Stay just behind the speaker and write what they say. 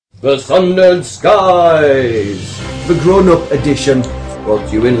The Sundered Skies! The grown-up edition, brought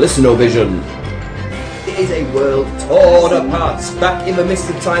to you in Listen-O-Vision. It is a world torn apart. Back in the mist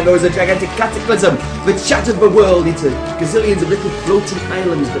of time, there was a gigantic cataclysm that shattered the world into gazillions of little floating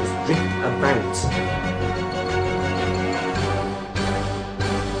islands that drift about.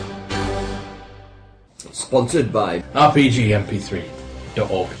 Sponsored by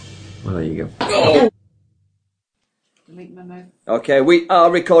RPGMP3.org. Well, there you go. Oh. Okay, we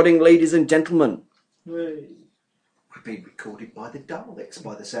are recording, ladies and gentlemen. We're being recorded by the Daleks,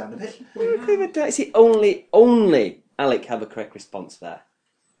 by the sound of it. See, only Alec have a correct response there.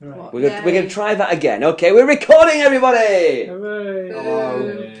 Right. We're going to try that again. Okay, we're recording, everybody! Hooray!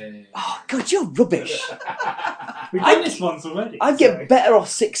 Hello. Oh, God, you're rubbish. We've done this once already. I'd get better off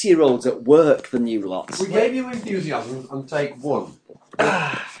 6-year-olds at work than you lot. We gave you enthusiasm on take one.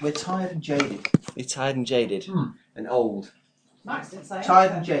 We're tired and jaded. You're tired and jaded. And old. Max didn't say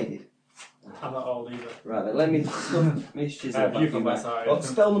Tired and jaded. I'm not old either. Right, then let me stuff me chisel back you in from my there. side. Oh,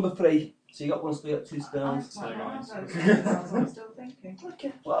 spell number 3. So you got one spell, you got 2 spells. I'm still thinking.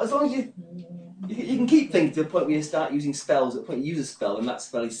 Okay. Well, as long as you can keep thinking to the point where you start using spells, at the point you use a spell, and that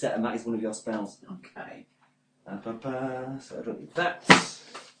spell is set, and that is one of your spells. Okay. So I don't need that. I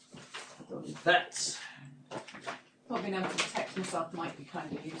don't need that. Not being able to protect myself might be kind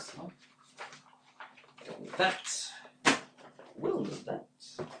of useful. Don't need that. Will need that.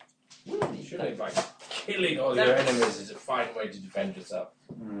 Will need Should that. have like killing all your enemies is a fine way to defend yourself.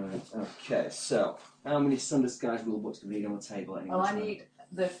 Right, okay, so how many Sundered Skies rulebooks do we need on the table anyway? Well, I need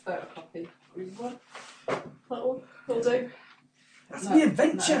the photocopy. One. That'll do. That's the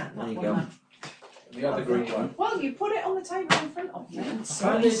adventure! No, There you not go. one The other green one. then. Well, you put it on the table in front of me.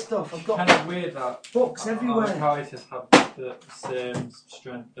 Silly stuff, I've got Kind of weird that books our everywhere. characters have the same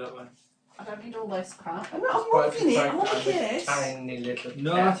strength, don't we? I don't need all this crap. I'm not But moving it, it's I'm on the like case. tiny little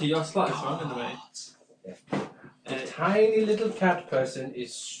No, cat. actually, you're slightly stronger than me. The tiny little cat person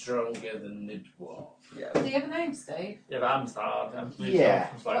is stronger than the dwarf. Yeah. Do you have a name, Steve? Yeah, but I'm hard. Yeah.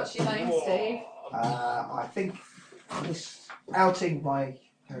 What's your name, Steve? I think this outing my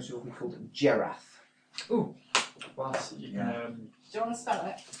house will be called Gerath. Whilst you can Yeah. Do you want to spell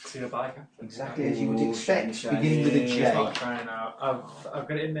it? see a biker. Exactly as you would Ooh, expect, shiny, beginning with a shiny. It's J. not trying out. I've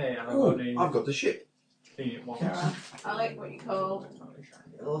got it in there and I've Oh, only I've got the ship. seen it once. I like what you called.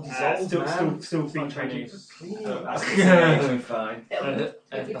 Oh, it's old, man. Still Clean Chinese. it. That's Yeah. fine.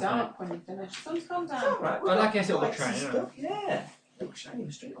 It'll be dark when you finish. Sun's gone down. Alright, I like it, it'll like shine, some yeah. stuff, yeah. It'll shiny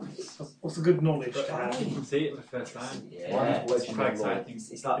with straight lines. What's the good knowledge to have? You can see it for the first time. Yeah. It's quite exciting.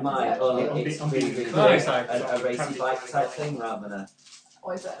 It's like mine, only it's really Oh, a exciting. racy bike type thing rather than a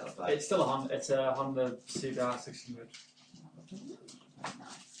Or is it? bike. It's still a Honda. It's a Honda CBR 600.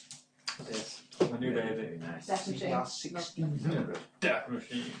 It is. My new baby. Definitely. Last 1600. Death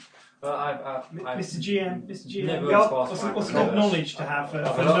machine. Well, I've Mr. GM, never Yeah, sports what's bikes. the good knowledge to have for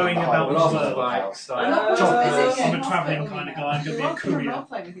I've knowing got- about I've the got world? bikes. So I'm not going Uh, to visit you. I'm a travelling kind of guy, I'm going to be a courier.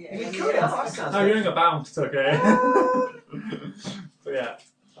 Play with you. No, you're doing a bounce, okay? But yeah.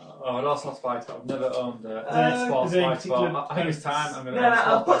 Oh, I lost lots of bikes, but I've never owned a sports is there any bike. So particular- I think it's time. I'm going to No,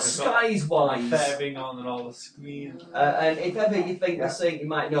 I'll put skies wise. Fairing on and all the screens. And if ever you think there's something you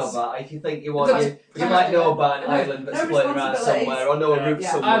might know about, if you think you want, Because- you might know about an island that's No floating around responsibilities. somewhere, or know a route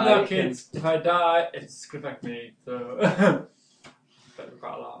Yeah. somewhere. I have no you can- kids. If I die, it's going to affect me. So. Better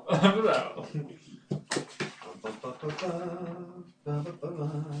quite a lot.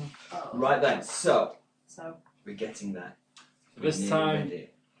 Right then, so So, we're getting there. This We're time, ready.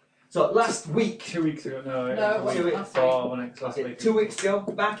 So last week, 2 weeks ago, no, No, it wait, was last four, when it was last week. 2 weeks ago,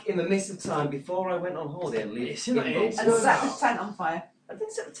 back in the midst of time before I went on holiday and It's leave. in the eight. and set the tent on fire. I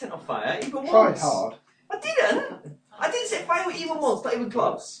didn't set the tent on fire even Tried once. hard. I didn't. I didn't set fire even once, not even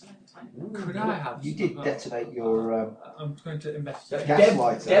close. Could I have? You did detonate your I'm going to investigate.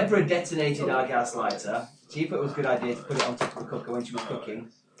 gaslighter. Deborah detonated our gaslighter. She thought it was a good idea to put it on top of the cooker when she was cooking.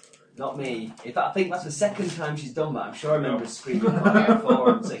 Not me. In fact, I think that's the second time she's done that. I'm sure I remember screaming at 4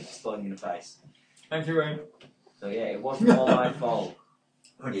 and 6 exploding in the face. Thank you, Wayne. So yeah, it wasn't all my fault.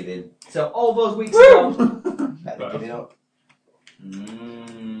 What you did? So all those weeks ago. Better give it up.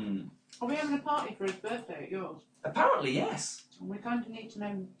 Are we having a party for his birthday at yours? Apparently yes. We're going to need to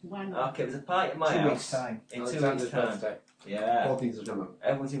know when. Okay, there's a party at my 2 house weeks' time. in 2 weeks' Alexander's time. birthday. Yeah, 14th September.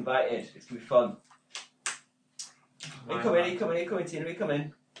 everyone's invited. It's gonna be fun. Are you coming? Are you coming? Are you coming, Tina? Are you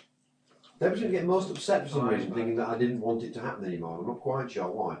coming? Deborah seemed to get most upset for some reason, thinking that I didn't want it to happen anymore. I'm not quite sure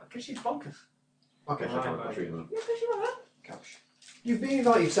why. Because she's bonkers. Okay, so I'll treat them. Yeah, because you know that. Gosh. You've been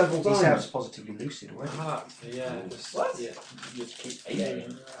invited several He sounds times. positively lucid already. Ah, yeah, just, What? yeah, just keep Yeah.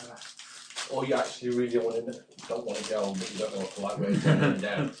 getting. Or you actually really don't want to go, but you don't know what the right way of turning it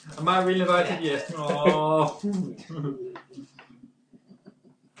down. Am I really invited? Yes. Oh.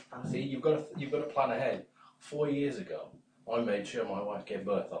 See, you've got to plan ahead. 4 years ago, I made sure my wife gave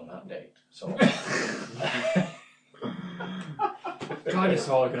birth on that date. So. God, you're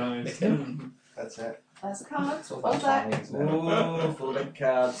so organised. That's it. There's the cards. It's all All about there. timing, isn't it? Ooh, full deck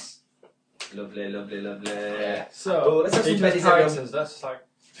cards. Lovely, lovely, lovely. Yeah. So, Oh, let's have some each pennies, of the characters, that's like...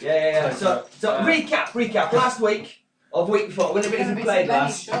 Yeah. So recap. Last week of week before. When It's the going to we be played some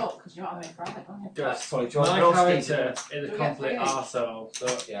last. short because you're not having Friday, aren't you? That's Just, probably my John character Broski. is a Do we complete get three? arsehole, so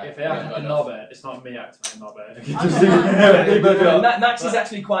Yeah, if they act yeah, like a I know. knobhead, it's not me acting like a I knobhead. Max is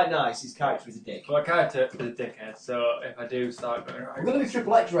actually quite nice. His character is a dick. My character is a dickhead, so if I do start going... We're going to be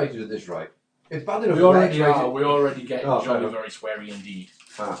triple X rated at this rate. It's bad enough. We already are. We already get Oh, fair jolly enough. very sweary indeed.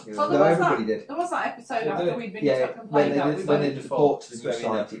 Ah. Well, No, everybody did. There was that episode Yeah, after we'd been Yeah, stuck and when played they that. did, when they default. report to the new Swearing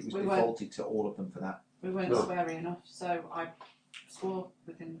site, it was We defaulted to all of them for that. We weren't No. sweary enough, so I swore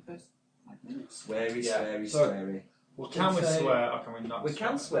within the first 5 minutes. Sweary, Yeah. sweary, So- sweary. Well, can we swear or can we not We swear?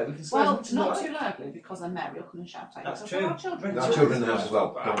 can swear. We can swear. Well, as much as not we too like. loudly because then Mary will come and shout at you. That's So true. for our children. Our children in the house as well,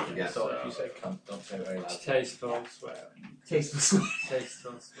 can't forget. So if you say cunt, don't say it very loud. Tasteful swearing. Tasteful swearing.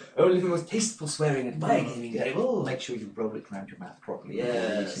 Tasteful swearing. Only the most tasteful swearing at my gaming Yeah. table. Make sure you roll it around your mouth properly before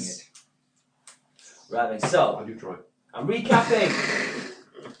Yes. releasing it. Right then, so I do try. I'm recapping.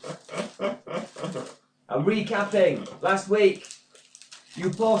 Last week, you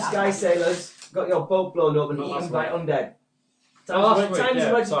poor sky sailors got your boat blown up and Not eaten last by week. undead. Last week, Times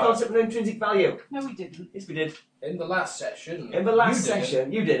yeah, the sorry. concept of intrinsic value. No, we didn't. Yes, we did. In the last session. In the last you didn't.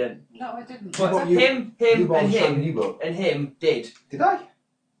 session, you didn't. No, I didn't. But you- Him, you bought and the shiny him, new book. and him did. Did I? I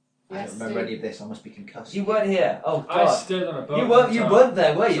Yes, don't remember Steve. any of this. I must be concussed. You weren't here. Oh I God. stood on a boat. You weren't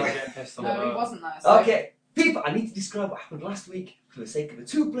there, were you? So I'm getting pissed on the No, he boat. wasn't there. So Okay, people, I need to describe what happened last week for the sake of the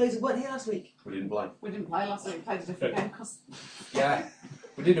two players who weren't here last week. We didn't play. we didn't play last week. We played a different game because Yeah.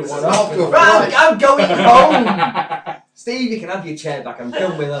 We did a It's one off off. to a Right, I'm going home. Steve, you can have your chair back. I'm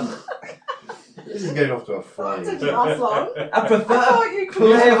done with them. This is getting off to a it flame. didn't last long. I I prefer thought you could.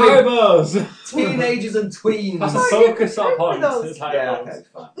 play with Haribo's! teenagers and tweens. That's a Oh, you focus could up play point. with us. It's Yeah, Haribo's. okay,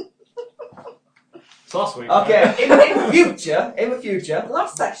 fine. It's last week. Okay, in the future,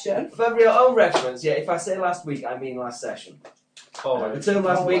 Last session. for your own reference, yeah, if I say last week, I mean last session. Oh, The term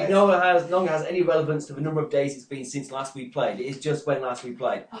last week Always. no longer has any relevance to the number of days it's been since last we played. It is just when last we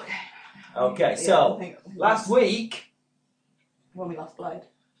played. Okay. Okay, Yeah, so I think last week, when we last played.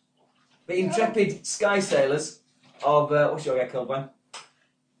 the intrepid sky sailors of what's your guy called, man?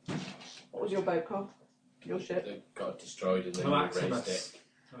 What was your boat called? Your ship. They got destroyed and then No we raised Maximus. it.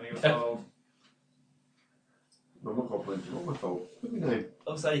 I think it was called. I'm not complaining. It's not my fault. What's my name?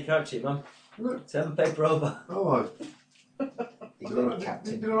 Upside your character sheet, man. Look. Turn the paper over. Oh, He's did been I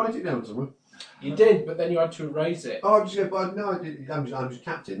captain. write it down somewhere? You did, but then you had to erase it. Oh, no, I didn't. I'm just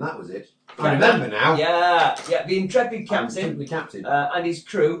captain. That was it. I Yeah. remember now. Yeah, the intrepid I'm captain simply captain. and his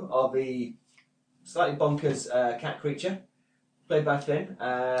crew of the slightly bonkers cat creature, played by Finn.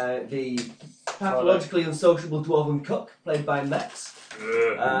 The pathologically unsociable dwarven cook, played by Mex.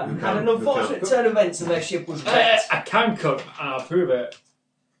 Had an unfortunate turn of events and their ship was wrecked. I can cook and I'll prove it.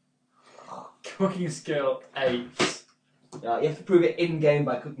 Cooking skill 8. You have to prove it in game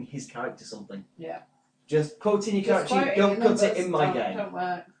by cooking his character something. Yeah. Just quoting your Just character sheet, quoting don't your cut it numbers, in my don't- game. Don't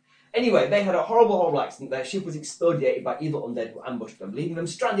work. Anyway, they had a horrible accident. Their ship was exploded by evil undead who ambushed them, leaving them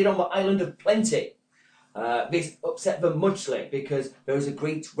stranded on the island of Plenty. This upset them muchly because there was a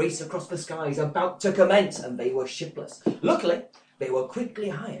great race across the skies about to commence and they were shipless. Luckily, they were quickly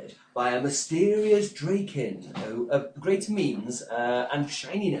hired by a mysterious Draken of great means and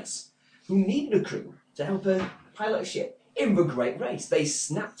shininess who needed a crew to help her pilot a ship in the great race. They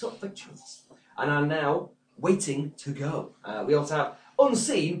snapped up the chance and are now waiting to go. We also have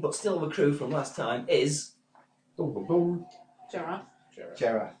unseen, but still the crew from last time, is Boom, boom, boom. Giraffe.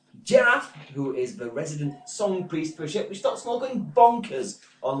 Gerard. Giraffe, who is the resident song priest for a ship which stops small going bonkers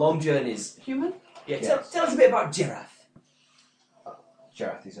on long journeys. Human. Yeah, Yes. tell us a bit about Giraffe.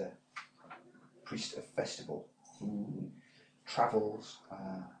 Gerard is a priest of festival who travels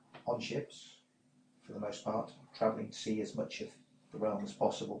on ships for the most part, travelling to see as much of the realm as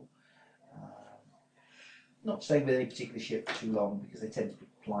possible. Not staying with any particular ship for too long because they tend to be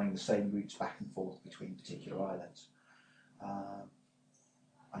flying the same routes back and forth between particular islands.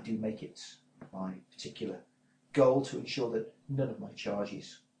 I do make it my particular goal to ensure that none of my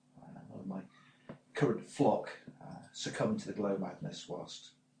charges, none of my current flock succumb to the glow madness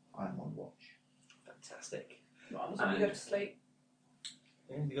whilst I am on watch. Fantastic. Right, so we go to sleep.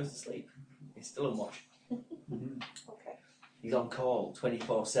 Yeah, he goes to sleep. He's still on watch. Okay. He's on call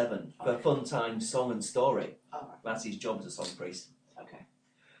 24/7 for fun time, song and story. Alright, That's his job as a song priest. okay.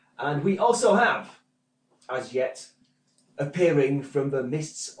 And we also have, as yet, appearing from the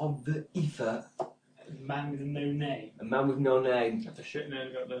mists of the ether, Man with no name. a man with no name. That's a shit name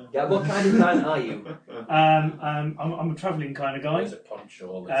you got there. Yeah, what kind of man are you? I'm a travelling kind of guy. There's a punch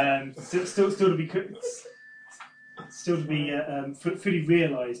all the Still to be fully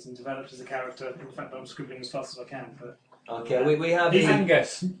realised and developed as a character. In fact, I'm scribbling as fast as I can. But Okay, we have He's the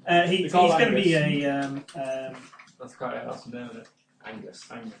Angus. he's call going to be Angus. That's That's the name of it. Angus.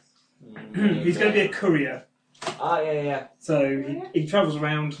 Angus. he's going to be a courier. Ah, yeah. So he travels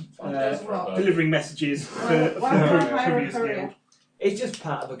around delivering messages for Why would I hire a Courier's courier? Guild. He's just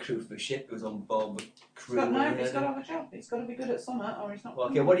part of a crew for a ship who's on board the crew. He's got to have a job. He's got to be good at something, or he's not.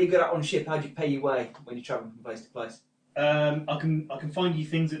 Okay, what are you good at on ship? How do you pay your way when you're travelling from place to place? I can find you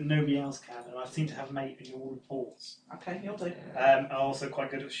things that nobody else can, and I seem to have made in your reports. Okay, you'll do. I'm also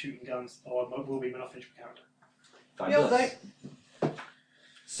quite good at shooting guns, or I will be when I finish my character. You'll Fabulous. do.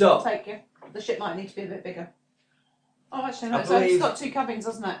 So, I'll take you. The ship might need to be a bit bigger. Oh, actually, no. I So it's believe- got 2 cabins,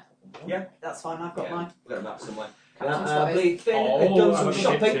 hasn't it? Yeah. That's fine. I've got yeah, mine. we've got a map somewhere. Captain's I got his. believe Finn had Oh, done I'm some a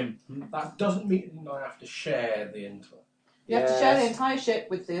shopping. That doesn't mean I have to share the You have to share the Yes. entire ship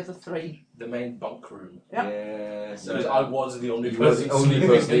with the other 3. the main bunk room. Yeah. Yeah, Because so I was the only You was person the only sleeping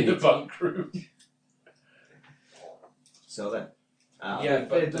person in the in it. bunk room. then. Yeah, Finn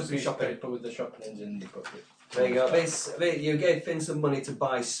but had done some the shopping. paper with the shopping in the bucket. There you go. You gave Finn some money to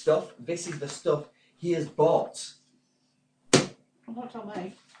buy stuff. This is the stuff he has bought. Don't tell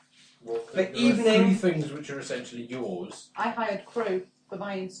me. For There are evening- 3 things which are essentially yours, I hired crew for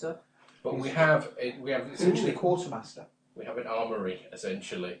buying stuff. but we have Essentially, essentially quartermaster. we have an armory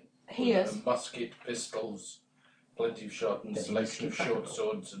essentially. Here's. A musket, pistols, plenty of shot, and a selection of short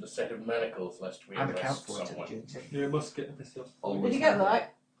swords, and a set of manacles, lest we And account arrest for it at the someone. duty. Yeah, musket and pistol. Did you get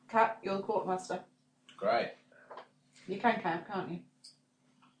that? Cat, you're the quartermaster. Great. You can count, can't you?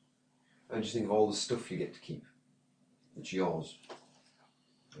 And just think of all the stuff you get to keep. It's yours.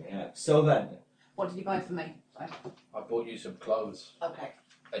 Yeah. So then, What did you buy for me? I bought you some clothes, Okay.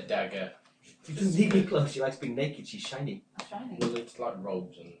 a dagger. she doesn't need me close. She likes being naked. She's shiny. I'm shiny. Well, it's like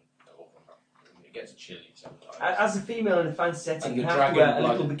robes and it gets chilly sometimes. As a female in a fancy setting, And you the have to dragon wear a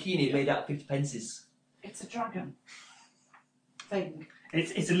blood. little bikini made out of 50 pences. It's a dragon thing.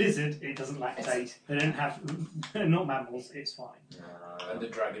 It's a lizard. It doesn't lactate. They don't have. They're not mammals. It's fine. And the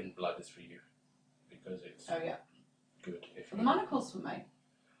dragon blood is for you because it's Oh yeah. good. If The you manacles for me.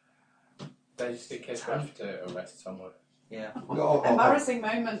 they just in case you have to arrest someone. Yeah. Embarrassing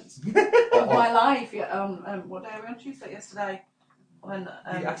moment of my life. Yeah, what day were we on? Tuesday yesterday. When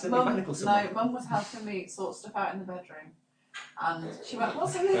You accidentally manacled someone. Mum was helping me sort stuff out in the bedroom, and she went,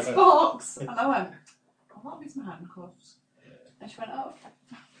 "What's in this box?" And I went, "Oh, that'll be some handcuffs." And she went, "Oh, okay."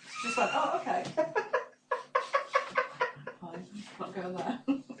 She just went, "Oh, okay." Fine, not going there.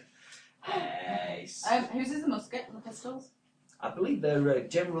 Nice. Whose is the musket and the pistols? I believe they're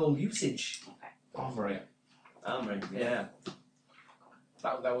general usage. Armory. Armory. Yeah.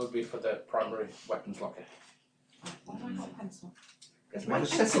 That would be for the primary weapons locker. Why have I got a pencil? That's My my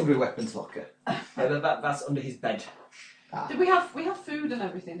secondary weapons locker. that's under his bed. Did we have food and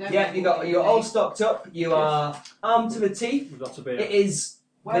everything? Don't Yeah, we? you're all stocked up. You are armed to the teeth. We've got to be. It is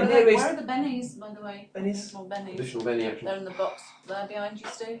Where the are, they, nearest. where are the bennies, by the way? Bennies? Small bennies. Additional Benny action. They're in the box there behind you,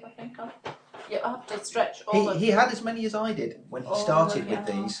 Steve, I think. Yeah, I have to stretch all of He had as many as I did when he Oh, started yeah.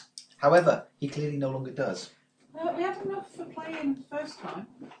 with these. However, he clearly no longer does. We had enough for playing first time.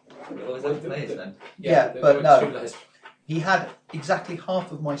 Well, there's no players then. Yeah, there but were no. 2 less. He had exactly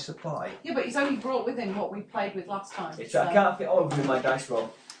half of my supply. Yeah, but he's only brought with him what we played with last time. It's, I can't fit all of them in my dice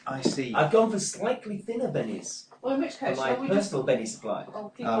roll. I see. I've gone for slightly thinner bennies Well, in which for case, my shall we just... personal benny supply. I'll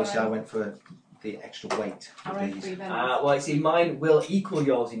keep Obviously, I our went for the extra weight our of own these. 3 bennies. Well, see, mine will equal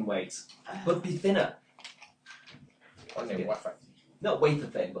yours in weight, but be thinner. Okay, wafer. Not wafer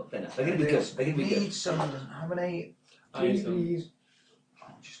thin, but thinner. They're going to be good. They're going to be good. Need some. How many? I need some. Please.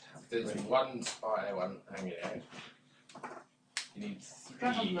 I'll just have There's 3. one spy one hanging out. You need 3.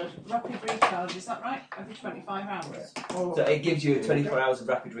 Dragon blood, rapid recharge, is that right? Every 25 hours? Or... So it gives you 24 hours of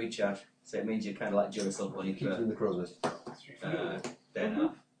rapid recharge. So it means you're kind of like Duracell bunny Keep for them in the crow's nest. day and a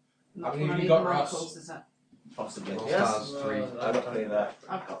half, Not How many when have I you need got, miracles, Ross? is it? possibly. All Yes. stars, 3. I don't believe that.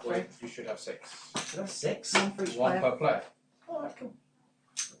 I've got 3. Well, you should have 6. Should I have 6? One for each One player. per player. Alright, cool.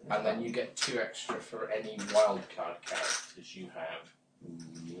 And then you get 2 extra for any wild card characters you have.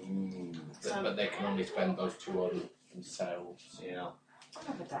 But they can only spend those 2 on themselves. Yeah. I'll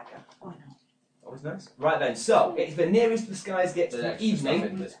have a dagger. Why not? nice. Right then, so it's the nearest the skies get to The the extra stuff in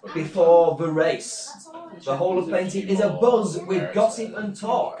evening this book. before the race. That's all I The Hall of Plenty is abuzz with gossip and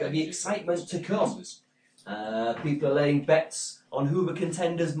talk of the excitement to come. People are laying bets on who the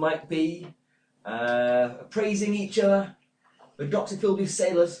contenders might be, praising each other. The docks are filled with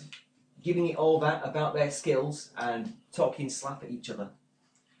sailors, giving it all that about their skills and talking slap at each other.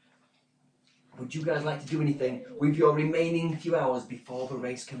 Would you guys like to do anything with your remaining few hours before the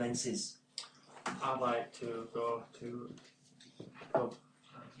race commences? I'd like to go to pub.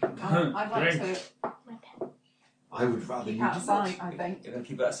 I'd like Drink. to I would rather keep you out did of not. sight, I think. You're going to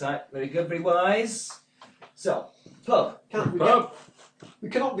keep that aside. Very good, very wise. So, pub. Can't we, Pub. we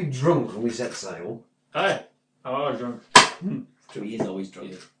cannot be drunk when we set sail. Hey, I'm always drunk. True, he is always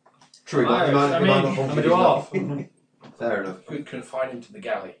drunk. True, I you might mean, not I'm want a to do that. dwarf. Fair enough. Could confine him to the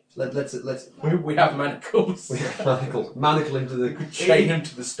galley. Let's We have manacles. we manacle into the. Chain him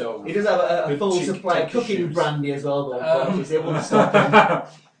to the stove. He does have a With full cheek supply of protective cooking shoes. brandy as well, though. Um, He's able to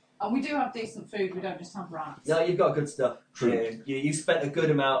stop. And we do have decent food, we don't just have rats. No, you've got good stuff. True. You spent a good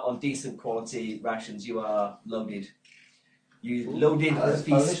amount on decent quality rations. You are loaded. You loaded the As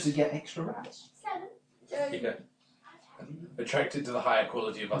bonus feast. to get extra rats. You go. Attracted to the higher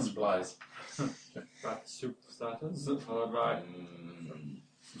quality of our supplies. Right, soup starters, followed by Mm.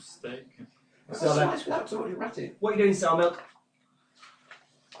 some steak. That's So then- nice with absolutely ratty. What are you doing, Salmilk?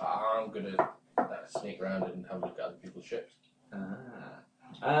 I'm gonna sneak around and have a look at other people's ships.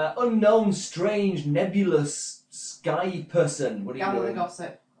 Unknown, strange, nebulous sky person. What are you Gather the doing?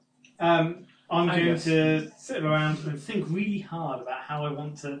 gossip. I'm going guess. to sit around and think really hard about how I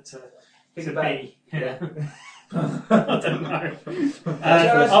want to Think to about be. Yeah. I don't know.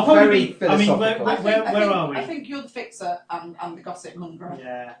 Jared's I'll probably very be. I mean, philosophical. where are we? I think you're the fixer and the gossip monger.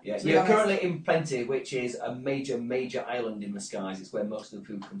 Yeah. Yeah, To be you're honest. currently in Plenty, which is a major island in the skies. It's where most of the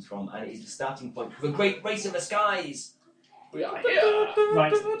food comes from, and it is the starting point for the great race of the skies. We are here!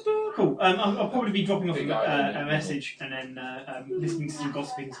 Right. Cool. I'll probably be dropping off Big island in a the message and then listening to some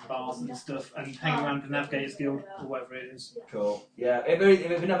gossiping to bars and stuff and hanging around the Navigators Guild or whatever it is. Cool. Yeah, if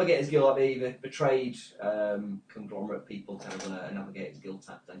the Navigators Guild, like the trade conglomerate people, kind of a Navigators Guild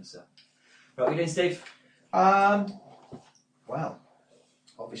type thing. So, right, what are you doing, Steve? Well,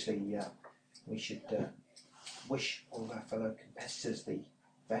 obviously, we should wish all of our fellow competitors the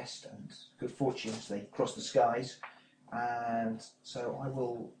best and good fortune as they cross the skies. And so I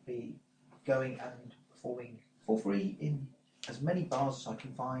will be going and performing for free in as many bars as I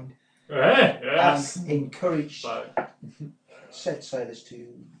can find, Hey, yes. and encourage So, said sailors to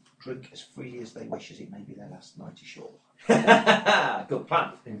drink as freely as they wish, as it may be their last night ashore. Good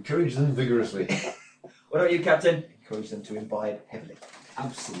plan. Encourage them vigorously. What about you, Captain? Encourage them to imbibe heavily.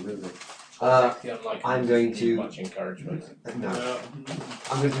 Absolutely. Exactly unlike I'm him, going need to- much encouragement. No, uh,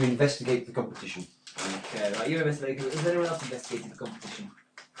 I'm going to investigate the competition. Okay, right, you're investigating. Has anyone else investigated the competition?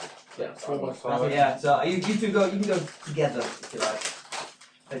 Yeah, Yeah, so you two go. You can go together if you like.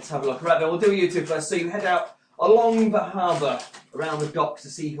 Let's have a look. Right then, we'll do you two first. So you head out along the harbour, around the docks to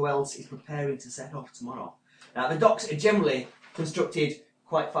see who else is preparing to set off tomorrow. Now the docks are generally constructed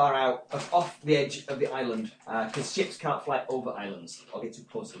quite far out, off the edge of the island, because ships can't fly over islands or get too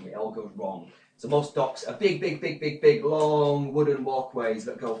close to them. It all goes wrong. So most docks are big, long wooden walkways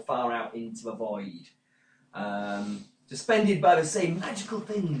that go far out into the void. Suspended by the same magical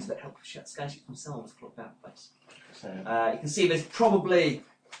things that help skyships themselves float about the place. So, You can see there's probably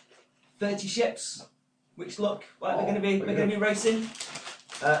 30 ships, which look like they're going to be racing.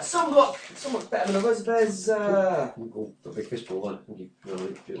 Some look better than others. There's Oh, a big fistful, then. Thank you.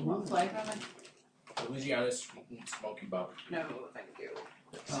 No, What flavour am Louisiana smoky barbecue. I? No, thank you.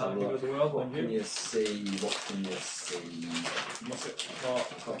 let's have a give look. us a world, What thank can you. you see? What can you see? What's it?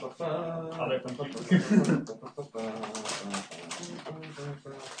 I'll open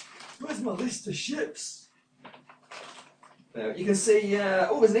Where's my list of ships? There, you can see.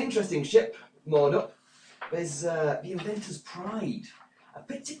 There's an interesting ship moored up. There's the Inventor's Pride, a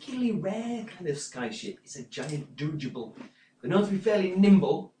particularly rare kind of skyship. It's a giant dirigible. They're known to be fairly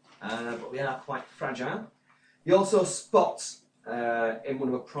nimble, but they are quite fragile. You also spot, in one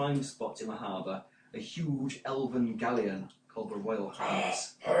of the prime spots in the harbour, a huge elven galleon called the Royal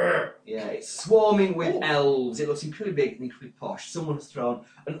Highness. Yeah, it's swarming with elves. It looks incredibly big and incredibly posh. Someone has thrown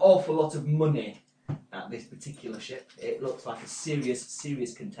an awful lot of money at this particular ship. It looks like a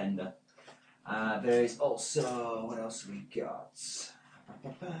serious contender. There is also, what else have we got?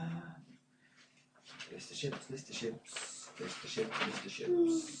 List of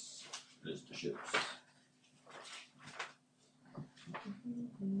ships.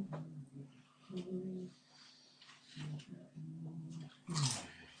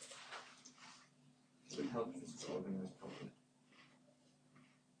 help with solving this problem.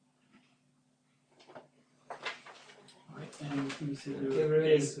 Here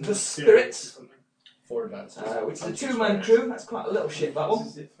is the Spirit, Four advances. which is a two-man crew. That's quite a little ship, that one.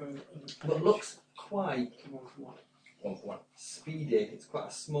 But looks quite 1 for 1. speedy. It's quite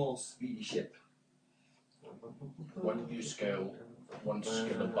a small, speedy ship. 1 use scale, 1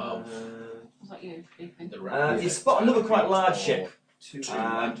 skill above Was that you beeping? the rank. You spot another quite large ship. 2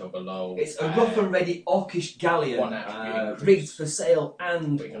 rank or below. It's a rough and ready orcish galleon, One attribute rigged for sail,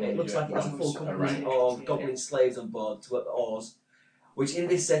 and We can it only looks do it like it has a full once a complement rank. of goblin slaves on board to work the oars, which in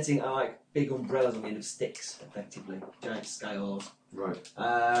this setting are like big umbrellas on the end of sticks, effectively, giant sky oars. Right.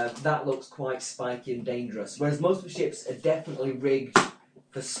 That looks quite spiky and dangerous, whereas most of the ships are definitely rigged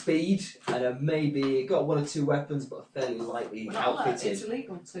for speed and are maybe got 1 or 2 weapons but are fairly lightly We're not allowed. It's outfitted.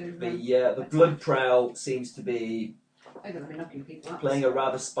 illegal to. The blood prow seems to be They're going to be knocking people out. playing a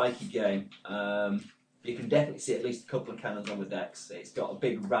rather spiky game. You can definitely see at least a couple of cannons on the decks. It's got a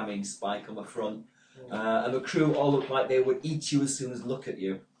big ramming spike on the front. And the crew all look like they would eat you as soon as look at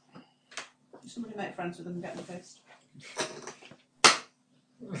you. Somebody make friends with them and get them faced.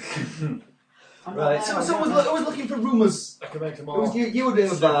 Right, so someone was looking for rumours. I can make them It all. was you were doing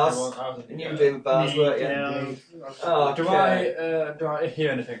the bars. And you were doing the bars, weren't you? Yeah. Do Okay. I hear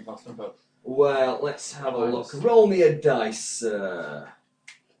anything past them? But Well, let's have a look. Roll me a dice.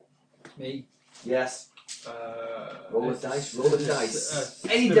 me. Yes. Roll a it's- dice. Roll a it's, dice.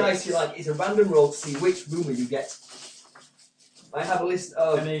 Any spirits. dice you like. It's a random roll to see which rumour you get. I have a list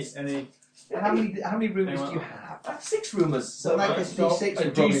of Any. How many rumours do you have? 6 rumours. So So like a A D6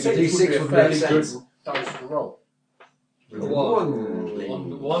 would probably D6 be would be a fairly good sense. dice to roll.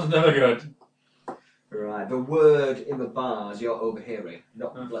 One's never good. Right, the word in the bars you're overhearing.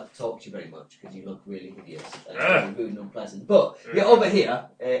 Not let talk to you very much because you look really hideous and rude and unpleasant. But you're over here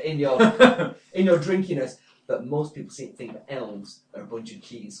in your drinkiness. But most people seem to think that elves are a bunch of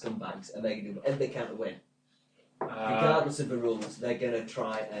cheating scumbags and they're going to do whatever they can to win. Regardless of the rules, they're going to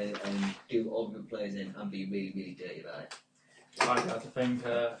try and do all the good players in and be really, really dirty about it. I like to think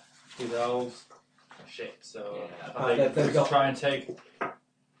these elves are shit, so Yeah, I think they've we got- should try and take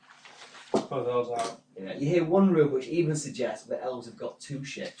both those out. Yeah, you hear one rumour which even suggests that elves have got 2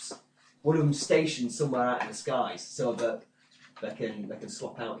 ships. One of them stationed somewhere out in the skies so that they can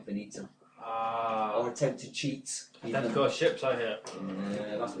swap out if they need to. Or attempt to cheat. Then go ships out here.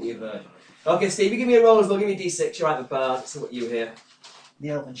 Yeah, that's what you've heard. Okay, Steve, you give me a roll as well. Give me a D6. You're out the bar. Let's see what you hear. The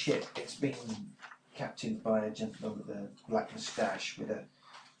elven ship. It's been captained by a gentleman with a black moustache with a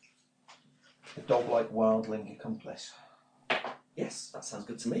dog-like wildling accomplice. Yes, that sounds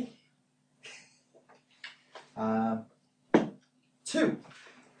good to me. 2.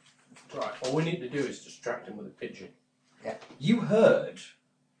 Right, all we need to do is distract him with a pigeon. You heard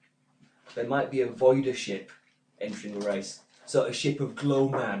there might be a voider ship entering the race. So a ship of glow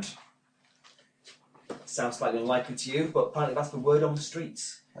mad. Sounds slightly unlikely to you, but apparently that's the word on the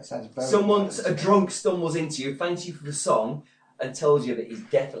streets. That sounds very. A drunk stumbles into you, thanks you for the song, and tells you that he's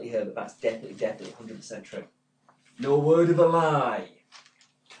definitely heard that that's definitely 100% true. No word of a lie.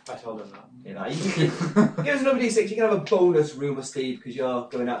 I told him that. You know, give us another D6. You can have a bonus rumour, Steve, because you're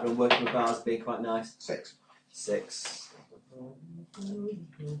going out there and working with bars, being quite nice. 6. 6.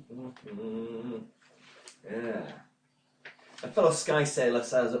 Yeah. A fellow sky sailor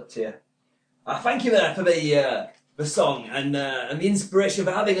sails up to you. Thank you there for the song and the inspiration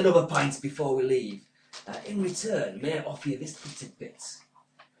for having another pint before we leave. In return, may I offer you this little bit?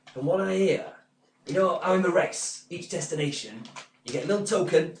 From what I hear, you know how in the race, each destination, you get a little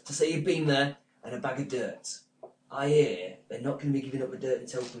token to say you've been there and a bag of dirt. I hear they're not going to be giving up the dirt and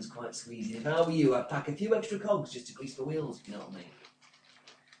tokens quite so easy. If I were you, I'd pack a few extra cogs just to grease the wheels, if you know what I mean.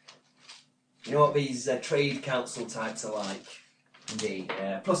 You know what these trade council types are like? Indeed,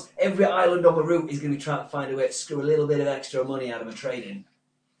 yeah. Plus, every island on the route is going to be trying to find a way to screw a little bit of extra money out of a trading.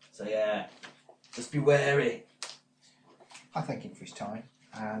 So yeah, just be wary. I thank him for his time,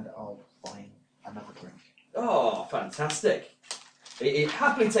 and I'll buy him another drink. Oh, fantastic. He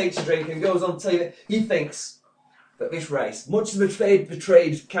happily takes a drink and goes on to tell you that he thinks that this race, much as the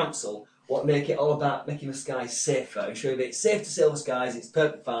trade council, want to make it all about making the skies safer, ensuring that it's safe to sail the skies, it's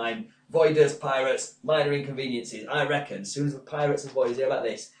perfectly fine. Voiders, pirates, minor inconveniences. I reckon as soon as the pirates and voiders hear about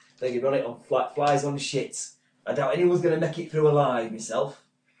this, they can run it on flies on shit. I doubt anyone's going to make it through alive myself.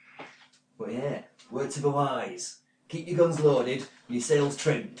 But yeah, word to the wise. Keep your guns loaded and your sails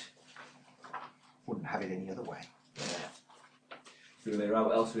trimmed. Wouldn't have it any other way. Yeah. Moving around,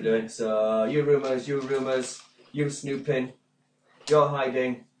 what else are we doing? So, you rumours, you snooping, you're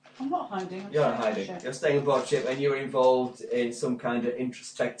hiding. I'm not hiding. I'm You're not staying on the hiding. ship. You're staying aboard ship and you're involved in some kind of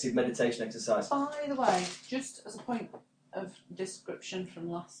introspective meditation exercise. By the way, just as a point of description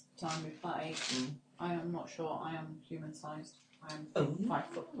from last time we played, I am not sure I am human-sized. I am 5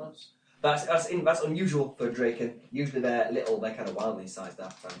 foot plus. That's unusual for Draken. Usually they're little, they're kind of wildly sized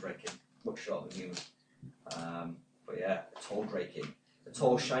after time Draken. Much shorter than human. But yeah, a tall Draken. A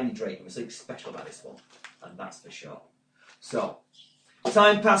tall, shiny Draken. There's something special about this one. And that's for sure. So,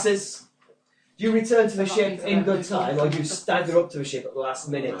 time passes. Do you return to the ship in good time, or do you stagger up to the ship at the last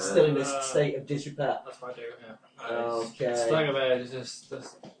minute, still in this state of disrepair? That's what I do, yeah. Okay. Stagger there, just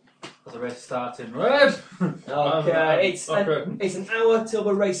as the race starting. Red! Okay, it's an hour till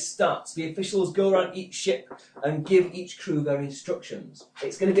the race starts. The officials go around each ship and give each crew their instructions.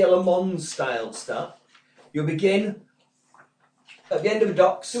 It's going to be a Le Mans style start. You'll begin at the end of the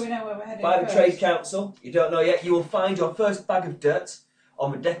docks Do we know where we're heading by the first? Trade Council. You don't know yet. You will find your first bag of dirt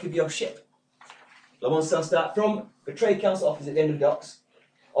on the deck of your ship. Le Mans style start from the Trade Council office at the end of the docks.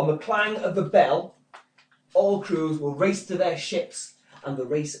 On the clang of the bell, all crews will race to their ships and the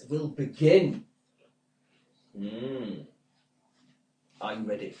race will begin. Are you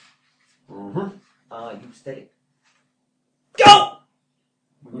ready? Are you steady? Go!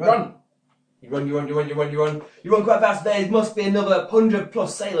 Run! You run quite fast. There must be another 100+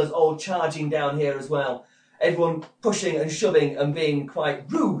 sailors all charging down here as well. Everyone pushing and shoving and being quite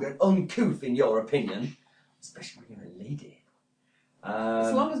rude and uncouth in your opinion. Especially when you're a lady.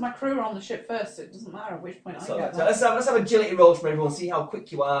 As long as my crew are on the ship first, it doesn't matter at which point I get there. let's have agility rolls from everyone, see how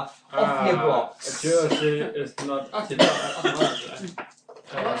quick you are off your blocks. Agility is not. Actually,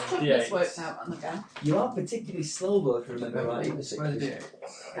 Well, let's put this worked out on the go. You are particularly slow though, if you remember right.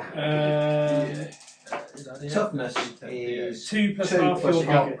 Toughness is 2 plus 2 half plus your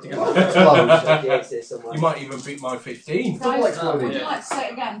half. target. Somewhere. You might even beat my 15. Guys, like clothing. would you like to say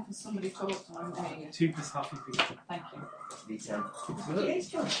it again? Because somebody talked and I didn't hear you. 2 plus half your figure. Thank you. D10. D8's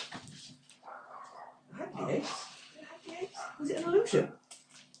John. I had D8. Was it an illusion?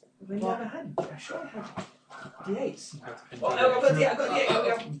 Have we never had? I sure I had D8s. Oh, I've got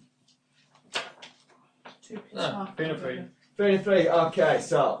D8. 2 plus No, half. 3 and 3. 3 and 3. Okay,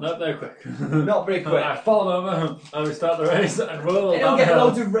 so Not very quick. not very quick. I fall over and we start the race and roll They don't get downhill.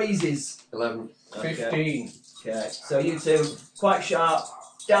 loads of raises. 11. 15. Okay, so you two quite sharp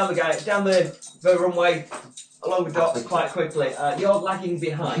down the runway. Along the docks quite quickly. You're lagging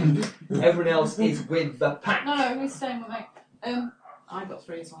behind. Everyone else is with the pack. No, who's staying with me? I've got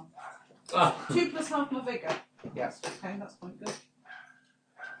 3 as well. Ah. 2 plus half my vigour. Yes. Okay, that's quite good.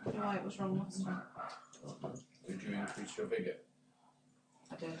 Why it was wrong last time. Did you increase your vigour?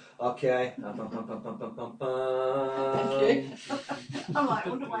 I did. Okay. Thank you. I'm like, I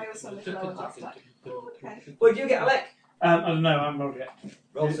wonder why it was so much lower last time. Okay. What did you get, Alec? I don't know, I haven't rolled yet.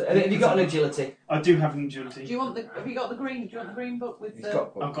 Have you got an agility? I do have an agility. Do you want the? Have you got the green? Do you want the green book with He's the?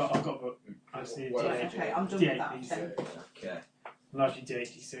 got I've got book. I see a Well, Right, D8. okay, I'm done with that. D8, Then. Okay. Largely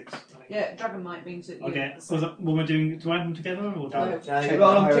D86. I think. Yeah, dragon might means that. Okay, so what am I doing? Do I add them together or do I? No. You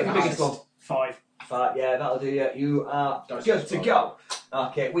roll on, pick the biggest one. 5. 5, yeah, that'll do you. You are Dice good is to 12. go.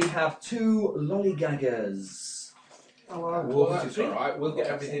 Okay, we have 2 lollygaggers. Well, that's alright. We'll get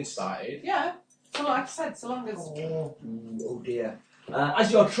everything started. Yeah. So like I said, so long as. Oh dear.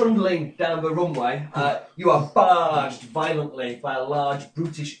 As you're trundling down the runway, you are barged violently by a large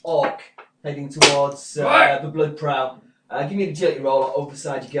brutish orc heading towards the blood prow. Give me an agility roll, over the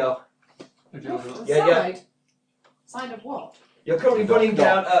side you go. The Yeah, side. Side of what? You're currently running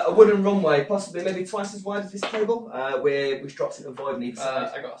down a wooden runway, possibly maybe twice as wide as this table, which drops into a void on either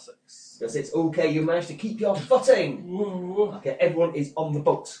side. I got a 6. Because it's okay, you managed to keep your footing. Okay, everyone is on the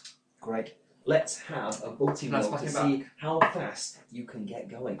boat. Great. Let's have a boating Let's roll to back see how fast you can get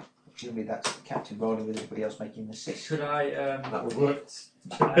going. Presumably that's the captain rolling with everybody else making the 6. Should I? That would work.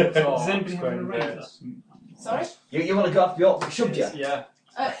 Does anybody have an arrangements? Sorry. You want to go after the orc? Shoved you? Yeah.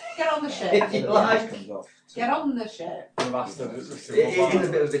 Get on the ship. You like? Comes off. Get on the ship. It is a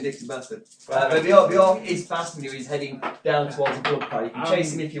bit of a vindictive bastard. But the orc is fast with you, he's heading down towards the blood pool. You can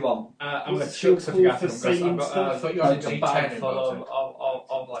chase him if you want. I'm going to What's chuck your something call at for him because saying I've got stuff? I thought you a had a bag D10 full about it.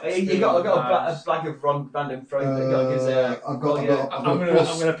 of like. You got a spoons. bag of random throwing that gives I've got I'm a gonna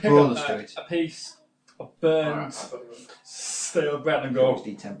plus pick bonus up to it. a piece of burnt stale bread and go.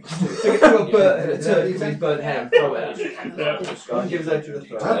 D10 plus 2. Take it to a burnt hair and throw it at him. Go on, give us a to the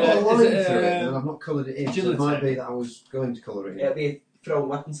throw. I've got a Is line it, through it, and I've not coloured it in. So it agility? might be that I was going to colour it in. It'll be a throwing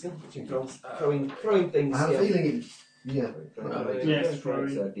weapon skill, which involves throwing things. I have a feeling it. Yeah. Yes,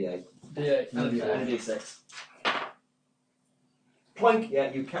 throwing. So D8. D8 And a D6. Plonk,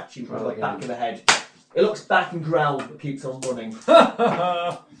 yeah, you catch him from the back of the head. It looks back and growls but keeps on running.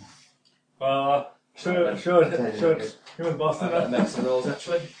 Should. He was boss I've got to in make some rolls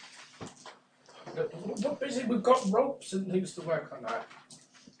actually. We're busy, we've got ropes and things to work on now.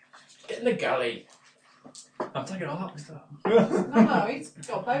 Get in the galley. I'm taking all that stuff. No, he's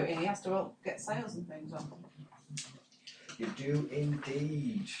got a boat in. He has to get sails and things on. You do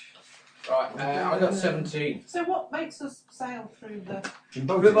indeed. Right, I got 17. So what makes us sail through the...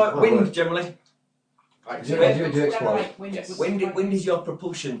 Good like wind generally. Right, Do so it explode. Wind, Yes. would- Wind is your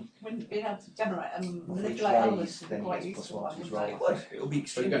propulsion. Wind being able to generate and For each manipulate elements raise, would be then quite he gets useful. +1 to his roll. It would. It'll be you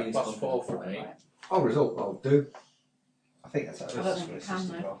extremely get useful. +4 from me. I'll result. I'll do. I think that's how I don't think it can, as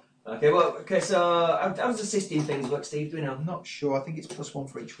though. well. Okay, well, okay, so how does assisting things work, Steve? Do we know? I'm not sure. I think it's +1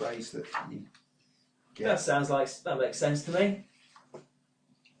 for each raise that you get. That sounds like that makes sense to me.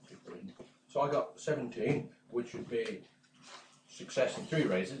 So I got 17, which would be success in 3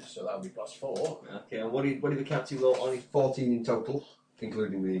 raises, so that would be +4. Okay, and what did we count to roll on? 14 in total,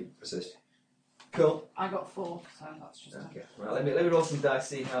 including the assist. Cool. I got 4, so that's just... Okay, right, let me roll some dice,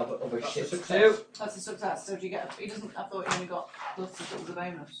 see how other That's a ships success. do. That's a success. So do you get... He doesn't... I thought he only got plus if it was a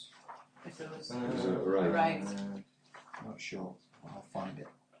bonus. If there was Right. a raise. I'm not sure. I'll find it.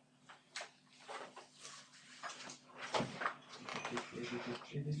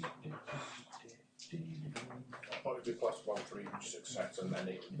 I thought it would be +1 for each success, and then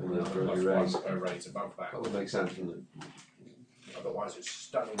it And would then be for every +1 raise. per raise above that. That would make sense, wouldn't it? Otherwise, it's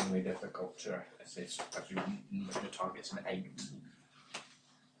stunningly difficult to assist, as your target's an 8.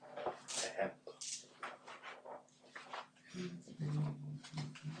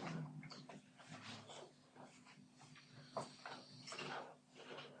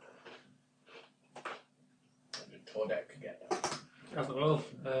 Tordek again. As well.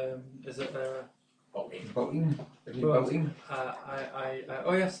 Is it? Boating. Any Boat. boating?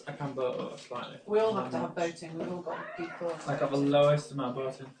 Oh yes, I can boat up slightly. We all have to have boating. We've all got people. I got the lowest amount of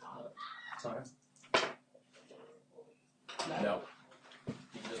boating. Sorry. No.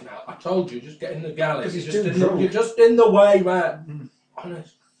 I told you, just get in the galley. Because he's You're just too in the- drunk. You're just in the way, man.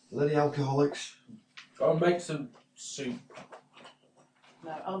 Honest. Bloody alcoholics. Go and make some soup.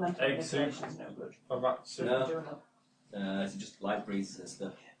 No, elemental Egg soup. manipulation's no good. A rat soup. No. Do enough. Is it just light breezes and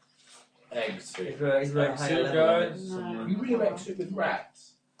stuff? Egg soup. Is there a Egg higher soup, level of it? guys. No. You really make soup with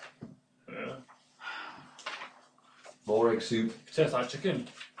rats? Yeah. More egg soup. Tastes like chicken.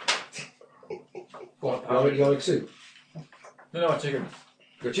 What? Your egg soup? No, chicken.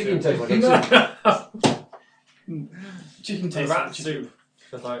 Your chicken tastes like egg soup. Chicken tastes rat like chicken. soup.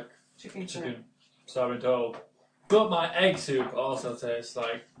 Tastes like Chicken. chicken. So I've been told. But my egg soup also tastes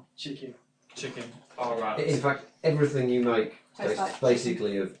like Chicken. chicken or rat. In fact, everything you make Tastes tastes like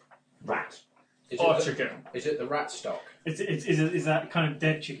basically of rat. Is Or it the, chicken. is it the rat stock? Is that kind of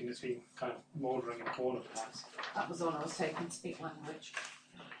dead chicken that's been kind of mouldering in the corner, perhaps? That was the one I was taking to speak language.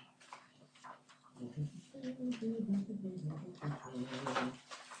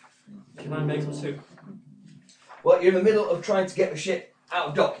 Can I make some soup? Well, you're in the middle of trying to get the ship out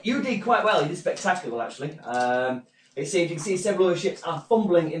of dock. You did quite well. You did spectacularly well, actually. It seems you can see several other ships are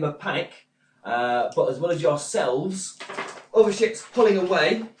fumbling in the panic, but as well as yourselves, other ships pulling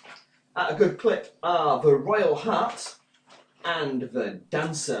away at a good clip are the Royal Heart and the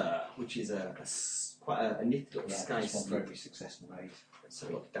Dancer, which is quite a nifty little sky +1 for sloop. every success in raise. Let's have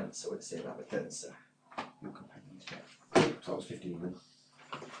a look. Dancer. What does it say about the Dancer? Your companions get. So that was 15 then.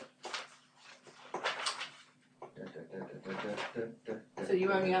 So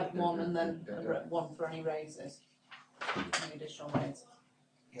you only have one and then one for any raises. Any additional raise.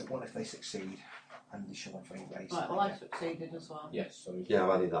 Get 1 if they succeed, and the shall for any raise. Right, well I succeeded as well. Yes. So Yeah,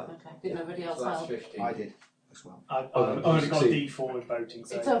 I've added that. Okay. Did nobody else so that's help? 15. I did as well. I've Oh, only got a succeed. D4 in voting,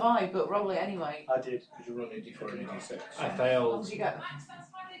 so It's a vibe, but roll it anyway. I did. Could you run a D4 and a D6? I As long failed. as you get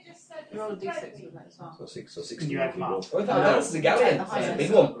you roll a d6 with it as well. So 16. And you add mark. Oh, I thought the Dancer's a galleon. The That's a highest.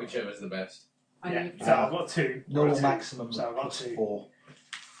 big one. Whichever's the best. And Yeah, you so I've got 2. Normal Two. maximum So I've got plus 2. 4.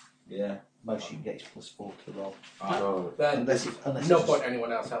 Yeah. Most you can get is +4 to the roll. Oh, Then Unless no it's point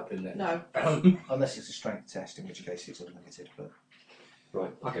anyone else helping then. No. unless it's a strength test, in which case it's unlimited. But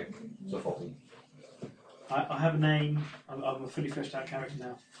right. Okay. So 14. I have a name. I'm a fully fleshed out character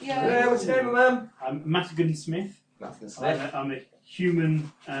now. Yeah, what's your name, ma'am? I'm Matigan Smith. I'm a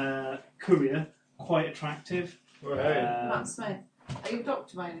human courier, quite attractive. Hey. Matt Smith. Are you a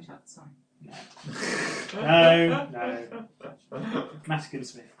doctor by any chance? Sorry. No. Matigan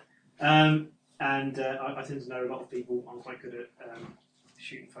Smith. And I tend to know a lot of people. I'm quite good at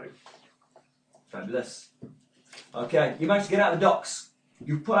shooting folk. Fabulous. Okay, you managed to get out of the docks.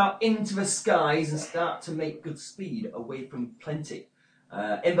 You put out into the skies and start to make good speed away from plenty.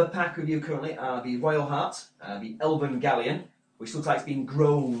 In the pack with you currently are the Royal Heart, the Elven Galleon, which looks like it's been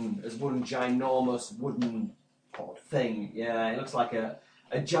grown as one ginormous wooden pod thing. Yeah, it looks like a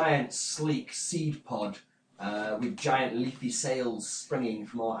giant, sleek seed pod with giant leafy sails springing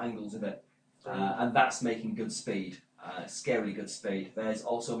from all angles of it. And that's making good speed, scarily good speed. There's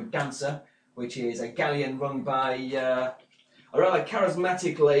also a dancer, which is a galleon run by a rather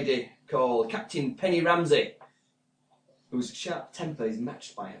charismatic lady called Captain Penny Ramsey, whose sharp temper is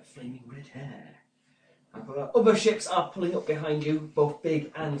matched by her flaming red hair. Other ships are pulling up behind you, both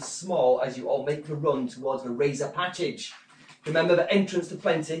big and small, as you all make the run towards the Razor Passage. Remember the entrance to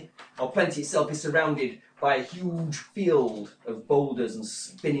Plenty itself is surrounded by a huge field of boulders and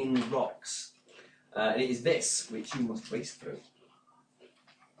spinning rocks. And it is this which you must race through.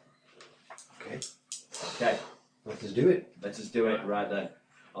 Okay. Let us do it. Let us do it, right then.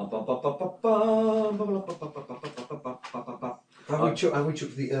 Have we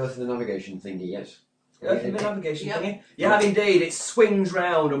chucked the Earth and the navigation thingy yet? Earth and the navigation Yep. thingy? You have indeed. It swings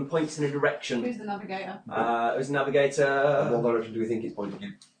round and points in a direction. Who's the navigator? Who's the navigator? What direction do we think it's pointing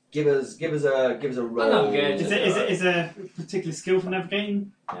in? Give us a roll. navigator. Is there a particular skill for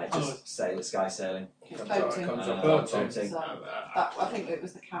navigating? Yeah, just sail, sky sailing. Boating. Comes Uh, up boating. boating. So, I think it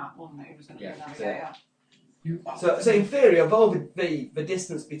was the cat, wasn't it? Who was going to Yeah, be the navigator. So in theory, although the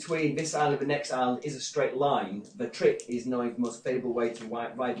distance between this island and the next island is a straight line, the trick is knowing the most favourable way to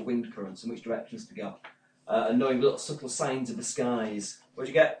ride the wind currents and which directions to go. And knowing little subtle signs of the skies. What'd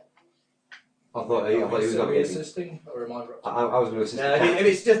you get? I thought he was Are we navigating. assisting or am I? I was going to assist. No, if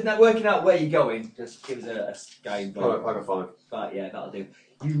it's just not working out where you're going, just give us a sky. I got 5. But yeah, that'll do.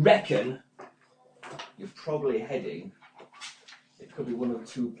 You reckon you're probably heading. It could be one of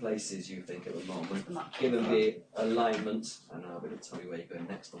two places you think at the moment, given the alignment. And I'll be able to tell you where you're going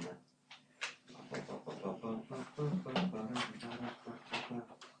next on there.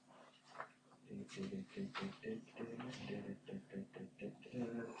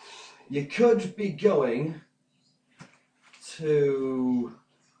 You could be going to.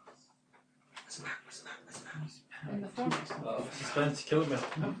 In the front. Oh, suspense killed me.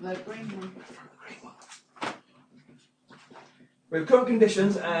 Oh, the green one. With current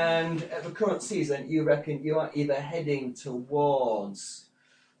conditions and at the current season, you reckon you are either heading towards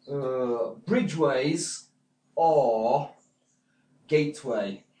Bridgeways or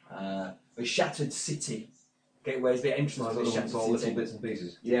Gateway, the Shattered City. Gateway is the entrance to the Shattered all little City. bits and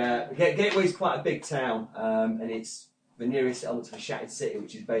pieces. Yeah, Gateway is quite a big town, and it's the nearest element to the Shattered City,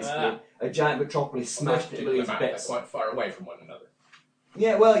 which is basically a giant metropolis smashed into millions of bits. They're quite far away from one another.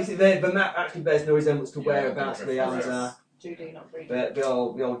 Yeah, well, you see, the map actually bears no resemblance to whereabouts the islands are. 2D, not 3D. They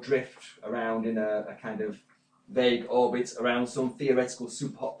all drift around in a kind of vague orbit around some theoretical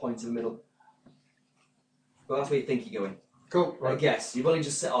super hot point in the middle. Well, that's where you think you're going. Cool. I guess. You've only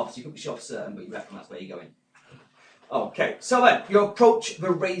just set off, so you could be sure for certain, but you reckon that's where you're going. Okay, so then, you approach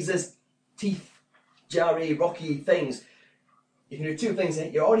the razor's teeth, jarry, rocky things. You can do two things here.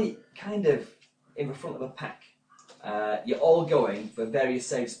 You're already kind of in the front of a pack. You're all going for various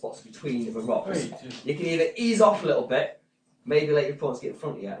safe spots between the rocks. You can either ease off a little bit, maybe let your opponents get in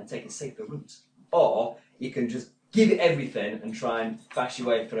front of you and take a safer route, or you can just give it everything and try and bash your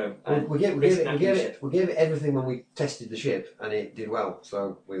way through. We gave it everything when we tested the ship, and it did well.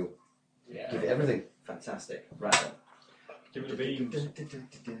 So we'll give it everything. Fantastic. Right then. Give it a beam.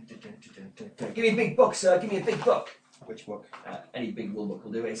 Give me a big book, sir. Give me a big book. Which book? Any big rule book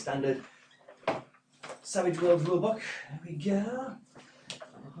will do. A standard Savage Worlds rule book. There we go.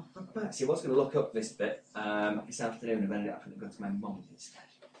 See, I was going to look up this bit this afternoon and ended up having to go to my mum's instead.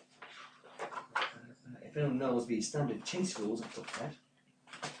 If anyone knows the standard chase rules, I've looked at.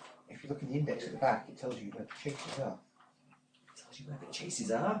 If you look in the index at the back, it tells you where the chases are. It tells you where the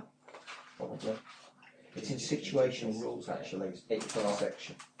chases are. Probably. It's in situational rules, actually. It's the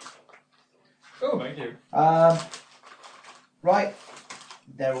section. Oh, thank you. Right.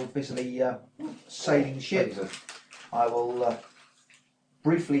 They're all busily sailing the ship. I will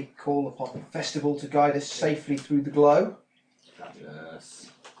briefly call upon the festival to guide us safely through the glow. Fabulous.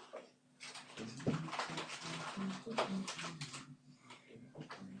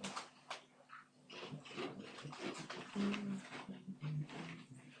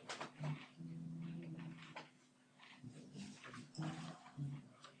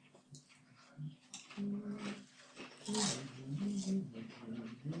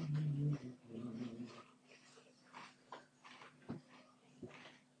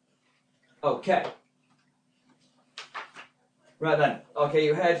 Okay. Right then. Okay,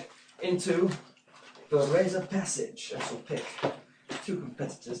 you head into the Razor Passage. I shall pick two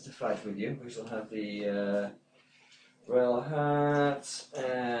competitors to fight with you. We shall have the Royal Heart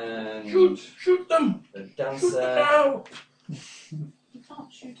and Shoot them! the Dancer. Shoot them now! You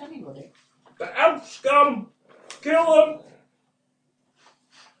can't shoot anybody. The elf scum! Kill them!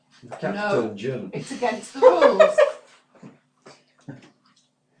 Captain Jim. It's against the rules.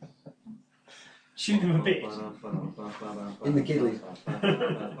 Shoot him a bit. In the kidneys.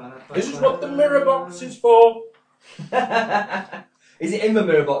 This is what the mirror box is for. Is it in the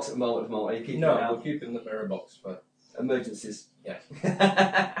mirror box at the moment? Are you keeping it No, out? we're keeping the mirror box for Emergencies. Yes.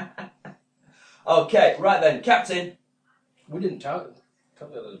 Okay, right then, Captain. We didn't tell the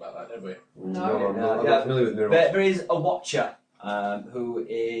others about that, did we? No. I'm not familiar with mirrors. There is a watcher who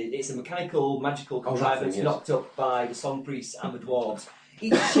is. It's a mechanical, magical Oh, that contrivance thing, yes. knocked up by the song priests and the dwarves.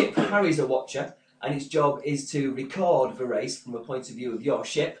 Each ship carries a watcher, and its job is to record the race from a point of view of your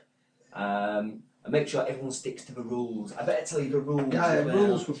ship, and make sure everyone sticks to the rules. I better tell you the rules. Yeah, as well.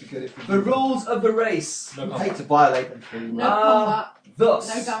 rules would be good if we The rules of the race. I hate to violate them through. No combat.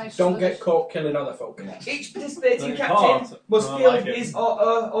 Thus, No damage. Don't to get the caught killing other folk. each participating No, you captain can't. must I field like it. his or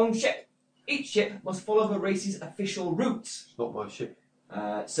her own ship. Each ship must follow the race's official routes. It's not my ship.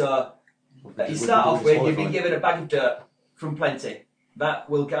 So that you start off with, you've been given a bag of dirt from Plenty. That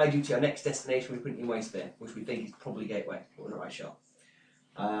will guide you to your next destination with Printing Waste Bin, which we think is probably Gateway, but we're not right sure.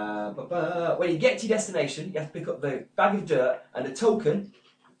 When you get to your destination, you have to pick up the bag of dirt and a token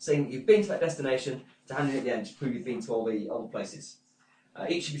saying that you've been to that destination to hand in at the end to prove you've been to all the places.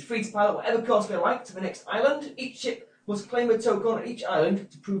 Each ship is free to pilot whatever course they like to the next island. Each ship must claim a token on each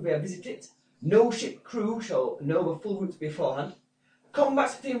island to prove they have visited it. No ship crew shall know the full route beforehand.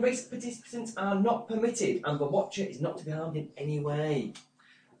 Combats between race participants are not permitted, and the Watcher is not to be harmed in any way.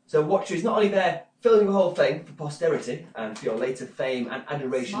 So Watcher is not only there filling the whole thing for posterity and for your later fame and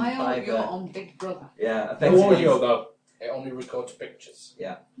adoration Smile, by you're the... on Big Brother. Yeah, No effectively. audio though. It only records pictures.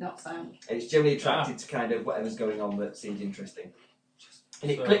 Not sound. And it's generally attracted to kind of whatever's going on that seems interesting. And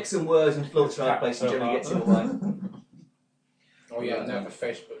it So- clicks some words and floats around the place and So generally hard. gets in the way. Oh yeah, and they have a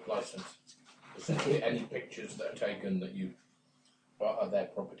Facebook license. Essentially, any pictures that are taken that you are their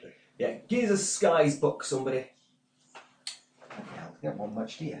property. Yeah, give us a Skies book, somebody. Bloody hell, you don't want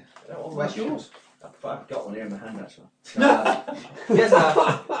much, do you? That one Where's was- yours? I've got one here in my hand actually.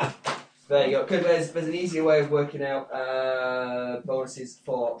 There you go. 'Cause there's an easier way of working out bonuses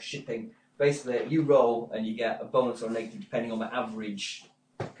for shipping. Basically, you roll and you get a bonus or a negative depending on the average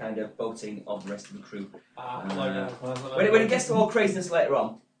kind of boating of the rest of the crew. When it gets to all craziness later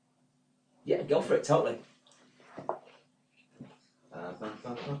on, yeah, go for it, totally.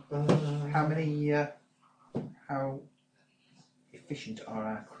 How many? How efficient are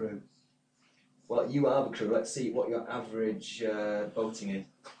our crew? Well, you are the crew. Let's see what your average boating is.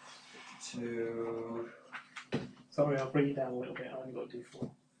 2. Sorry, I'll bring it down a little bit. I only got D4.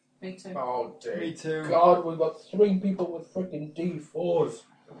 Me too. Oh dear. Me too. God, we've got 3 people with freaking D4s.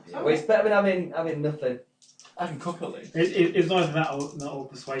 Well, it's better than having nothing. I can cook at least. It's either that or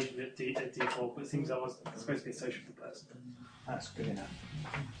persuasion at D4, but it seems I was supposed to be a sociable person. That's good enough.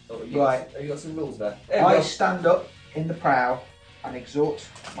 Oh, Right. Have you got some rules there? There we I go. stand up in the prow and exhort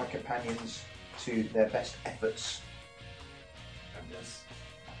my companions to their best efforts.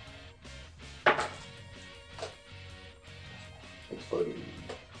 Exploding.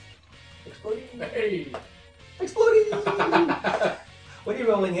 Exploding. Hey! Exploding. What are you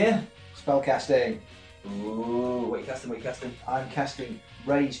rolling here? Spellcasting. Ooh, what are you casting? I'm casting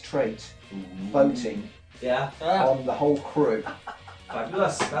Raise Trait, boating, Yeah. on the whole crew.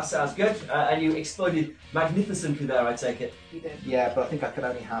 Fabulous. That sounds good. And you exploded magnificently there, I take it. You did. Yeah, but I think I can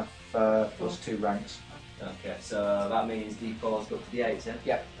only have +2 ranks. Okay, so that means D4's got to D8, yeah?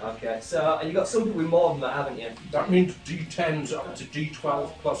 Yeah. Okay, so, and you've got something with more than that, haven't you? That means D10's up to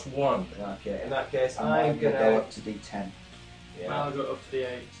D12 plus 1. Okay, in that case, And I'm I'm going to gonna... go up to D10. Yeah. I'll go up to the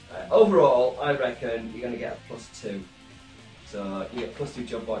 8. Overall, I reckon you're going to get a +2. So you get +2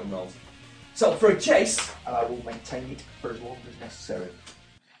 job bottom rolls. So for a chase, And I will maintain it for as long as necessary.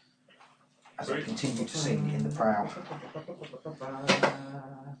 As I continue to sing in the prow.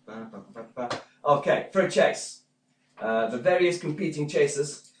 okay, for a chase, the various competing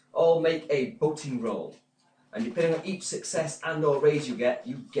chasers all make a boating roll, and depending on each success and/or raise you get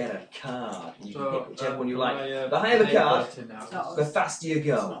a card. You can pick whichever one you like. The higher the card, It's not the us. faster you It's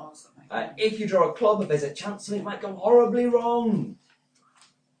go. not us that make it. If you draw a club, there's a chance something might go horribly wrong.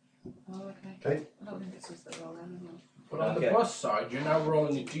 Oh, okay. Okay. I don't think it's us that roll anymore. But on Okay. the plus side, you're now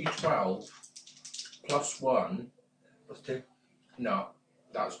rolling a D12 plus 1. +2. No,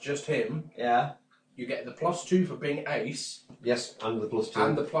 that's just him. Yeah. You get the plus 2 for being ace, Yes, and the +2.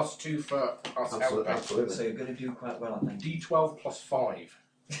 and the plus 2 for us Absolutely, helping. absolutely. So you're going to do quite well, I think. D12 plus 5.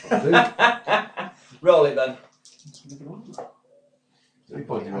 Roll it then. There's any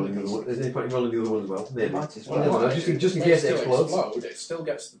point in rolling the other one. There's any point in rolling the other one as well. Maybe. Might as You never well. know, just in They case it still explodes. explode, it still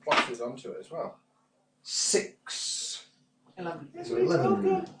gets the plasters onto it as well. 6. 11. So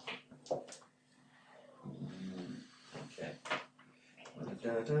 11. Okay.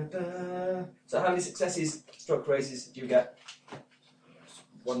 Da-da-da-da. So how many successes, stroke raises do you get?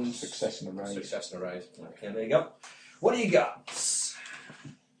 One Success and a raise. Success and a raise. Okay, there you go. What do you got?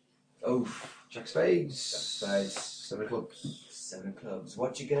 Oh, Jack spades. spades. 7 clubs. 7 clubs.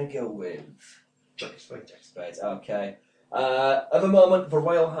 What you gonna go with? Jack spades. Jack spades. Okay. At the moment, the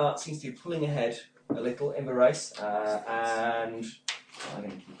Royal Heart seems to be pulling ahead a little in the race, and I'm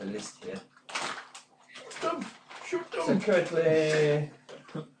going to keep a list here. Shoot So currently,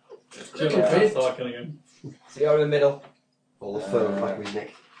 Just Yeah. yeah. Start killing him. so you're in the middle. All the fur on the back of his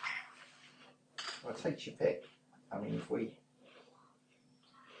neck. Well, take your pick. I mean, if we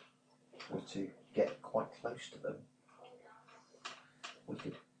were to get quite close to them, we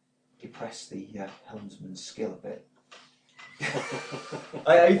could depress the helmsman's skill a bit.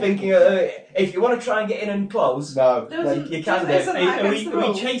 Are you thinking if you want to try and get in and close? No, You can do. Isn't that Are against the we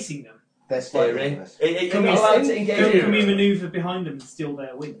rules? chasing them? they're slightly Theory. on us. You're Can not we allowed send- to engage Can, in. can we manoeuvre behind them and steal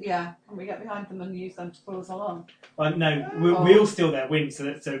their wind? Yeah, can we get behind them and use them to pull us along? No, Oh. we'll steal their wind,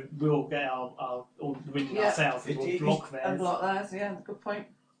 so we'll get our all the wind in Yeah. our sails and we'll block And theirs. block theirs, yeah, good point.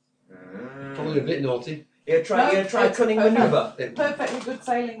 Probably a bit naughty. You try No, a cunning perfect. manoeuvre. Perfectly good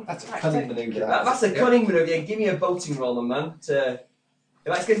sailing That's a tactic. cunning manoeuvre. That's a cunning manoeuvre. Yeah, give me a boating roll, then, man.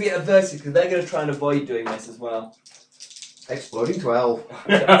 That's going to be adversity because they're going to try and avoid doing this as well. Exploding 12. Or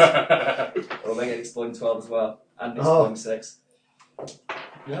they're going to explode 12 as well. And exploding 6.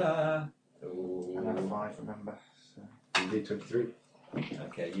 Yeah. Another 5, remember. So. Indeed, 23.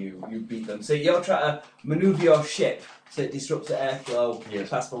 Okay, you beat them. So you're trying to manoeuvre your ship so it disrupts the airflow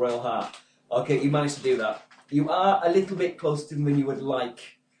past the Royal Heart. Okay, you managed to do that. You are a little bit closer to them than you would like.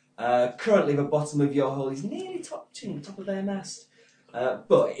 Currently, the bottom of your hull is nearly touching the top of their mast.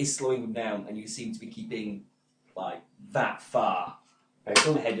 But it is slowing them down, and you seem to be keeping like that far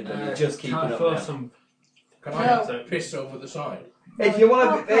ahead of them. You're just keeping Can I up throw now. some? Can No. I piss over the side? If you want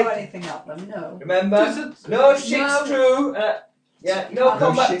can't to, throw anything at them, no. remember, no ship's crew. No No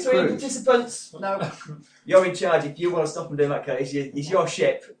combat ship between crews. participants. No, You're in charge. If you want to stop them doing that, it's your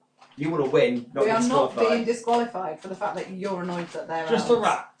ship. You want to win, not we be are not disqualified. being disqualified for the fact that you're annoyed that they're Just out. a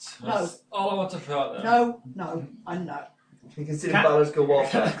rat. No. That's all I want to throw at them. No, and no. You consider Can- biological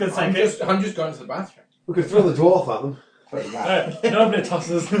warfare. I was gonna say, I'm just going to the bathroom. We could throw the dwarf at them. But a rat. Nobody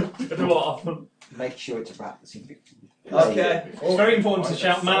tosses the dwarf. Make sure it's a rat that's in Okay. it's very important to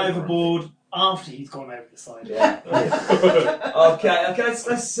shout man overboard after he's gone over the side. Yeah. Okay.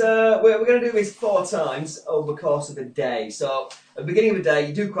 We're going to do this 4 times over the course of a day. So at the beginning of the day,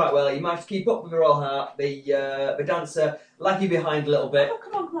 you do quite well. You manage to keep up with the Royal Heart. The dancer lag you behind a little bit. Oh,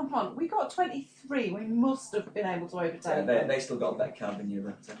 come on. We got 23. We must have been able to overtake them. They still got a better card than you.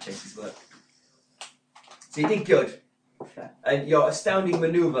 That's how cases work. So you did good. Okay. And your astounding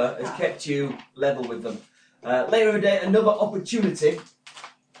manoeuvre has kept you level with them. Later in the day, another opportunity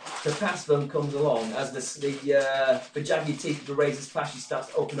to pass them comes along as the jagged teeth of the razor's flashy starts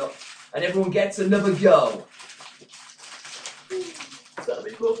to open up, and everyone gets another go. That'll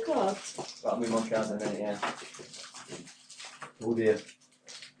be more cards. That'll be more cards in a minute, yeah. Oh dear.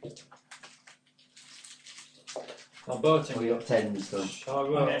 I'm boating. We got 10s though. Shall I I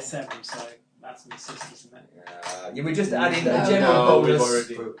roll? get 7, so that's an assist, isn't it? You were just adding No. a general No, we've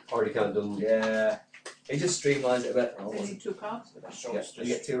bonus. Already kind of done. Yeah. It just streamlines it a bit. Does he need 2 cards? Yeah, you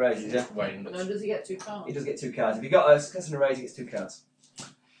get 2 raises, yeah? Wayne, No, does he get 2 cards? He does get 2 cards. If you got a success and a raise, he gets 2 cards.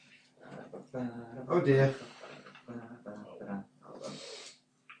 Oh dear.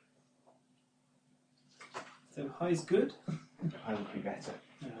 So high is good. I would be better.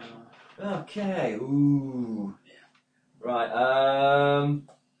 Okay, ooh. Right,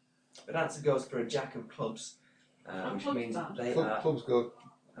 the dancer goes for a jack of clubs, which clubs means bad. they are, Clubs go.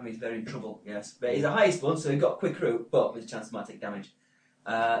 I mean, he's very in trouble, yes. But he's the highest one, so he's got a quick route, but there's a chance he might take damage.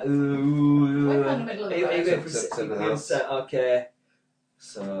 Ooh. We're in the middle of the Are you road. going for Seven and a half. Okay.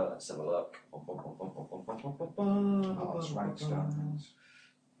 So, let's have a look. Oh, it's rank stars.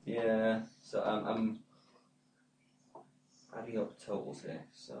 Yeah, so I'm adding up totals here,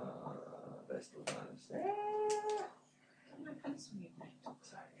 so there's still balance. My pencil you made.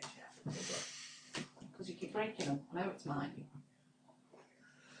 Because you keep breaking them. No, it's mine.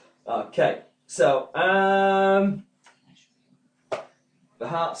 Okay, so the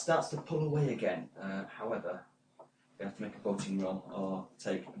heart starts to pull away again. However, you have to make a boating roll or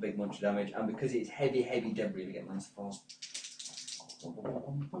take a big bunch of damage, and because it's heavy debris, we get -4.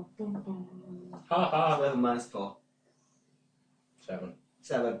 Ha ha. 11 -4. 7.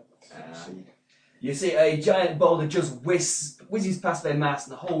 7. Succeed. You see a giant boulder just whizzes past their mast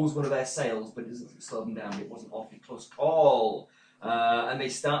and holds one of their sails, but it doesn't slow them down. It wasn't awfully close at all. And they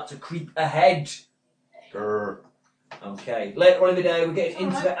start to creep ahead. Grr. Okay, later on in the day, we're getting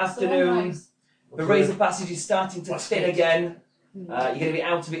into the Alright, so afternoon. nice. The razor passage is starting to thin again. You're going to be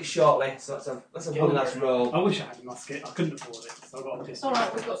out of it shortly, so let's have one last roll. I wish I had a musket. I couldn't afford it, so I got a It's pistol.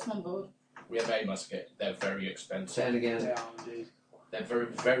 alright, we've got some on board. We have a musket. They're very expensive. Say it again. They are indeed. They're very,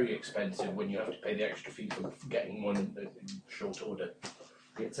 very expensive when you have to pay the extra fee for getting one in short order.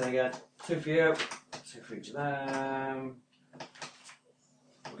 Get 10 again. 2 for you. 2 for each of them.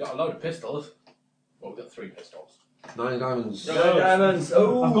 We've got a load of pistols. Well, we've got 3 pistols. 9 diamonds. No diamonds.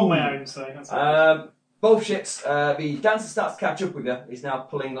 Oh. I've got my own, so that's fine. Both ships. The Dancer starts to catch up with you. He's now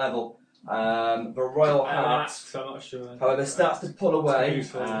pulling level. The Royal Heart, So I'm not sure. however, starts to pull away.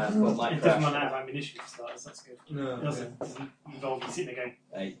 Useful. But might It doesn't crash. run out of ammunition for starters, that's good. No. It doesn't involve you sitting there going,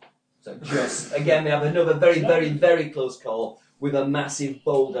 8. So just again, they have another very, very, very close call with a massive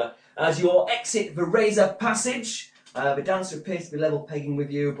boulder. As you all exit the Razor Passage, the Dancer appears to be level pegging with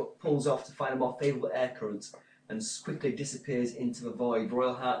you, but pulls off to find a more favourable air current and quickly disappears into the void.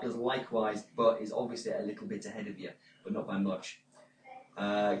 Royal Heart does likewise, but is obviously a little bit ahead of you, but not by much.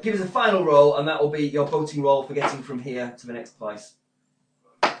 Give us a final roll, and that will be your boating roll for getting from here to the next place.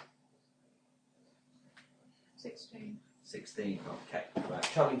 16. 16. Okay. Right.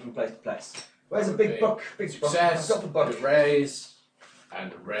 Travelling from place to place. Where's a big buck? Big buck. Success. Got the buck. And a raise.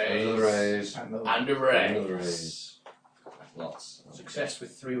 And a raise. Another raise. And a Another raise. raise. Lots. Success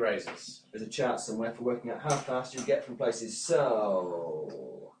with 3 raises. There's a chart somewhere for working out how fast you get from places.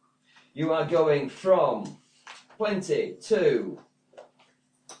 So you are going from Plenty to.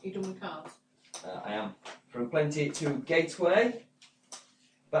 You done with cards? I am from Plenty to Gateway.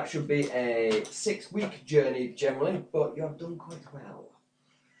 That should be a 6-week journey generally, but you have done quite well.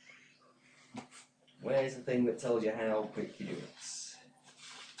 Where's the thing that tells you how quick you do it?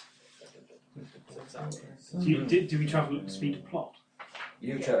 do we travel at the speed of plot?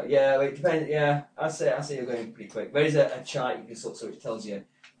 You try, yeah, it depends. Yeah, I say you're going pretty quick. There is a chart you can sort, so it tells you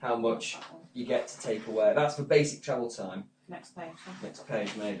how much you get to take away. That's for basic travel time. Next page. Huh? Next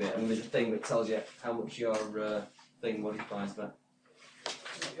page maybe, and there's a thing that tells you how much your thing modifies that.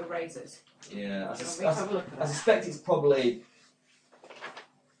 Your raises. Yeah, Have a look at I that. suspect it's probably.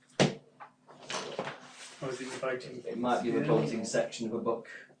 Or is it the boating? It might be the boating section of a book.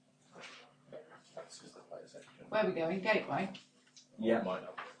 That's just the player section. Where are we going? Gateway. Yeah. Might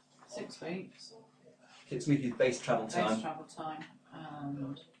not. 6 weeks. 6 weeks is base travel Base time. travel time.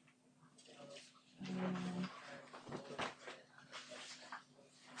 And.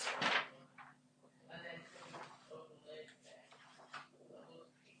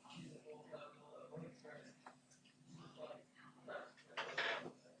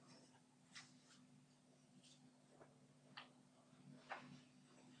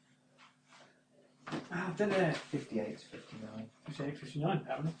 I've done it. 58 to 59. 58, 59,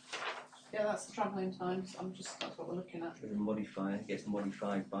 apparently. Yeah, that's the travelling times. That's what we're looking at. With a modifier, it gets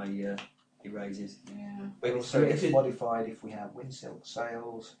modified by erases. Yeah. Wait, Also, if it's it- modified if we have windsilk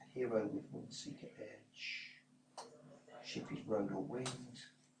sails, a hero with windseeker edge, ship is rowed or winged.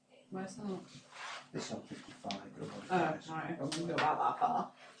 Where's that? This on 55. the Oh, modifiers. right. I wouldn't go out that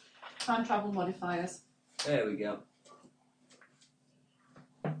far. Time travel modifiers. There we go.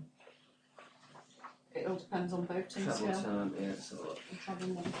 It all depends on boating Travel skill time, yeah. So. and travel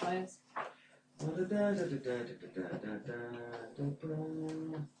modifiers.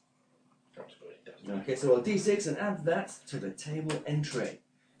 Okay, so roll d6 and add that to the table entry.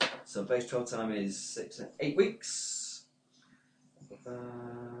 So base travel time is 6 and 8 weeks.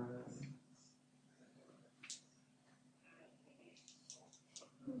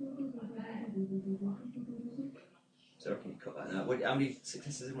 So can you cut that out? How many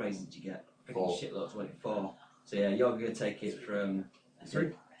successes and raises did you get? I think 4. shitloads, wasn't it? 4. So yeah, you're going to take it from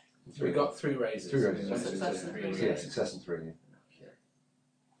 3. We got 3 raises. 3 raises. Success and 3 Yeah, raises. success and 3.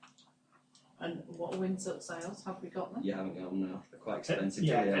 And what windsilk sails have we got then? You haven't got them now. They're quite expensive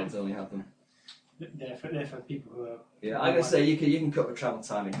Yeah, to be able to only have them. They're for people who are. Yeah, I'm going to say you can cut the travel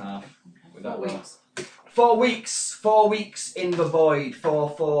time in half. With 4 that roll. weeks. 4 weeks. 4 weeks in the void.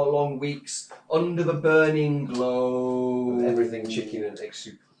 4 long weeks under the burning glow. With everything chicken and egg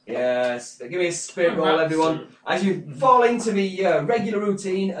soup. Yes. Give me a spirit roll, everyone. As you fall into the regular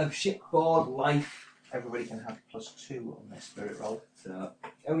routine of shipboard life. Everybody can have +2 on their spirit roll. So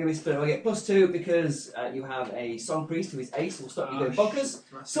I'm going to be spirit roll. I get +2 because you have a song priest who is ace. Will stop you doing bonkers.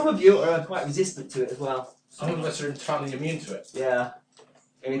 Some of you are quite resistant to it as well. Some of us are entirely immune to it. Yeah.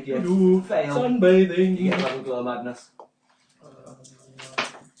 And if you fail, Sunbathing. you get level glow madness.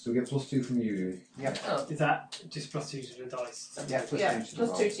 So we get +2 from you, do we? Yep. Oh, Is that just +2 to the dice? Yeah, +2 Yeah, to the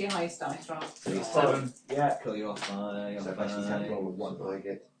roll. +2 to your highest dice roll. so it's 7. Yeah, cool, you're fine. So I'm basically, you have to fine. roll a 1. I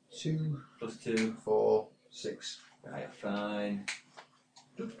get 2, +2. 4, 6. Right, fine.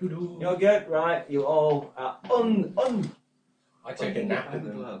 Doo-doo-doo. You're good, right? You all are I take a nap in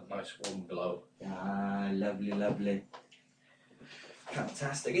Unglow. the nice warm glow. Ah, lovely, lovely.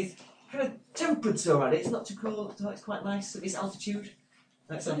 Fantastic. It's kind of temperature on it. It's not too cold, so it's quite nice at this altitude.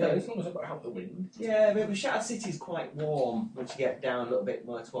 That's So, okay. yeah, as long as I've got out the wind. Yeah, but Shattered City is quite warm once you get down a little bit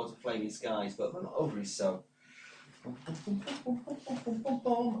more towards the flaming skies, but we're not overly so.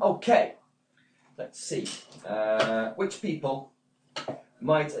 Okay, let's see. Which people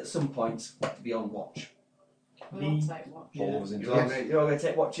might at some point want to be on watch? We'll all take watch. All of us in You're all class. going to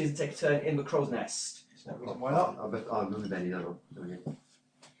take watches and take a turn in the crow's nest. There's no reason why not. I'll move Benny that on.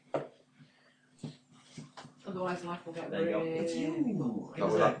 Otherwise, life will get There you go. really. It's you.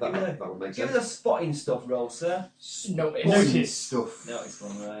 That would make Give sense. us a spotting stuff roll, sir. Notice. Notice. Stuff. No, it's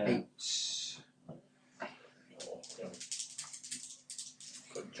one right. 8. Oh, yeah.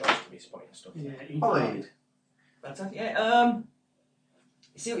 Good job to be spotting stuff. Yeah, 5. Fantastic. Yeah. You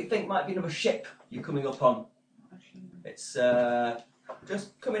see what you think might be another ship you're coming up on. It's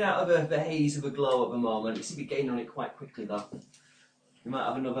just coming out of the haze of a glow at the moment. You seem to be gaining on it quite quickly though. You might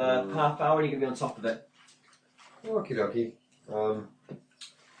have another half hour and you're going to be on top of it. Okie dokie.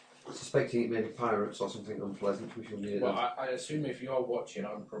 Suspecting it may be pirates or something unpleasant, we shall need it. Well, I assume if you're watching,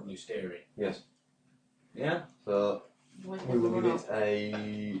 I'm probably steering. Yes. Yeah? So Wait, we will we'll give not. it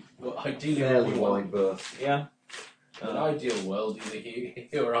a Well, ideally, fairly we want- wide berth. Yeah? in an ideal world, either he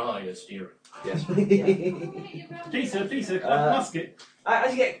or I are steering. Yes. Please, sir, can I have a musket?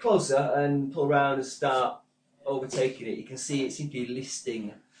 As you get closer and pull around and start overtaking it, you can see it seems to be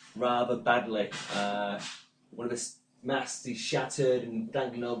listing rather badly. One of the masts is shattered and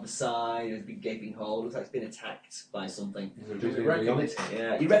dangling over the side. There's a big gaping hole. Looks like it's been attacked by something. Is there anybody on it?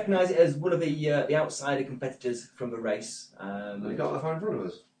 Yeah, you recognise it as one of the outsider competitors from the race. Have we got that far in front of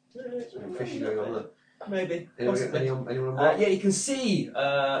us? Some fishing going on there. Maybe. Anyone on board? Yeah, you can see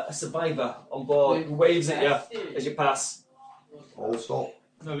a survivor on board who waves at you as you pass. All stop.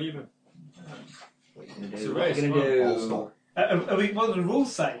 No, leave him. What are you going to It's do? a What are you race, going to All do? stop. What do the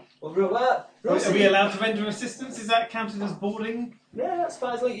rules say? Well, Are we allowed to render assistance? Is that counted as boarding? Yeah, that's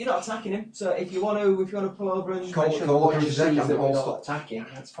fine. As long as you're not attacking him. So if you want to pull over and Call- make sure call the watcher the sees deck that and we're all not stop. attacking.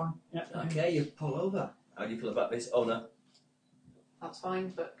 That's fine. Yeah. Okay, you pull over. How do you feel about this, owner? That's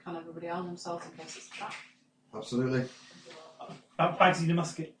fine, but can everybody arm themselves in case it's a trap? Absolutely. Bagsy the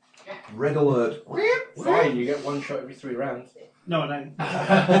musket. Red alert. Fine, you get one shot every 3 rounds. No, I don't.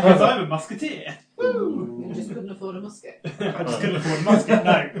 Because I'm a musketeer. You just couldn't afford a musket. I just couldn't afford a musket,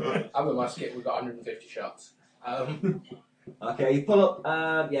 no. I'm a musket, we've got 150 shots. Okay, you pull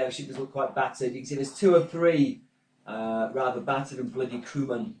up. Yeah, the ship does look quite battered. You can see there's 2 or 3 rather battered and bloody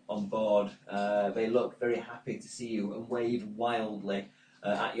crewmen on board. They look very happy to see you and wave wildly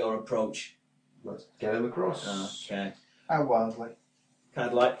at your approach. Let's get him across. Okay, How wildly? kind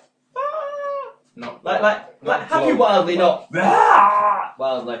of like Not like happy glow, wildly, not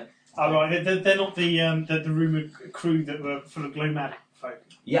wildly. Oh, right, they're not the rumoured crew that were full of glow-mad folk.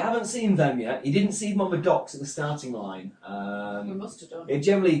 You haven't seen them yet. You didn't see them on the docks at the starting line. We must have done. Yeah,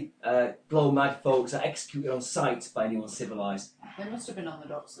 generally, glow mad folks are executed on sight by anyone civilised. They must have been on the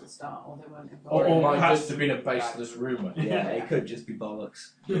docks at the start, or they weren't Or involved. it might perhaps- just have been a baseless rumour. Yeah, it could just be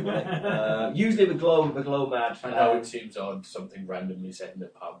bollocks. Usually the glow mad. I know it seems odd, something randomly said in the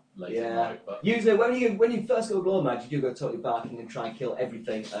pub late at Yeah. night, but Usually when you first go glow mad, you do go totally barking and try and kill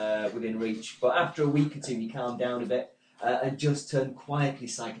everything within reach. But after a week or two, you calm down a bit and just turn quietly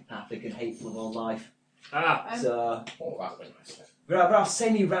psychopathic and hateful of all life. Ah, So oh, that was nice. there are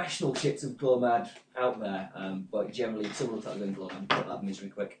semi-rational ships of glow mad out there, but generally someone will tell you glow mad. Put that misery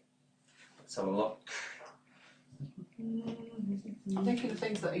quick. Let's have a look. I'm thinking of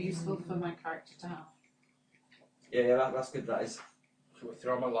things that are useful for my character to have. Yeah, that's good. That is. Shall we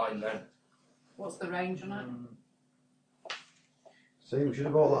throw my line then? What's the range on it? See, we should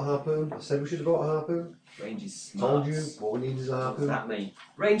have bought that harpoon. I said we should have bought a harpoon. Range is Told smarts. you, what we need is a What's harpoon. that mean?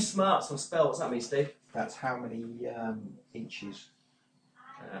 Range smarts on spell. What's that mean, Steve? That's how many inches.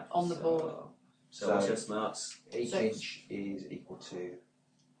 On the board. So what's your smarts? Each 6. inch is equal to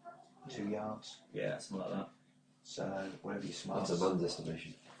 2 yards. Yeah, something like So whatever your smarts. That's a man's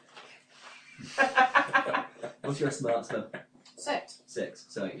estimation. that. What's your smarts then? 6. 6.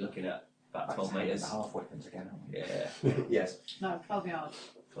 So you're looking at about That's 12 hand and metres. a half weapons again. aren't we? Yeah, Yes. No, 12 yards.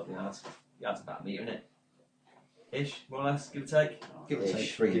 12 yards. Yards about a metre, isn't it? Ish, more or less, give or take. Give or take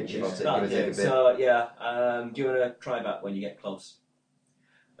Ish. 3 Give or inches. take. That'll Give or take do. a bit. So yeah, do you want to try that when you get close?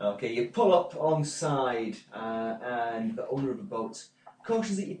 Okay, you pull up alongside, and the owner of the boat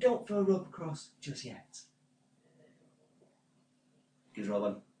cautions that you don't throw a rope across just yet. Gives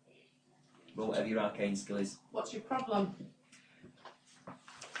rolling. Roll whatever your arcane skill is. What's your problem?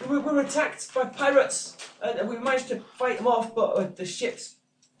 We were attacked by pirates, and we managed to fight them off, but the ship's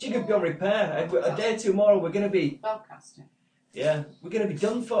jiggered beyond repair. And a day or two more, we're going to be... Spellcasting. Yeah, we're going to be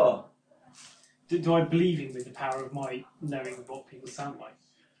done for. Do I believe him with the power of my knowing what people sound like?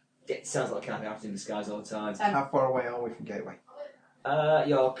 It sounds like can't be acting in disguise all the time. How far away are we from Gateway?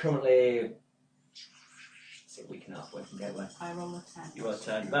 You're currently... a week and a half away from Gateway. I roll a 10. You are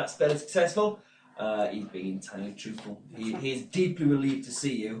 10. That's fairly successful. He's being entirely truthful. He is deeply relieved to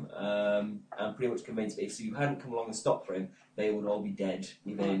see you, and pretty much convinced that if you hadn't come along and stopped for him, they would all be dead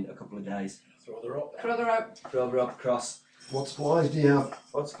within a couple of days. Throw the rope. Throw the rope. Throw the rope across. What supplies do you have?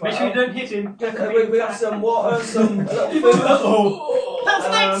 What's Make sure you don't hit him. we have some water, some a little food. Oh,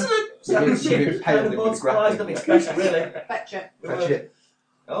 That's excellent! You've Kind of boat supplies, nothing special really. Fetch it. Fetch it.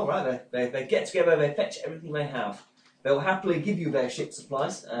 Oh right, they get together, they fetch everything they have. They'll happily give you their ship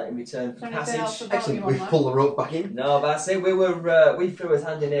supplies in return for Anything else passage. about Excellent. you We've on that? pulled the rope back in. No, but that's it. We threw his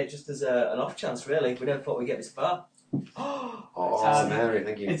hand in here just as an off chance, really. We never thought we'd get this far. Oh, Mary,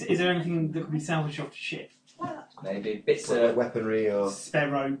 thank you. is there anything that can be salvaged off the ship? Maybe bits Like of. weaponry or... Spare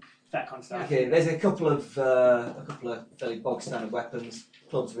rope, that kind of stuff. Okay, there's a couple of fairly bog standard weapons,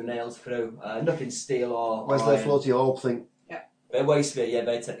 clubs with nails through. Nothing steel or. Where's iron. their floaty orb thing? Their waist sphere, yeah,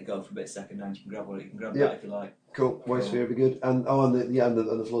 they tend to go for a bit second hand. You can grab one, you can grab Yeah. that if you like. Cool. Waist sphere would be good. And the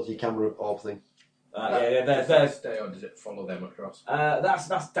floaty camera orb thing. Yeah, Does it stay or does it follow them across?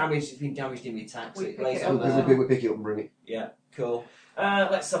 that's damaged. It's been damaged in the attack, so We it pick lays it on up. there. We pick it up and bring it. Yeah, cool.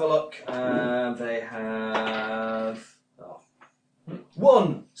 Let's have a look. They have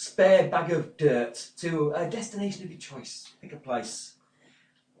one spare bag of dirt to a destination of your choice. Pick a place.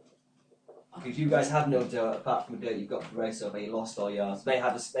 Because you guys have no dirt apart from the dirt you've got from race over. You lost all yours. They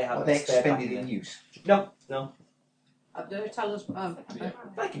have Are a they spare bag expended in in there. use? No. Do tell us.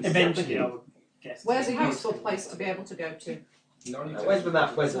 Thank you. Eventually, I would guess. Where's a useful place to be able to go to? Where's the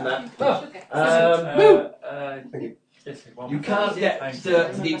map? Where's the map? You can't get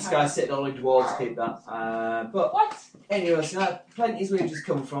dirt to keep this guy sitting on the walls to keep that. But What? anyway, so plenty's where you just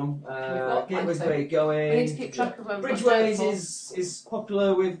come from. got Gateway's plenty. where you're going. We need to keep track of where we've got Bridgeways dirt is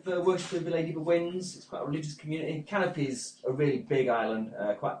popular with worship of the Lady of the Winds. It's quite a religious community. Canopy's a really big island,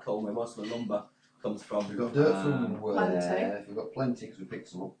 quite cold, where most of the lumber comes from. We've got dirt from Plenty. where? We've got plenty because we picked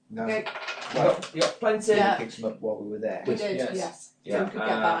some up. No. Okay. You got plenty. Yeah. We picked some up while we were there. We did, Yes. yes. Yeah, So we could get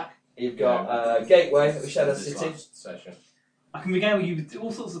back. You've got Gateway at Shadow This City. last session. I can regale you with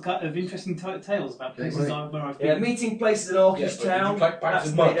all sorts of interesting tales about places where I've Yeah, been. meeting places in Orcish Yeah, but did Town. you collect bags That's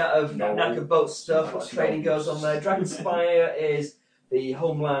of mud? made out of No. knackered boat stuff. Lots of training goes on there. Dragonspire is the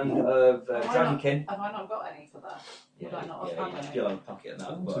homeland of Dragonkin. Have I not got any for that? Would I not have Yeah, had any? you'll have a pocket of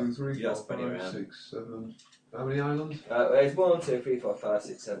that. 1, But 2, 3, you don't 4, spread it 5, around. 6, 7. How many islands? There's 1, 2, 3, 4, 5,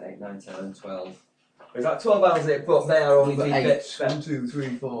 6, 7, 8, 9, 10, and 12. There's like 12 islands there, but they are only Number being 8. bits. 1, 2,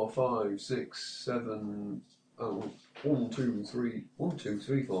 3, 4, 5, 6, 7. Oh, 1, 2, 3, 1, 2,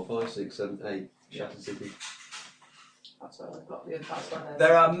 3, 4, 5, 6, 7, 8. Shattered City. That's where we've got the that's where there's-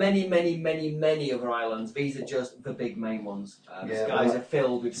 There are many other islands. These are just the big main ones. The Yeah, skies well- are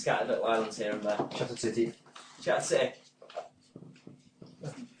filled with scattered little islands here and there. Shattered City. Chat City.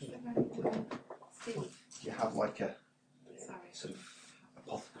 Steve, Do you have like a sorry. sort of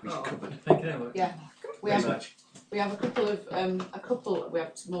apothecary's cupboard? Thank you very much. Yeah. We Very have much. we have a couple. We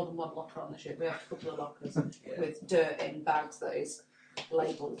have more than one locker on the ship. We have a couple of lockers Yeah. with dirt in bags that is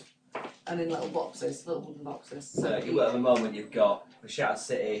labelled and in little boxes, little wooden boxes. So you, at the moment you've got the Shattered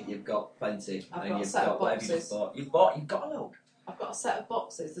City, you've got plenty, I've and got a you've set of got whatever you boxes. just bought. You've got a load. I've got a set of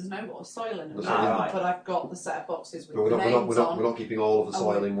boxes. There's no more soil in them, That's right. but I've got the set of boxes with But the names on. we're not keeping all of the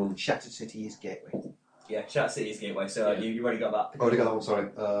soil Oh, in one. Shattered City is Gateway. Yeah, Shattered City is Gateway, so Yeah. you've already got that. Oh, already got that one, sorry.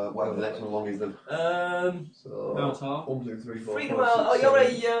 Whatever the next one along is then. So, Beltar. 1, 2, 3, 4, Freedom 5, Isle. 6, Oh,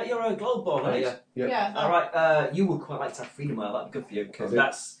 7. you're a globe born, aren't you? Yeah. Yeah. All right. You would quite like to have Freedom Isle. That'd be good for you because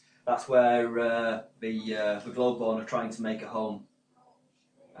Okay. that's where the globe born are trying to make a home.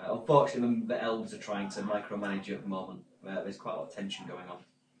 Unfortunately, the elves are trying to micromanage you at the moment. There's quite a lot of tension going on.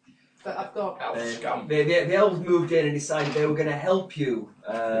 But I've got. The elves moved in and decided they were going to help you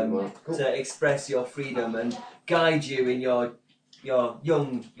Cool. to express your freedom and guide you in your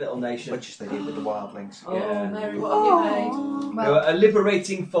young little nation. Much as they did with the wildlings. Oh, Yeah. Mary, what have you made? They were a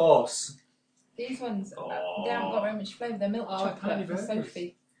liberating force. These ones, they haven't got very much flavour. They're milk chocolate for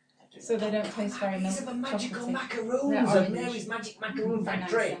Sophie. So they don't taste very milk These are the magical chocolatey. macaroons They're of orange. Mary's Magic Macaroon Very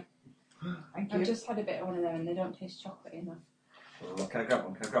Factory. nice, yeah. Thank I've you. just had a bit of one of them and they don't taste chocolatey enough. Can I grab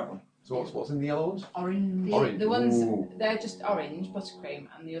one? Can I grab one? So what's in the yellow ones? Orange. Orange. The ones, Ooh. they're just orange buttercream,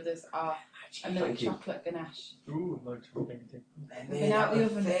 and the others are a milk Thank you. chocolate ganache. Ooh, like something. They've been out the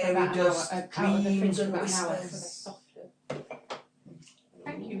oven for about an hour, out of the fridge for about an hour, so they're softer.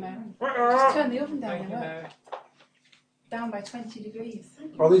 Thank you, Mary. Just turn the oven down. Thank you, look. Mary. Down by 20 degrees.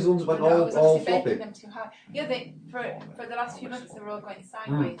 Are these ones went No, I was all obviously baking floppy? them too high. Yeah, they for the last few months they were all going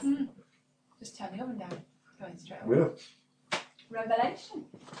sideways. Just turn the oven down, going straight up. Yeah. Revelation.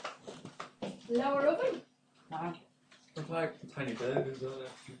 Lower oven. Wow. It's like tiny burgers, aren't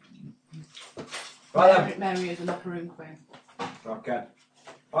they? Right Mary is a macaroon queen. then. Okay.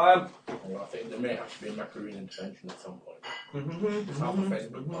 I think there may actually be a macaroon intervention at some point. It's half a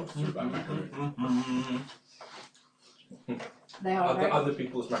Facebook post about macaroon. They are very, Other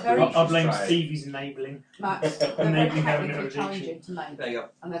people's Very- macaroons. I blame tried. Stevie's enabling. Max, they're And very they've been having technically a challenging to make, There you go.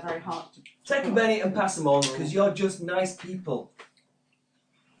 and they're very hard to. Take a Benny and pass them on because you're just nice people.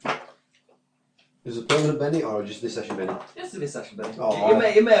 Is it permanent Benny or just this session Benny? Just a this session, Benny. Oh. You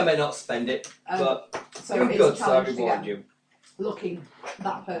may or may not spend it, but So you're it's good, a so I challenge to reward get you. looking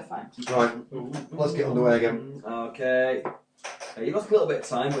that perfect. Right, let's get underway again. Okay. You lost a little bit of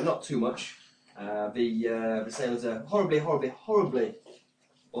time, but not too much. The sailors are horribly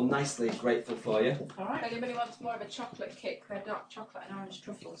nicely grateful for you. Alright. If anybody wants more of a chocolate kick, they're dark chocolate and orange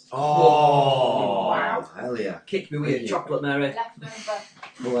truffles. Oh, Wow. hell yeah. Kick me with your chocolate, Mary.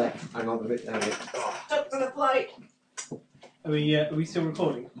 Leftover. Wait, hang on a bit. Stuck to the plate. Are we still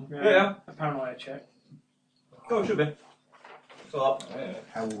recording? Yeah. A paranoia check. Go, should be. So,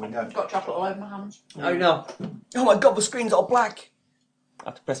 How will we know? Got chocolate all over my hands. I know. Oh my god, the screen's all black. I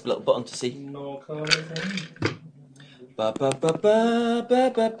have to press the little button to see. No colours. Ba ba ba ba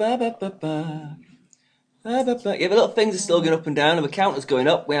ba ba ba ba ba ba. Yeah, the little things are still going up and down, and the counter's going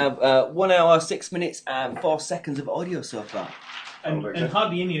up. We have 1 hour, 6 minutes, and 4 seconds of audio so far. And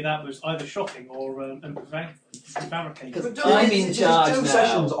hardly any of that was either shocking or prevaricating. Because I'm in charge two now.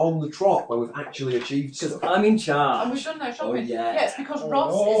 sessions on the trot where we've actually achieved Because stuff. I'm in And charge. we've done no shopping. Oh, yeah. Yeah, it's because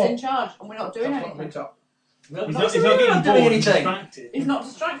Ross is in charge and we're not doing anything. He's not getting bored and distracted. He's not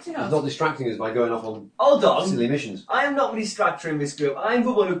distracting It's us. not distracting us by going off on Hold on. silly missions. I am not the distractor in this group. I'm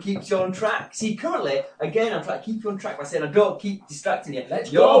the one who keeps you on track. See, currently, again, I'm trying to keep you on track by saying I don't keep distracting you.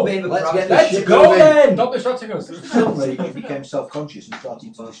 Let's You're go. being the Let's corruption. get this shit Go moving. then! Stop distracting us. Suddenly he became self-conscious and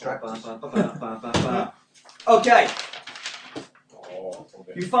started to distract us. Okay, Oh,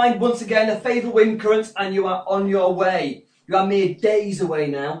 okay. you find once again a favourable wind current and you are on your way. You are mere days away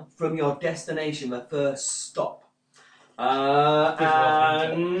now from your destination, the first stop. And...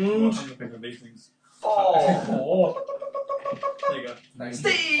 These things. Oh. There you go.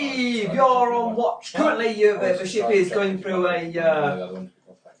 Steve, you're on watch. Currently, the ship is going through a...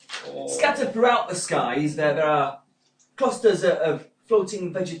 Scattered throughout the skies, there are clusters of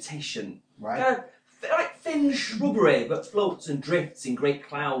floating vegetation. Right? They're like thin shrubbery, but floats and drifts in great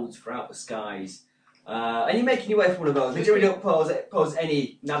clouds throughout the skies. And you're making your way from one of those. They generally don't pose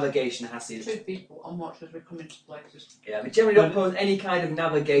any navigation hazard. 2 people on watch as we come into places. Yeah, they generally don't pose any kind of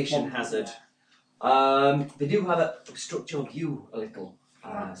navigation hazard. They do have obstruct your view a little.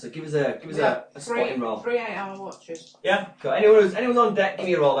 So give us a spotting roll. 3 8-hour watches. Yeah, got anyone's on deck. Give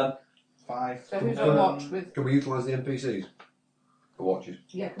me a roll then. 5. So who's on watch with? Can we utilise the NPCs? The watches?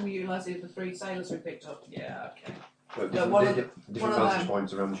 Yeah, can we utilise the 3 sailors we picked up? Yeah, okay. Different, one of different them- vantage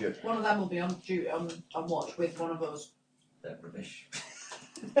points around the ship. One of them will be on duty on watch with one of us. They're rubbish.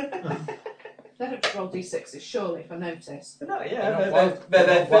 They'd have to roll d6s surely for notice. But no, They're yeah, not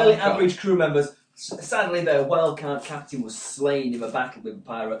they're fairly wildcard. average crew members. Sadly, their wildcard captain was slain in a battle with the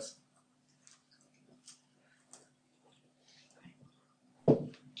pirates.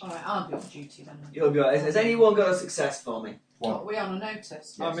 Alright, I'll be on duty then. You'll be right. Has anyone got a success for me? What, are we on a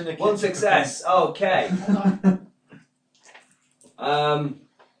notice? I'm in the One kitchen success. Okay. Hold on.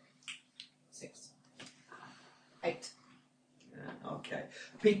 6. 8. Okay.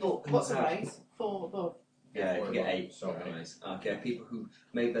 People. Who What's the have- raise? 4 above. Yeah, you can get 8. Sorry. Nice. Okay, people who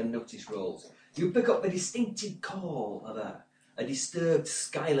made their notice rolls. You pick up the distinctive call of a disturbed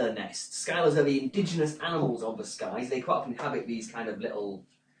skylar nest. Skylars are the indigenous animals of the skies. They quite often inhabit these kind of little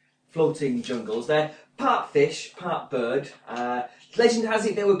floating jungles. They're part fish, part bird. Legend has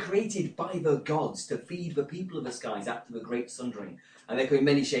it they were created by the gods to feed the people of the skies after the Great Sundering. And they come in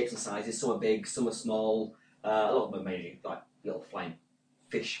many shapes and sizes. Some are big, some are small. A lot of them are mainly like little flying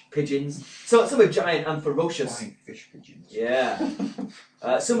fish pigeons. So some are giant and ferocious. Flying fish pigeons. Yeah.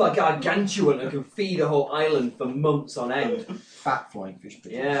 Some are gargantuan and can feed a whole island for months on end. Fat flying fish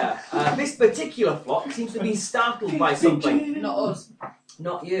pigeons. Yeah. This particular flock seems to have been startled by something. Not us.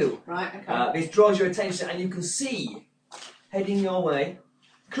 Not you. Right, okay. This draws your attention and you can see heading your way.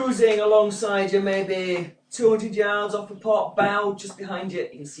 Cruising alongside you, maybe 200 yards off the port bow, just behind you, you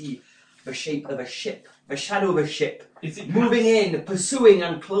can see the shape of a ship, the shadow of a ship, Is it moving in, pursuing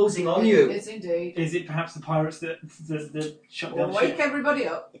and closing on you. It's indeed. Is it perhaps the pirates that shut down We'll the wake ship? everybody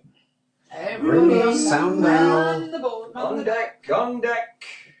up. Bring Everybody the on sound man down. the board, man On the deck, on deck.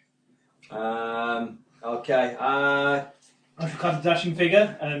 Okay. I shall cut a dashing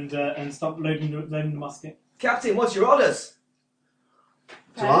figure and stop loading the musket. Captain, what's your orders?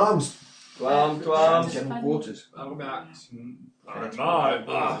 To arms. To arms. General quarters. I'll go back.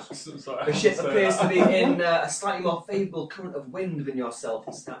 The ship appears to be in a slightly more favourable current of wind than yourself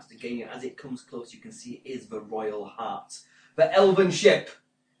and starts to gain you. As it comes close, you can see it is the Royal Heart. The elven ship.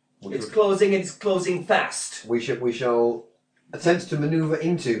 It's closing fast. We shall attempt to manoeuvre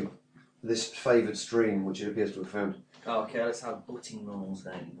into this favoured stream, which it appears to have found. Okay, let's have butting rolls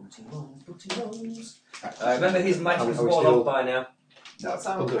then. Butting rolls. Remember his magic is Are we worn still- off by now. That's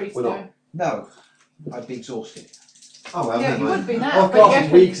our We're priest not. doing. No, I'd be exhausted. Oh well, Yeah, never you mind. would be now. Oh, of but course, you it's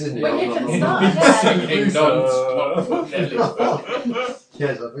can- weeks, isn't it? But you I'm can not- start again. Singing non-stop.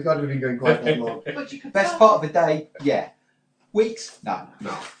 Yes, I think I'd have been going quite that long. But you could Best start. part of the day, yeah. Weeks? No.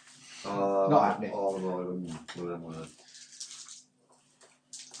 No. Not happening.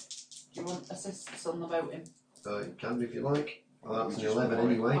 Do you want assistance on the boating? You can if you like. Well, that's an 11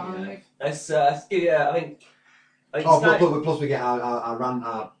 anyway. 5. Let's give you, I think Oh, standard- plus we get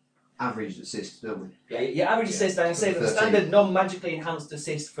our average assist, don't we? yeah, your average assist, I can say that the 13. standard non-magically enhanced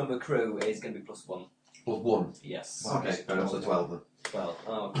assist from a crew is going to be +1. Plus 1. Yes. Okay, fair enough, so 12 then. 12.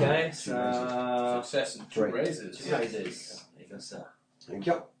 Okay, so... Success and 2 raises. 2 raises. There you go, sir. Thank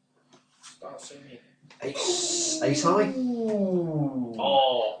you. Start singing. Ace high?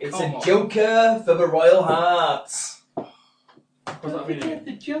 Oh, It's come a on. joker for the Royal Hearts. What does that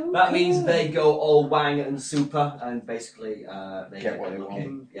mean? That means they go all wang and super, and basically they Get what their they lucky.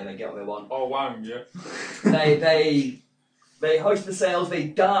 want. Yeah, they get what they want. Oh, wow, yeah. They hoist the sails. They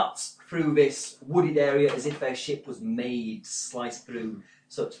dart through this wooded area as if their ship was made, sliced through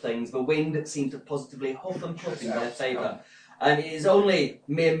such things. The wind seems to positively hold them up in their favour, and it is only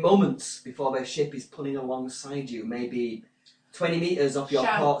mere moments before their ship is pulling alongside you, maybe 20 metres off your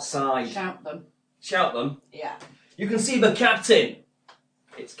Shout. port side. Shout them. Shout them. Yeah. You can see the captain.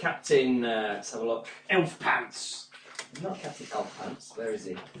 It's Captain. Let's have a look. Elf pants. He's not Captain Elf Pants. Where is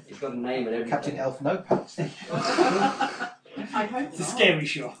he? He's got a name and everything. Captain Elf No Pants. I hope It's a not. scary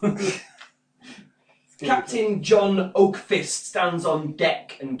shot. Captain John Oakfist stands on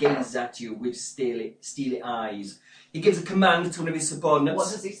deck and gazes at you with steely eyes. He gives a command to one of his subordinates.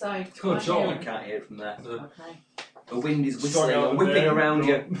 What does he say? Good Can I job. hear You him? can't hear it from there. Okay. The wind is Strong whistling out and whipping there. around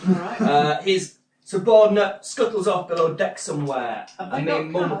you. Alright. His subordinate scuttles off below deck somewhere. Have A they mere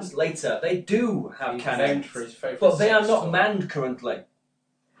got moments cannons? later, they do have He's cannons, named for his favourite but they are sex not toy. manned currently.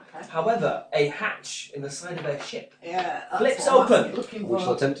 Okay. However, a hatch in the side of their ship. Yeah. That's Flips what I'm open. Looking We shall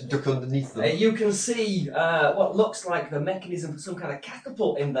for. attempt to duck underneath them. You can see what looks like the mechanism for some kind of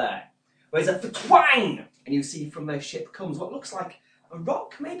catapult in there. There's a twang, and you see from their ship comes what looks like a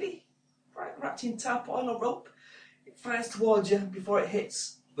rock, maybe wrapped in tarpaulin or rope. It fires towards you before it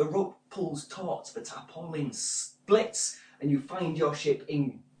hits. The rope pulls taut, the tarpaulin splits, and you find your ship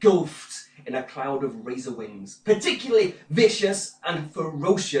engulfed in a cloud of razor wings, particularly vicious and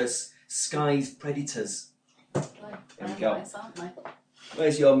ferocious skies predators. There we go. Nice, aren't they?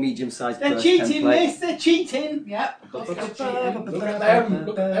 Where's your medium-sized They're burst cheating, template? miss. They're cheating. Yep. Of course they're cheating. Look at them.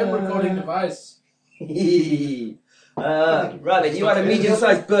 Look at them recording device. Right then, you had a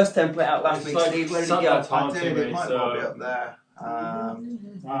medium-sized burst template out last week, Steve. Where did it go? I did, it might well be up there. Wow. Won't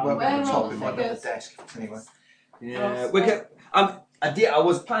be at Where the are top, the it might be on the figures? desk. Anyway. Yeah, we could. I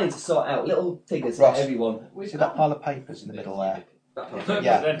was planning to sort out little figures Ross. for everyone. We've See that got pile of papers in the middle there? Then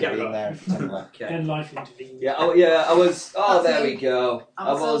Yeah, get get in that. there. Somewhere. Okay. Then life intervenes. Yeah, I was. Oh, That's there me. we go.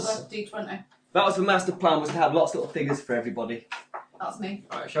 I I'm was. silver D20. That was the master plan, was to have lots of little figures for everybody. That's me.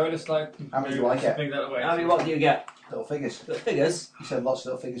 Alright, shall we just like How many move do I get? something that away? How many? What do you get? Little figures. Little figures. You said lots of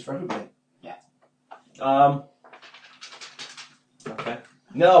little figures for everybody. Okay.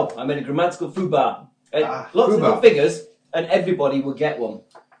 No, I made a grammatical foobar. Lots of foobar. little figures, and everybody will get one.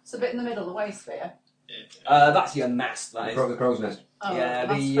 It's a bit in the middle, the waist sphere. That's your mast, that is. The crow's nest. Oh, Yeah,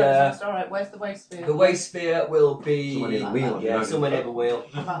 that's the, frozen. Alright, where's the waist sphere? The waist spear will be. Somewhere near the wheel, Yeah, right? somewhere near the wheel.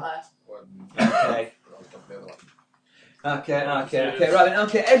 How about there? Okay. Okay. Right then.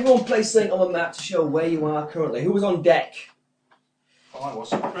 Okay, everyone place something on the map to show where you are currently. Who was on deck? Oh, I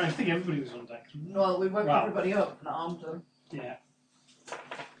was. Right, I think everybody was on deck. Well, we woke Right. everybody up and armed them. Yeah.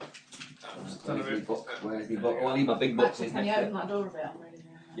 Where's the book? Where's the book? Oh, I'll leave my big books Actually, in can you next open that door a bit? I'm ready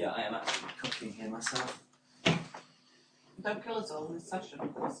now. Yeah, I am actually cooking here myself. Don't kill us all in this session,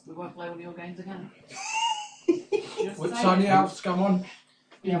 because we won't play one of your games again. Which side of the house come on?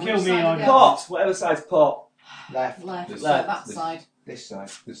 You Yeah, can kill which me side on of the Pot, whatever size pot. Left. Left. This- So that this- side. This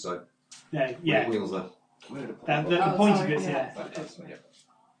side. This side. Yeah. Wheels left. The Oh, pointy sorry, bits, yeah. yeah.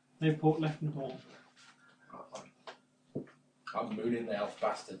 No port left and port. I'm mooning the elf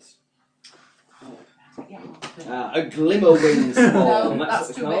bastards. Yeah. A glimmer wing swarm. No, that's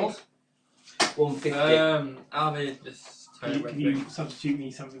that's what too it's called. 150. I'll be just Can you substitute me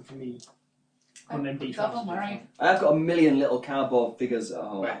something for me? On them D12. Double, where are you? I've got a million little cardboard figures at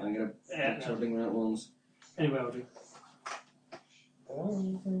home. Right. I'm going Yeah, to bring them out ones. Anyway, I'll do.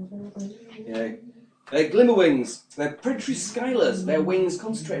 Yeah. They're glimmer wings. They're predatory skylers. Their wings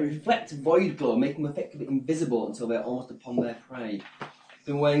concentrate and reflect void glow, making them effectively invisible until they're almost upon their prey.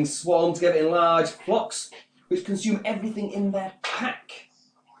 The wings swarm together in large flocks, which consume everything in their pack.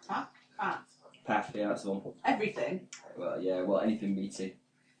 Path, yeah, that's the one. Everything. Well, yeah, well, anything meaty.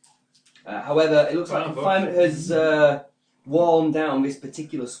 However, it looks like Oh, confinement has worn down this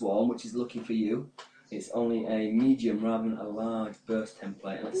particular swarm, which is lucky for you. It's only a medium rather than a large burst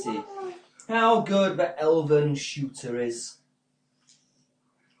template. And let's see how good the elven shooter is.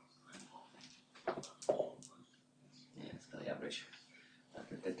 Yeah, it's fairly average.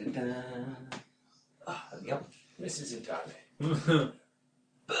 Ah, there we go. Misses entirely.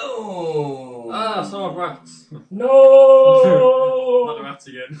 Boom! Some of rats. No! Not the rats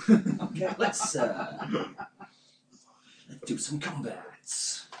again. Okay, let's do some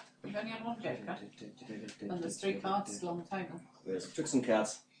combats. You've only had one joker. And there's 3 cards still on the table. Let's trick some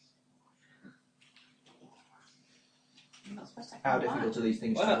cards. You're not supposed to take How them difficult out are these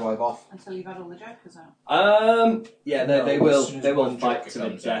things to Well, drive off? until you've had all the jokers out. Yeah, No, they as will soon as they will one fight joker to the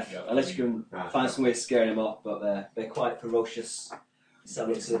comes death out, yeah. unless you Ah, can find some way of scaring them off. But they're quite ferocious. So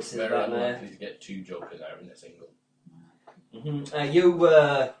It's it's very about there. unlikely to get 2 jokers out in a single.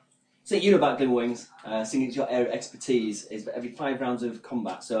 So you know about glimmer wings. Seeing it's your area of expertise is that every 5 rounds of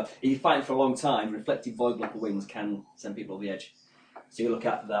combat. So if you're fighting for a long time, reflective void glow wings can send people over the edge. So you look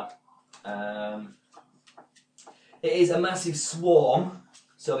out for that. It is a massive swarm,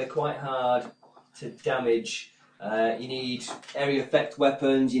 so they're quite hard to damage. You need area effect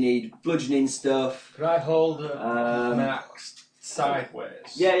weapons. You need bludgeoning stuff. Could I hold Um, Max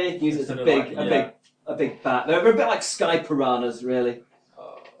sideways? Yeah, you can use it as Instead of a big bat. They're a bit like sky piranhas, really.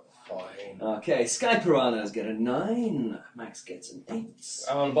 Oh, fine. Okay, sky piranhas get a 9. Max gets an 8.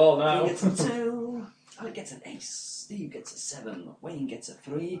 I'm on ball now. Ian gets a 2. Alec gets an ace. Steve gets a 7. Wayne gets a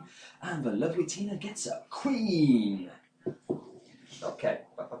 3. And the lovely Tina gets a queen. Okay.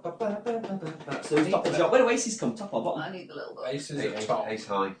 So who's top of the shot? Where do aces come? Top or bottom? I need the little book. Aces at top. Ace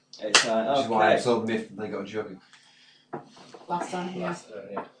high. Ace high. Which is why I'm Okay. so miffed they got a joker. Last time, yeah.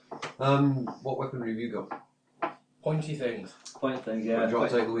 Yeah. What weaponry have you got? Pointy things. Point thing, Do yeah. you want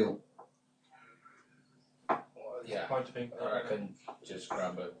to take the wheel? Well, yeah. Point of thing. I reckon just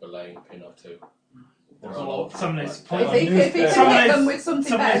grab a belaying pin or 2. They're There's a all lot over Some the of those place. pointy If he Some can of hit those- them with something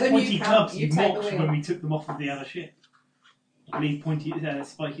Some of better those than pointy you clubs can, you you take the mocked wheel. when we took them off of the other ship. I believe pointy,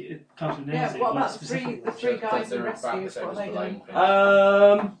 spiky clubs and nails. Yeah, what about the specifically. three guys They're in about the rescues? same What as are they belaying doing?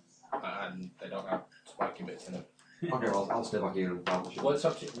 pins. And they don't have spiky bits in them. Okay, well, I'll stay back here and balance you. Well, it's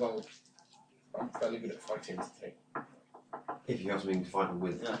up to well, I'm fairly good at fighting, I think. If you have something to fight them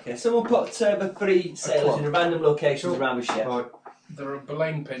with. Okay, someone put the 3 sailors in random locations around the ship. Right. There are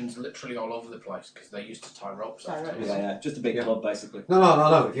belaying pins literally all over the place because they used to tie ropes Tie off ropes. to. Yeah, just a big Yeah. club, basically.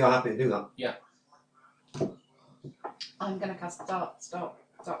 No. If you're happy to do that. I'm going to cast start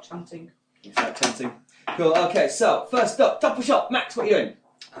chanting. You start chanting. Cool, okay, so first up, top of shot. Max, what are you doing?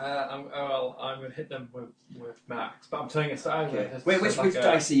 I'm going to hit them with Max, but I'm turning it sideways. Okay. Which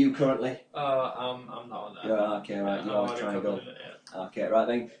dice are you currently? I'm not on that. Yeah, okay, right, you're I'm on already triangle. covered in it, Okay, right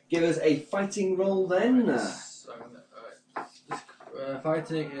then. Give us a fighting roll then. yeah. So,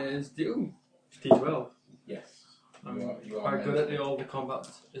 fighting is D12. Yes. I'm You are quite good at all the combat.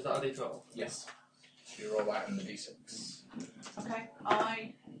 Is that a D12? Yes. So you roll that in the d6. Okay,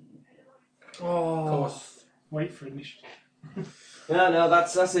 I Oh. Of course. Wait for initiative. No,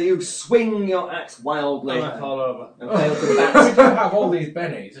 that's it. You swing your axe wildly. I fall over. And fail to We bat. don't have all these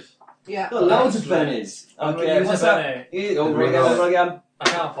bennies. yeah. Oh, loads of bennies. I'm Okay, gonna use what's a that? Benny. Over again, over again. I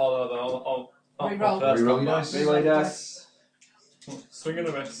can't fall over. I'll Reroll. first Reroll your combat. dice. Reroll your dice. Swing and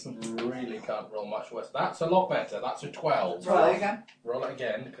a miss. Really can't roll much worse. That's a lot better. That's a 12. Roll it again. Roll it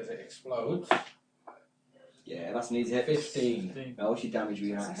again because it explodes. Yeah, that's an easy hit. 15. Oh, what's your damage with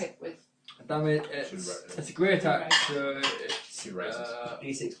your It's a axe? hit with. Damn it, it's a great axe. So it's Two raises.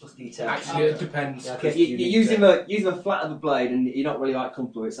 D6 plus D10. Actually, it depends. Okay, 'cause you're need using to- the flat of the blade and you're not really like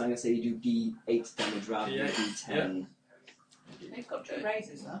comfortable with it, so I'm going to say you do D8 damage rather than D8, D10. They've got 2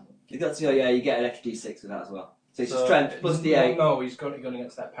 raises though. You got to, yeah, you get an extra D6 with that as well. So it's So strength plus D8. No, he's going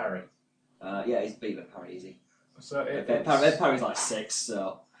against that parry. Yeah, he's beat with parry easy. So Parry's like 6,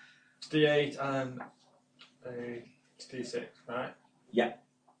 so. D8 and a D6, right?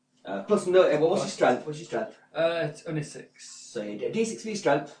 Plus no. Well, what's your strength? What's your strength? It's only 6. So you get a D6 for your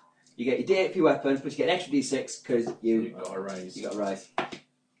strength. You get your D8 for your weapons, but you get an extra D6 because You've got a raise. you got a rise.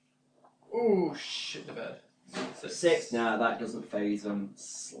 Oh shit the bed. 6. Now that doesn't phase them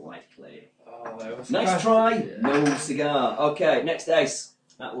slightly. Oh, there was Nice try. No cigar. Okay, next ace.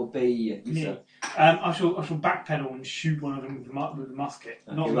 That will be you, sir. I shall backpedal and shoot one of them with the musket.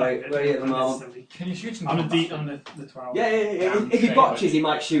 Okay, Not where load it. are you at the moment? necessarily. Can you shoot him? On the 12. Yeah. Damn If he shame. botches, he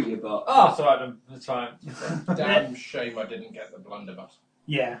might shoot you, but Oh, it's alright then. That's fine. Damn shame I didn't get the blunderbuss.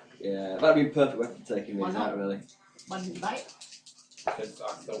 Yeah. yeah, that'd be a perfect weapon to take him Why in. not? That really. When did you bite? Because I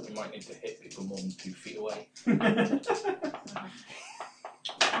thought we might need to hit people more than 2 feet away.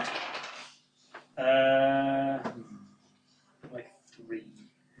 Like 3.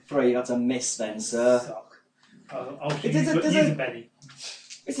 3. That's a miss then, sir. Suck. I'll It use is a Benny.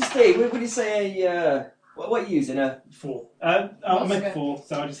 Mr. Steve, what would you say? What are you using? 4. I'll make Musket. 4,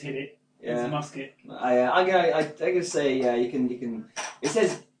 so I just hit it. It's a Yeah. musket. I'm gonna say you can. It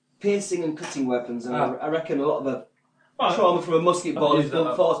says piercing and cutting weapons, and I reckon a lot of the Oh, trauma from a musket ball I've is used that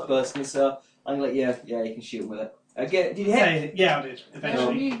blunt force personally. So I'm gonna let you. Yeah, you can shoot with it. Again, did you hit? say, yeah, I did. They're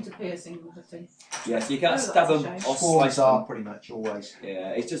Eventually. immune to piercing and cutting. Yeah, so you can't Oh, stab that's them a shame. or Swarms slice are them. pretty much always. Yeah,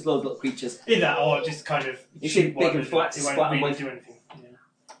 it's just loads of little creatures. Either that or just kind of You shoot shoot one big and flat, it won't splat 'em really with. do anything. Yeah.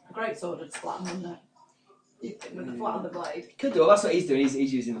 A great sword would splat them, wouldn't it? With the flat of the blade. Could do. Well, that's what he's doing.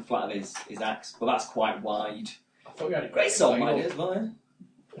 He's using the flat of his axe, but that's quite wide. I thought we had a Great sword, blade mind on. as well.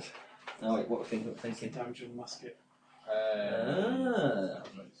 Yeah? Oh wait, what we're thinking? Damage with a musket.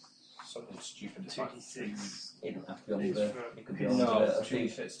 Something stupid. 2d6. You don't have to be on It's the. for- You could be on No, the. it's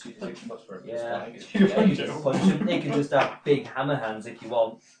 2d6, 2d6 plus for Yeah. Yeah, You can punch him. You can just have big hammer hands if you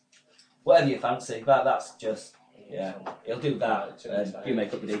want. Whatever you fancy. That's just. Yeah, he'll do that. You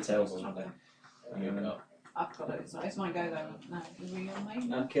make up the details. Okay. Yeah. I've got it. It's my go though. No, are we on mine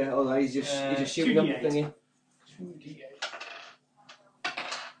now? Okay, alright, he's just shooting up the 2d8. thingy.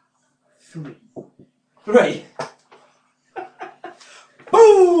 3. 3.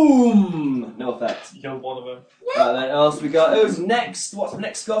 Boom! No effect. You killed one of them. Right then, else we got. Who's next? What's the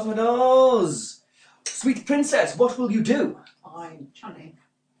next Cosmodors? Sweet princess, what will you do? I'm chanting.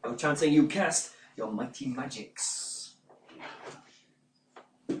 Oh, chanting you cast your mighty magics.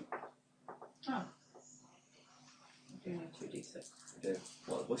 I'm doing a 2d6.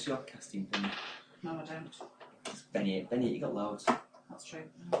 What's your casting thing? No, I don't. It's Benny, you got loads. That's true.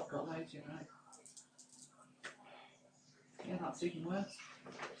 I've got loads, you're right. Yeah, that's even worse.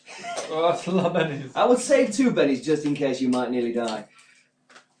 Oh, that's a lot of bennies. I would save 2 bennies just in case you might nearly die.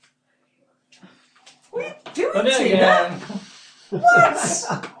 What are you doing, Done it Tina? again.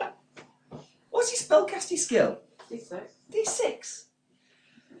 What? What's your spellcasting skill? D6. D6.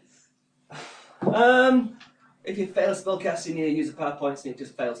 If you fail spellcasting, you use the power points and it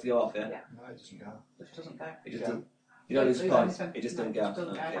just fails to go off, yeah? Yeah. No, it doesn't go. Which doesn't go. It just doesn't. You don't lose lose points. anything. It just No, doesn't it go. just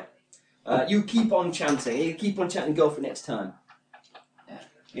doesn't go. Okay. You keep on chanting. You keep on chanting. Go for it next time. Yeah.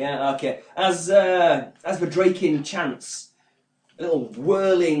 Yeah. Okay. As the Draken chants, a little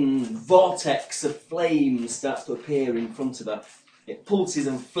whirling vortex of flames starts to appear in front of her. It pulses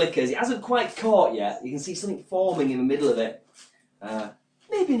and flickers. It hasn't quite caught yet. You can see something forming in the middle of it.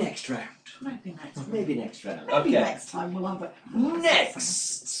 Maybe next round. Maybe next. Maybe next round. Maybe Okay. next time we'll have it.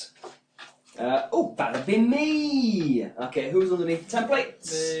 Next. That'd be me. Okay, who's underneath the template?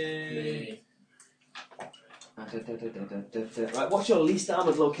 Me. Right, what's your least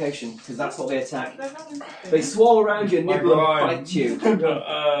armoured location? Because that's what they attack. They're rolling They swirl around you, My nibble and groin. bite you.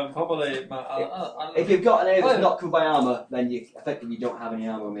 Probably. If you've got an area that's not covered by armour, then you effectively don't have any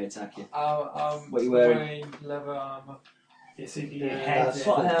armour when they attack you. What are you wearing? Leather armour. Yeah, so you can Yeah, get head. that's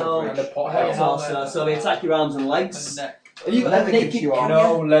Pot hell, And a pot head hell. torso, so they attack your arms and And legs. neck. Have you got Leather naked gives you can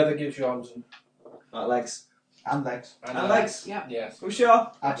No, leather gives you arms and Right, legs. And legs. And legs? Yeah. Yes. Are we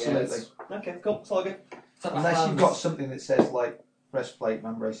sure? Absolutely. Yes. Okay, cool, it's all good. Unless you've got something that says like breastplate,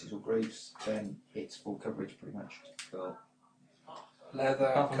 man braces or greaves, then it's full coverage pretty much. Cool. Leather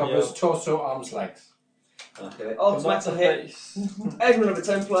Apart from covers you. torso, arms, legs. Okay, automatic hit. Everyone of a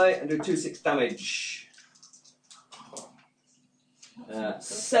template and do 2/6 damage.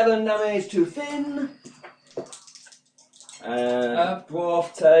 7 damage to Finn.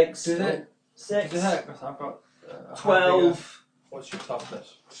 Dwarf takes Did it? 6. I've got 12. What's your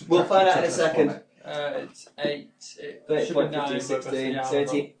toughness? We'll find out in a Subtract your second. toughness It's 8. It 30, should 40, be 9, 15, but 16, yeah,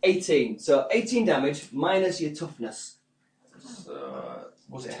 17, 18. So 18 damage minus your toughness.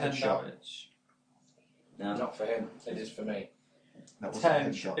 Was it a 10 headshot? damage. No. Not for him. It is for me. That wasn't a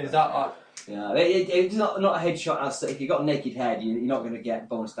 10. headshot. Is though. that like. Yeah, it's not a headshot. As if you've got a naked head, you're not going to get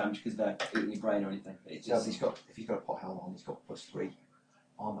bonus damage because they're eating your brain or anything. It's No, just if he's got a pot helmet on, he's got +3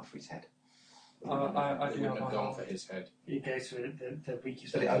 armour for his head. I It do wouldn't have have my gone health. for his head. It goes for the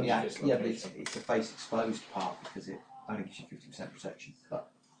weakest. But it one. only Obvious but location. it's the face exposed part because it only gives you 50% protection. But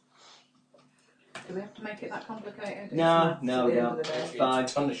Do we have to make it that complicated? It's No, maths no, at we the end don't. of the day. It's Fine. a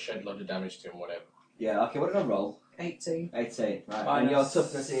ton of shed load of damage to him, whatever. Yeah, okay, what did I roll? 18. 18, right. Minus And your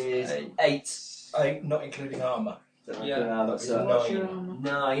toughness is 8. Not including armour. Yeah. That's So what's your armour?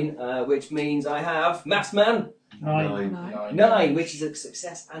 9, which means I have Masked Man. 9. 9, which is a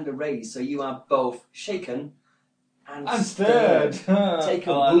success and a raise, so you are both shaken and I'm stirred. Take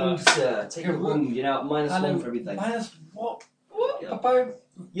a wound, sir. Take a wound. You know, -1 for everything. Minus what? What? Yeah. About.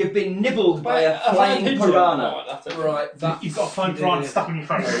 You've been nibbled by a flying piranha. Oh, that's it. Right, that You've got a flying piranha stuck in your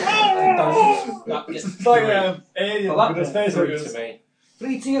throat. that gets It's like three. alien Well, with his face Three hookers. to me.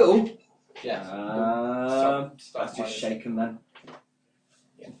 3 to you. Yes. That's Stop just shaken then.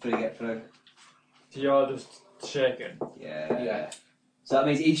 Three get through. So you're just shaking. Yeah. So that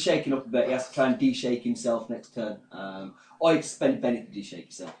means he's shaking up a bit. He has to try and de-shake himself next turn. Or you can spend benefit to de-shake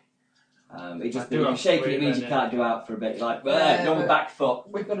yourself. It just I do if you're have shaking, three it means you benefit. can't do out for a bit. You're like, Yeah, you're on but- back foot.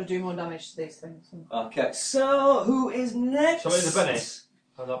 We've got to do more damage to these things. Okay, so who is next? Somebody's a Benny.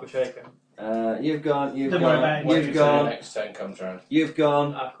 I'll not be shaking. You've gone. You've Don't worry gone. about it. Wait You've until the gone. next turn comes round. You've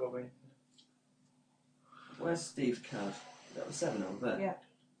gone. I've got me. Where's Steve's card? That was 7 over there. Yeah.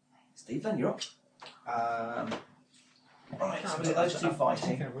 Steve, then you're up. right, so was it those two fighting?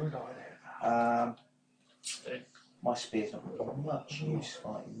 Taking a wound out of here. My spear's not really much use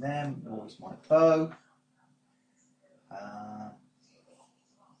fighting them, nor is my bow.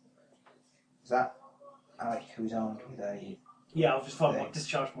 Is that Alec who's armed with a... Yeah, I'll just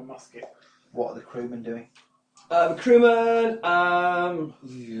discharge my musket. What are the crewmen doing? The crewman.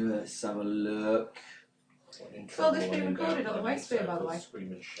 Let's have a look. So this being recorded on the Waste Spear, by the way.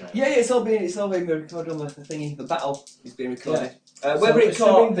 Yeah, it's all been recorded on the thingy. The battle is being recorded. So Whether it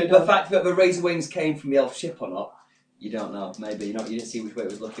assuming caught they the don't- fact that the razor wings came from the elf ship or not, you don't know. Maybe you didn't see which way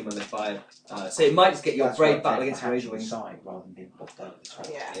it was looking when they fired. So it might just get your That's brave right, battle take against the my razor hatchet wings. side rather than being blocked over this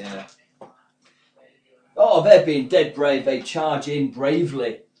way. Yeah. Yeah. Oh, they're being dead brave. They charge in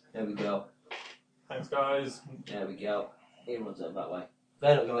bravely. There we go. Thanks, guys. There we go. He runs over that way.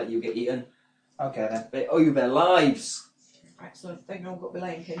 They're not going to let you get eaten. Okay then. They owe you their lives. Excellent. They've all got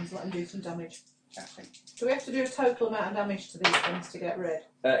belaying pins. Let them do some damage. Exactly. Do we have to do a total amount of damage to these things to get rid?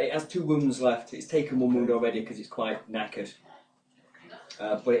 It has 2 wounds left. It's taken 1 wound already because it's quite knackered.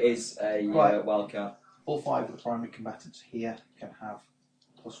 But it is a Right. wild card. All 5 of the primary combatants here can have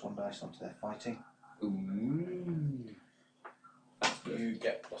 +1 dice onto their fighting. Ooh. You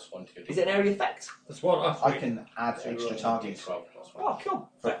get +1 to your Is it an area effect? There's one after I can add So you're extra rolling targets D12 +1. Oh, cool.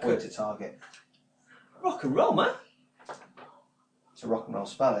 for a That point could. to target. Rock and roll, man. It's a rock and roll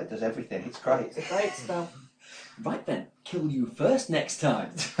spell. It does everything. It's great. It's a great spell. Right then. Kill you first next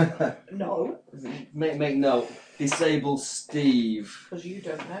time. No, Make note. Disable Steve. because you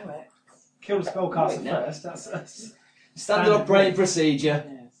don't know it. Kill the spellcaster Wait, no. first. That's Standard operating procedure.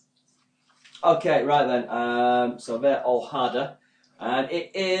 Yes. Okay, right then. So they're all harder. And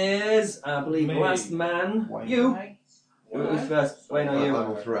it is, I believe, Me. last man. Wayne. You. Right. Who's first? Wayne, are I'm you?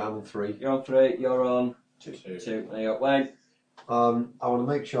 on 3. You're on 3. You're on 2. 2. There you go. Wayne. I want to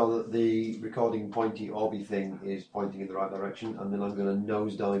make sure that the recording pointy orby thing is pointing in the right direction, and then I'm going to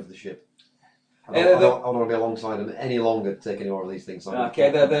nosedive the ship. I don't want to be alongside them any longer to take any more of these things. So I'm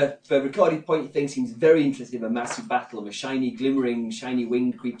Okay, gonna- the recorded pointy thing seems very interested in a massive battle of a shiny, glimmering, shiny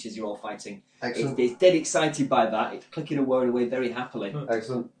winged creatures you're all fighting. Excellent. It's dead excited by that. It's clicking and whirring away very happily.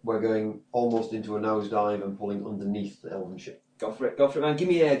 Excellent. We're going almost into a nosedive and pulling underneath the elven ship. Go for it, man. Give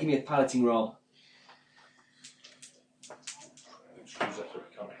me a piloting roll. Excuse us if we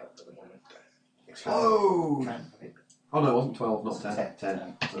can't help at the moment. Oh! Oh no, it wasn't 12, not It's 10.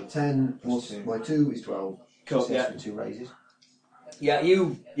 10. 10. So 10 plus Two. my 2 is 12. Cool. Success Yeah, with 2 raises. yeah.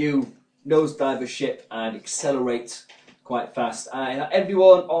 You nosedive the ship and accelerate quite fast.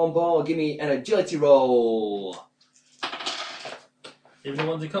 Everyone on board, give me an agility roll. Even the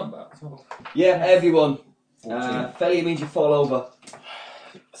ones in combat as well. Yeah, everyone. 14. Failure means you fall over.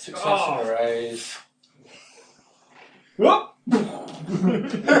 Success Oh. and a raise.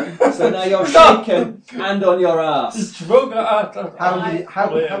 So now you're shaken and on your ass. Just drug out.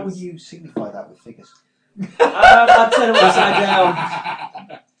 How would you signify that with figures? I'll turn it upside down.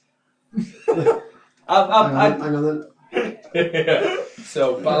 Hang on then.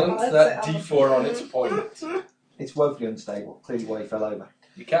 So balance that D4 on its point. It's woefully unstable. Clearly why he fell over.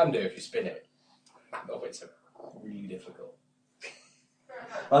 You can do if you spin it. But it's really difficult.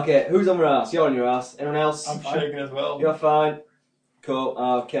 Okay, who's on their ass? You're on your ass. Anyone else? I'm shaking as well. You're fine. Cool,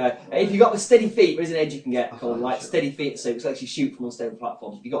 okay. Hey, if you've got the steady feet, there is an edge you can get called fine, like sure. steady feet, so it's actually shoot from unstable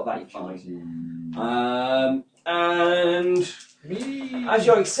platforms. If you got that, you're fine. And Me. as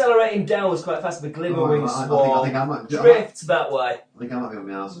you're accelerating downwards quite fast, the glimmer wing I swarm think I might. drifts that way. I think I might be on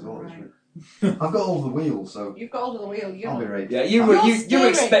my arse as well. Right. I've got all the wheels, so You've got hold of the wheel. I'll be You're, ready. Yeah, you were You're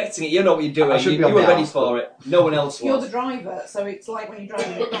expecting it. You know what you're doing. I should You be on were my ready arse, for it. No one else you're was. the driver, so it's like when you're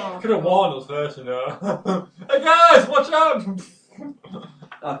driving a car. Could have warned us first, you know. Hey guys, watch out!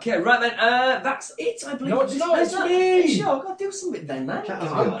 Okay, right then. That's it, I believe. No, it's not, it's Is that- me. Sure, I've got to do something then, man. Can't-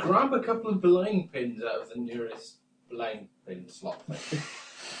 Come I'll on. grab a couple of belaying pins out of the nearest belaying pin slot thing.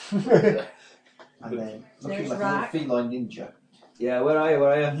 And then, looking There's like a Rack. little feline ninja, Yeah, where are you?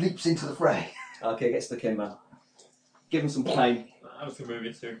 Where are you? leaps into the fray. Okay, get stuck in, man. Give him some pain. I was gonna move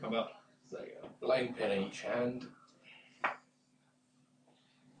it soon. Come back. There you go. Belaying pin in each hand.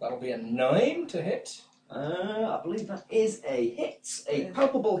 That'll be a 9 to hit. I believe that is a hit. A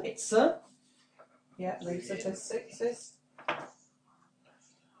palpable hit, sir. Yeah, Lisa does 6s.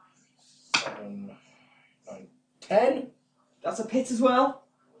 7, 9, 10. That's a hit as well.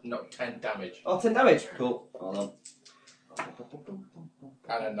 Not 10 damage. Oh, 10 damage. Cool. Hold on.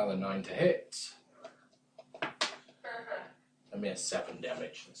 And another 9 to hit. And me a 7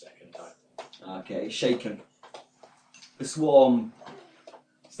 damage the second time. Okay, shaken. The swarm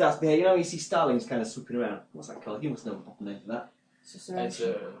starts behaving. You know, you see starlings kind of swooping around. What's that called? You must know the name for that. It's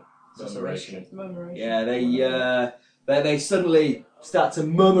a murmuration. Murmuration. Yeah, they suddenly start to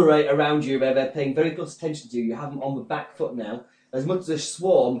murmurate around you. They're paying very close attention to you. You have them on the back foot now. As much as a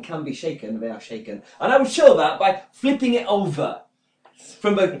swarm can be shaken, they are shaken. And I would show that by flipping it over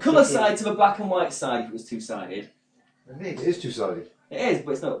from the colour side to the black and white side if it was two-sided. It is two-sided. It is,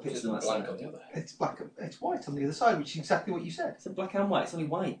 but it's not a picture Just on that blank side. on the other. It's black. It's white on the other side, which is exactly what you said. It's a black and white, it's only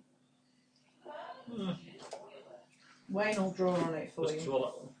white. Wayne will draw on it for Just you.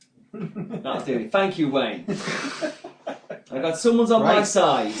 draw that one. That'll do it. Thank you, Wayne. I got someone's on my Right.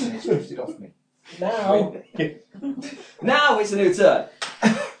 side. And it's drifted off me. Now! Now it's a new turn.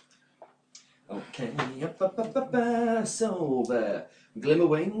 Okay, so the Glimmer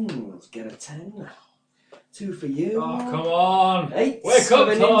Wings get a 10. 2 for you. Oh, come on! 8 Wake for up,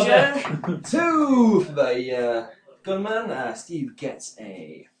 the ninja. 2 for the gunman. Steve gets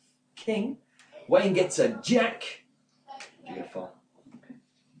a king. Wayne gets a jack. Beautiful.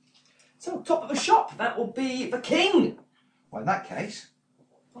 So, top of the shop, that will be the king. Well, in that case,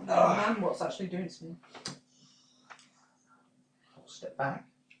 Man, what's actually doing to me? I'll step back.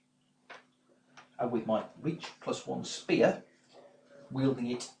 And with my reach +1 spear, wielding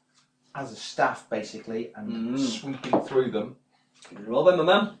it as a staff basically, and sweeping through them. Roll them, my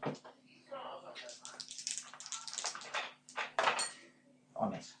man. I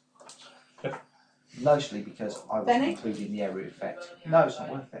miss. Mostly because I was Benny? including the area effect. No, it's not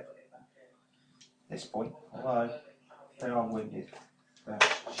worth it. At this point, although they are wounded. They're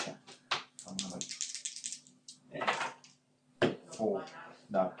shit. I'm gonna 4.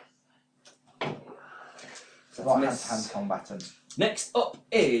 No. So Right miss. hand combatant. Next up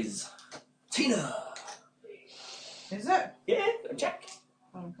is Tina. Is it? Yeah, jack.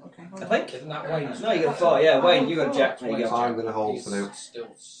 Oh, okay. I think. Isn't that Wayne's? No, you got a 4. Yeah, Wayne, you got a jack. There you go. I'm going to hold He's for now. still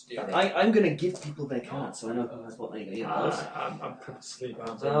steering. I'm going to give people their cards so I know who has what. There you go. You have those. I'm put to sleep.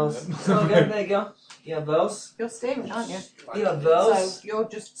 aren't I? Those. So good, there you go. You have those. You're steering, aren't you? You have those. So you're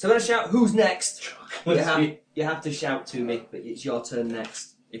just. So I'm going to shout, who's next? You have to shout to me, but it's your turn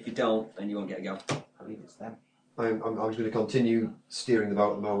next. If you don't, then you won't get a go. I believe it's them. I'm just going to continue steering the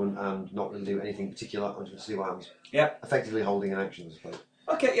boat at the moment and not really do anything particular. I'm just going to see what happens. Yep. Effectively holding an action, I suppose.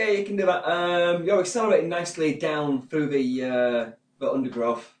 Okay, yeah, you can do that. You're accelerating nicely down through the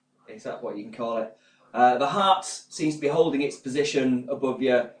undergrowth. Is that what you can call it? The heart seems to be holding its position above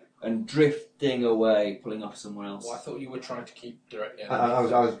you and drifting away, pulling off somewhere else. Well, I thought you were trying to keep directly I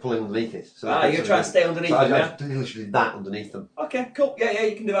was pulling underneath it. So You're trying to stay underneath so them, I yeah? literally that underneath them. Okay, cool. Yeah,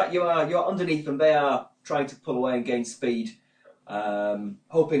 you can do that. You're underneath them. They are trying to pull away and gain speed,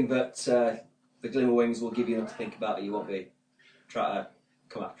 hoping that the Glimmer Wings will give you enough to think about it. You won't be trying to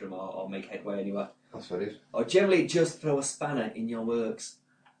come after them or make headway anywhere. That's what it is. Or generally just throw a spanner in your works.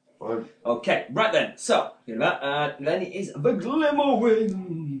 Fine. Okay, right then. So, you know that. Then it is the Glimmer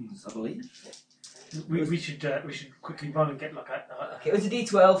Wings, I believe. We should quickly run and get like a Okay, it was a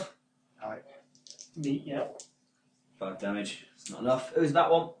D12. meat. Yeah. 5 damage. It's not enough. Who's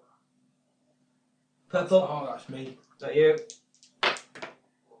that one? Purple. Oh, that's me. Is that you?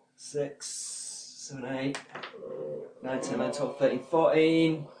 6, 7, 8, 9, 10, 11, 12, 13,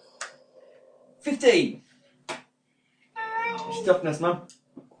 14, 15. What's your toughness, man?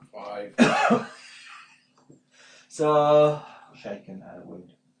 5. So, Shaken and a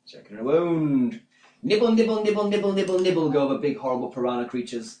wound. checking a wound. Nibble, nibble, nibble, nibble, nibble, nibble, go over big, horrible piranha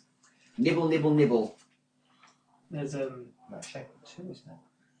creatures. Nibble, nibble, nibble. There's No, shaken 2, isn't it?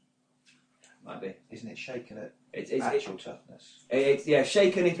 Might be. Isn't it shaken at It's actual toughness? It's yeah,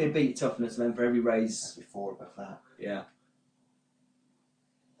 shaken if they beat toughness, and then for every raise, That's before above that. yeah.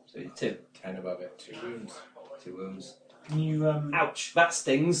 So it's 2. 10 above it. 2 wounds. 2 wounds. can you Ouch, that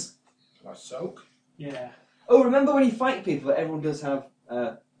stings. Can I soak? yeah. Oh, remember when you fight people, everyone does have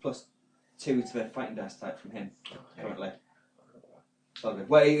 +2 to their fighting dice type from him currently. Okay.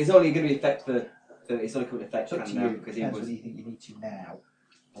 Well, it's only going to be effect for it's only going to affect It's up to now you. because he Depends was. whether you think you need to now,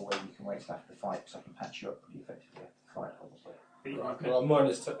 or whether you can wait till after the fight, because I can patch you up pretty effectively after the fight, probably. But Well, mine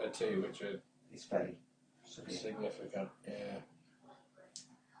is a 2, which are It's fairly severe. significant. Yeah.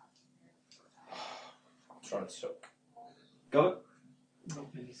 Try and soak. Go.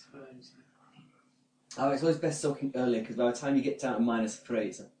 not many spurs. Oh, it's always best soaking earlier because by the time you get down to -3,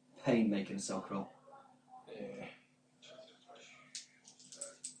 it's a pain making a soak roll. Yeah.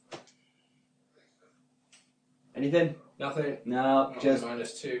 Anything? Nothing. No, just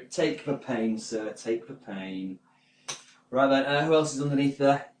 -2. take the pain, sir. Take the pain. Right then, who else is underneath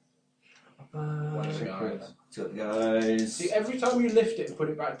there? One of the guys. 2 of the guys. See, every time you lift it and put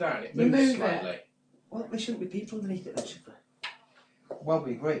it back down, it You moves move it. slightly. Well, there shouldn't be people underneath it then, should Well,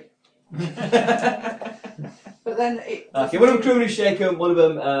 we agree. there? But then it. Okay, one of them crewmen is shaken, one of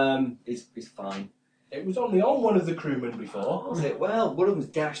them is fine. It was only on one of the crewmen before, Was it? Well, one of them's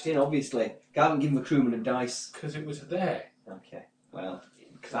dashed in, obviously. Can't give the crewman a dice. because it was there. Okay, well,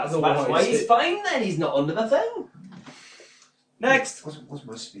 that's Otherwise why he's it- fine then, he's not under the thing. Next! What's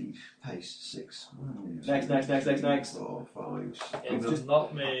my speed? Pace 6. Next. 4, 5, 6. It's just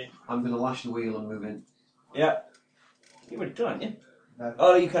not me. I'm going to lash the wheel and move in. Yeah. You already done, haven't you? No.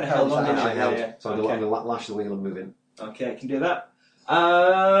 Oh, you kind of held on, Held, didn't I you? held. Yeah. So I'm Okay. going to lash the wheel and move in. Okay, can do that.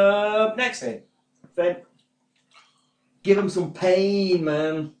 Next. Finn. Give him some pain,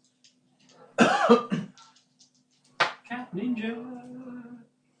 man. Cat Ninja.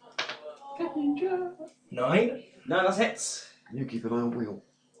 Cat Ninja. 9. No, that's hits. You keep an eye on wheel.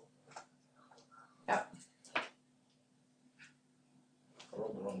 I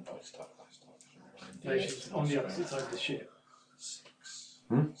rolled the wrong dice type last time. No, she's on the opposite side of the ship.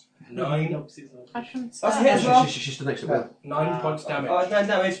 9. The opposite side. I shouldn't That's stand it as there. well. She's stood next to wheel. 9 points damage. Oh, 9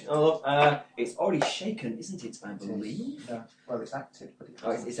 damage. Oh, look, it's already shaken, isn't it? I believe. No. Well, it's active, but it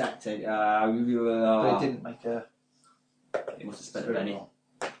Oh, doesn't. it's acted. But it didn't make a. It must have spent a penny.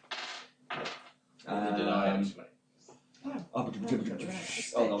 Neither did I, actually. Oh,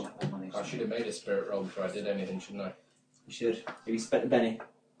 no. I should have made a spirit roll before I did anything, shouldn't I? You should. If you spent a penny,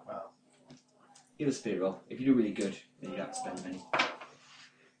 Well, give a spirit roll. If you do really good, then you don't have to spend a penny.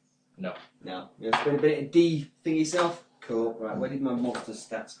 No. No. You're going to spend a bit of D thing yourself? Cool. Right, where did my monster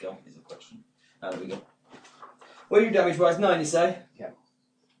stats go? Is the question. Oh, there we go. What are you damage wise? 9, you say? Yeah.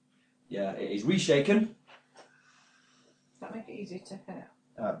 Yeah, it is reshaken. Does that make it easier to hit?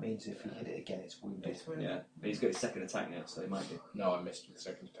 it means if you hit it again, it's wounded. Yeah, but he's got his second attack now, so he might be. No, I missed with the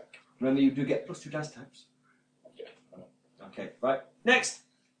second attack. Remember, you do get +2 dice types. Yeah. I know. Okay, right. Next.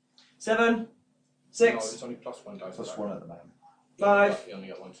 7, No, 6, it's only +1 dice. Plus attack. 1 at the moment. 5, You only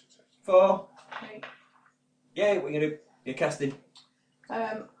got 1 success. 4. Okay. Yeah, what are you going to do? You're casting.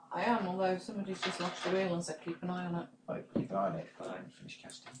 I am, although somebody's just lashed the wheel and said keep an eye on it. Right, keep an eye on it. Fine. Finish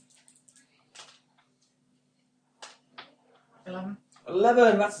casting. 11.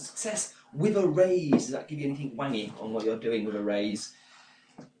 11, that's a success with a raise. Does that give you anything wangy on what you're doing with a raise?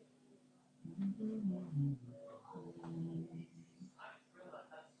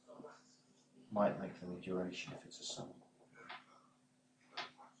 Might lengthen the duration if it's a summon.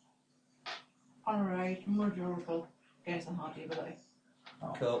 On a raid, more durable against the hard ability.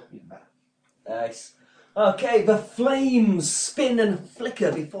 Oh, Cool. even better. Nice. Okay, the flames spin and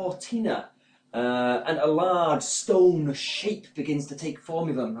flicker before Tina. And a large stone shape begins to take form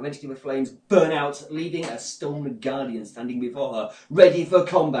of them. Eventually the flames burn out, leaving a stone guardian standing before her, ready for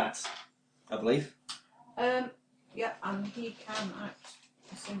combat. I believe. Yeah, and he can act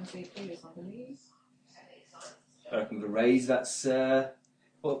as soon as he appears, I believe. I reckon the raise, that's what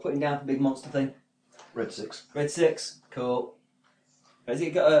we're putting down for the big monster thing. Red 6. Red 6, cool. Has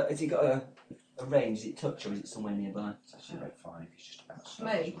it got a range? Is it touch or is it somewhere nearby? It's actually red 5. It's just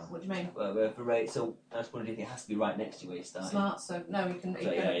about Me? What do you mean? For rate, so I just wondered if it has to be right next to where you started. Smart, so no, he can So,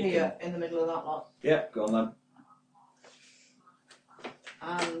 yeah, you appear in the middle of that lot. Yeah, go on then.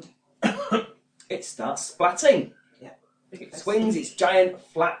 And it starts splatting. Big It fist. swings its giant,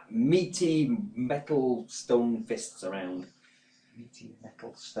 flat, meaty metal stone fists around. Meaty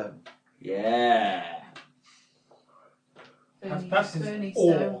metal stone. Yeah. Perhaps it's Bernie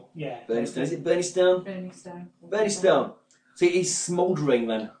Or, Stone. yeah. Bernie Stone. Is it Bernie Stone? Bernie Stone. Bernie Stone. So he's smouldering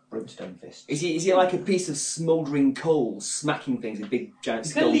then. Brimstone fist. Is he like a piece of smouldering coal smacking things with big giant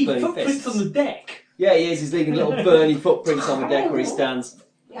He's going to stone leave burning footprints fists? on the deck. Yeah, he is. He's leaving little burning footprints on the deck where he stands.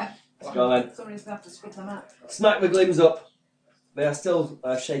 Yeah. Let's go then. Somebody's going to have to scrub them out. Smack the glims up. They are still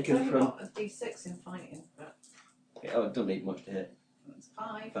shaken I've from... got a D6 in fighting, but Yeah, oh, it doesn't need much to hit. it's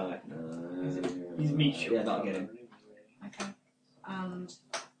 5. 5. No. He's meat short. Yeah, that'll get him. Okay. And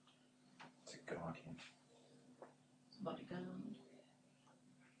It's a guardian. bodyguard.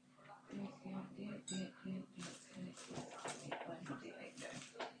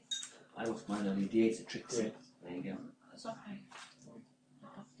 I lost mine on the D8's a Trixie. Yeah. There you go. That's okay. I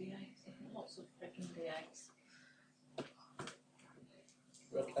have D8s. Lots of freaking D8s.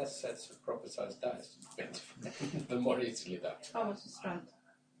 But less sets of proper sized dice. The more easily that. Oh, what's the strength?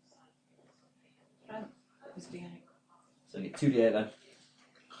 Strength is D8. So you get 2D8 then.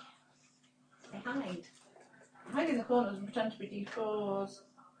 They hide. They hide in the corners and pretend to be D4s.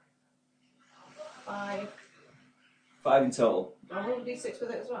 5. 5 in total. Do I roll a D6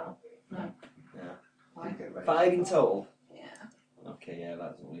 with it as well? No. Yeah. 5. Bingo range. 5 in total. Yeah. Okay, yeah,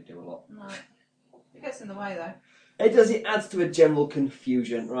 that doesn't really do a lot. No. It gets in the way though. It does, it adds to a general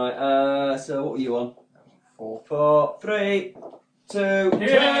confusion. Right, so what were you on? 4. 4, 3, 2, 2.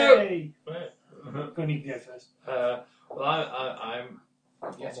 Yay! Wait. Go need to go first. Well, I'm.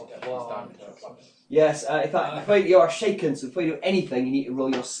 Yes, it does. It's down to a plus. Yes, in fact, before you are shaken, so before you do anything, you need to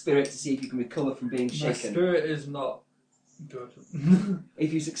roll your spirit to see if you can recover from being My shaken. spirit is not good.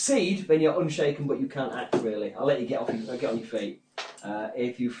 If you succeed, then you're unshaken, but you can't act really. I'll let you get on your feet.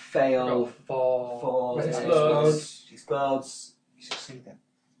 If you fail, Got 4. 4 Explodes. explodes. You succeed then.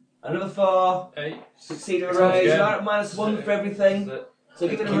 Another 4. 8. Succeed a Explodes raise. again. You're at -1 for everything. So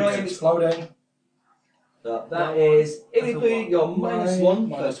give it a Keeps raise. exploding. So that is, if including your -1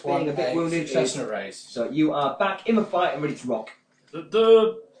 Minus for being a bit wounded, Success is, and a raise. so you are back in the fight and ready to rock. Can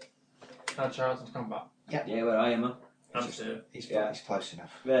I charge and come back? Yeah, where I am, huh? I'm still. He's Yeah. close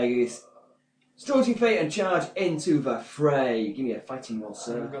enough. There you go. Straight to your feet and charge into the fray. Give me a fighting roll, I'm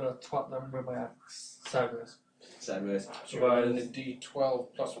sir. gonna twat them with my axe. Sideways. Sideways. So you're rolling a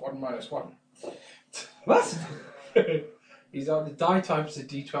D12 plus 1 minus 1. What? He's on the die type is a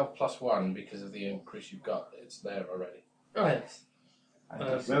D12 plus 1 because of the increase you've got. It's there already. Oh, yes.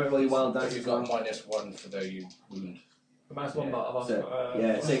 Remember roll your wild So dice you've as well. got -1 for though you wound. Minus 1 Yeah. but I've also So, got,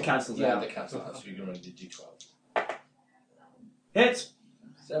 yeah, so it cancels Yeah, out. they cancel that, so you can roll the D12. Hit!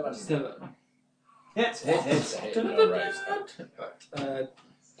 7. Still. Hit! Hit! It's a Hit! hit, no raise.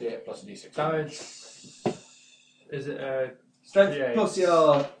 D8 plus a D6. Damage. Is it Strength D8. plus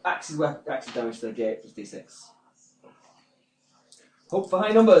your axe's damage to the D8 plus D6. Hope for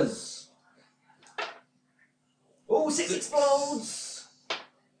high numbers. Oh, 6 explodes!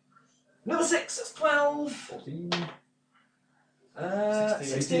 Another 6, that's 12. 14?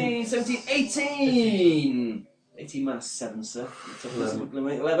 16, 17, 18! 18 minus 7, sir.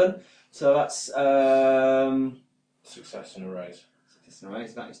 11. So that's Success and a raise.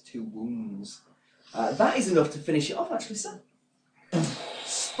 Right, that is 2 wounds. That is enough to finish it off, actually, sir.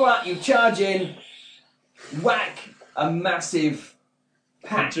 Splat, you charge in, whack a massive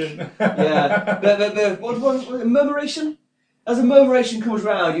pack. Yeah. What murmuration? As a murmuration comes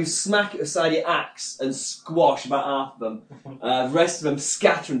round, you smack it aside your axe and squash about half of them. The rest of them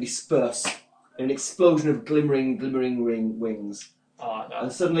scatter and disperse in an explosion of glimmering wings. Oh, no.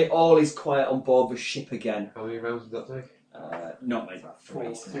 And suddenly all is quiet on board the ship again. How many rounds did that take? Not many, about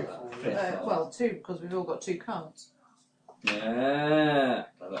 3. something like that. 3 or 4. Well, 2 because we've all got 2 cards. Yeah.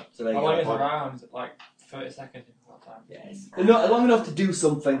 Clever. So there you How long is go. a round? Is it like 30 seconds that time? Yes. They're not long enough to do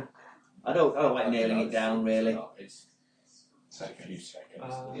something. I don't like nailing it down really. It's a few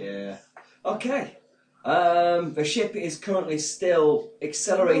seconds. Yeah. Okay. The ship is currently still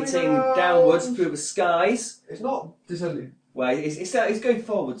accelerating downwards through the skies. It's not descending. Well, it's going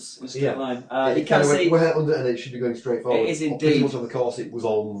forwards in a straight Yeah. line. It You can kinda see. went under and it should be going straight forward. It is Pretty indeed. much on the course it was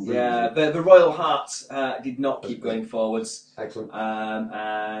on. Yeah, the Royal Heart did not keep going forwards, Excellent.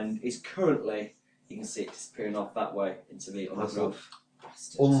 and is currently, you can see it disappearing off that way into the undergrowth.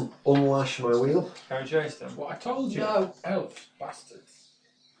 Unlash my wheel. Can we chase them? That's what I told you. No. Elves, bastards.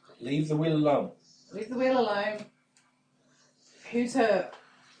 Leave the wheel alone. Leave the wheel alone. Who's hurt?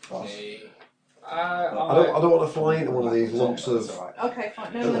 Me. I don't want to fly into one of these lumps of. That's all right. Okay,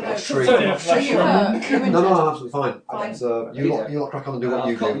 fine. No. Tree. Sorry, Are you hurt? Are you No, injured? absolutely fine. Fine. So you lot crack on and do what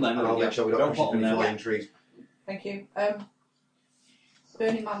you do, I'll and come then, I'll yeah. make sure we Don't don't crash pop into any them flying trees. Thank you.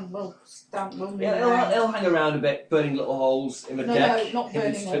 Burning Man will stand. Will move Yeah, around. he'll hang around a bit, burning little holes in the No, deck. not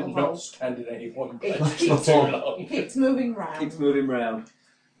burning He's little not holes. standing at any one It place keeps- for too long. It keeps moving round, Keeps moving round.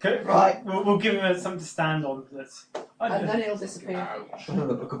 Okay, Right. We'll give him something to stand on. and then it'll disappear. Ouch. A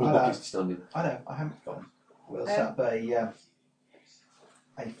couple of buckets to stand in. I know, I haven't gone. We'll set up a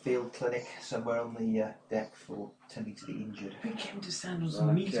field clinic somewhere on the deck for tending to the injured. We get him to stand on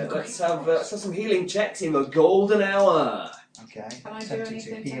some meat. Okay, let's have some healing checks in the golden hour. Okay. Can I do Attempting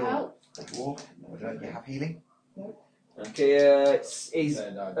anything to to heal help? the dwarf. No, don't you have healing? Okay, he's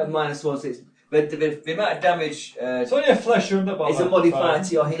Then, at -1. So it's, the amount of damage It's only a flesh wound, but is a modifier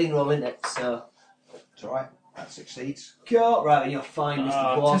to your healing roll, isn't it? So, It's alright. That succeeds. cool. Right, then you're fine, Mr.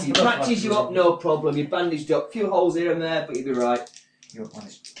 Dwarf. test You the patches you flesh up, no problem. You bandaged up, few holes here and there, but you'll be right. You're at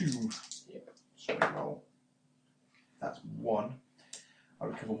 -2. Yep. Straight roll. That's 1. I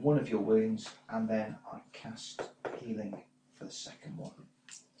recover 1 of your wounds, and then I cast healing for the second one.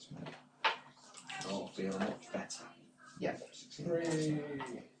 So, Oh, feel much better. yeah, succeed.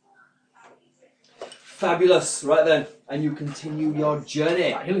 Fabulous. Right then, and you continue your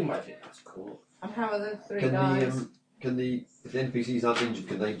journey. Healing magic, that's cool. And how are the three Can guys? if the NPCs aren't injured,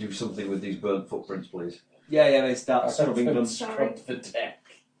 can they do something with these burnt footprints, please? Yeah, they start scrubbing them. Sorry. Scrub the deck.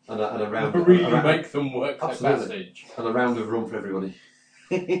 And a round, Really a round, make them work their Absolutely. passage. and a round of rum for everybody.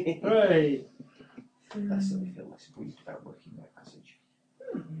 Hooray! That's something I feel less pleased about working their passage.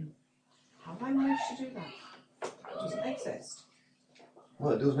 How have I managed to do that? It doesn't exist.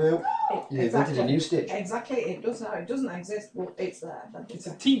 Well, it does now. You invented a new stitch. Exactly, it does now. It doesn't exist, but it's there. It's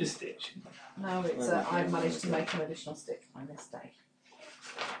a Tina stitch. No, it's I've managed to make an additional stick by mistake.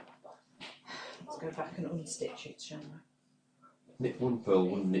 Let's go back and unstitch it, shall we? Knit 1 pearl,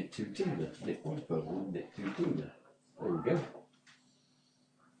 1 knit 2 Tina. Knit 1 pearl, 1 knit 2 Tina. There we go.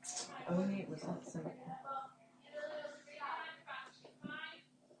 Only it was that simple.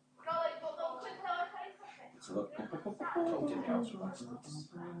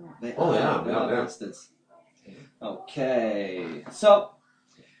 They Oh, yeah, are yeah. bastards. Okay, so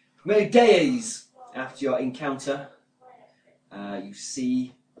many days after your encounter, you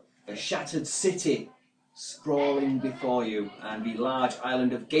see a shattered city sprawling before you, and the large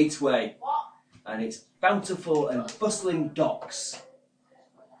island of Gateway, and its bountiful and bustling docks.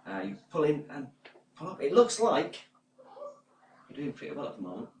 You pull in and pull up. It looks like you're doing pretty well at the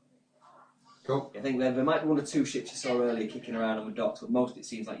moment. Cool. I think there might be 1 or 2 ships you saw earlier kicking around on the docks, but most it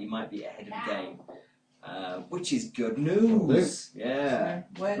seems like you might be ahead of the game, which is good news. Yeah.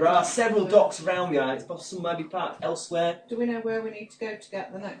 So where There are several docks around the island. It's possible some might be parked elsewhere. Do we know where we need to go to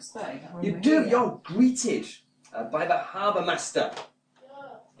get the next thing? when You we're do. here? You're greeted by the harbour master.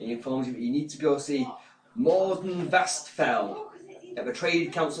 He informs you that you need to go see Morden Vastfell at the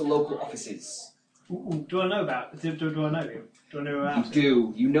Trade Council local offices. Ooh, do I know about? Do I know him? Do I know You about him?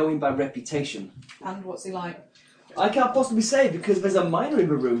 do. You know him by reputation. And what's he like? I can't possibly say because there's a miner in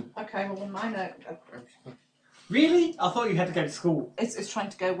the room. Okay, well, then mine are, Really? I thought you had to go to school. it's trying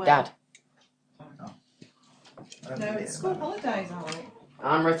to go where? Dad, I don't No, need it's it school at the moment. holidays, Alright.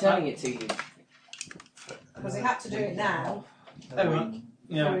 I'm returning it to you. Because he had to do it now. Another Oh, week.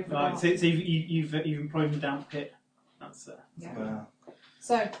 Yeah, Sorry right. for that. So you've employed him down the pit. That's Well,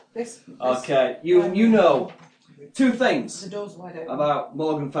 So, this Okay. You know 2 things the door's wide open. about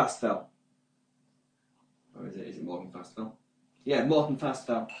Morgan Fastfell. Or is it? Is it Morgan Fastfell? Yeah, Morgan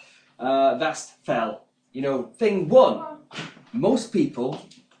Fastfell. Vastfell. You know, thing 1. Most people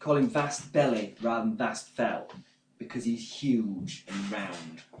call him Vast Belly rather than Vastfell because he's huge and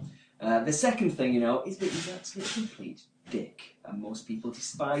round. The second thing you know is that he's actually a complete dick, and most people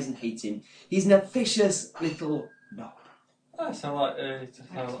despise and hate him. He's an officious little knob. I sound like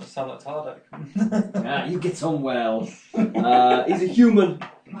Tardek. Yeah, you get on well. He's a human.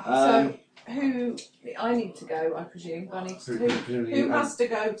 So, who I need to go? I presume. I need to. Who has to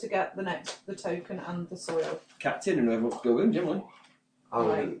go to get the token and the soil? Captain and whoever wants to go with him, generally.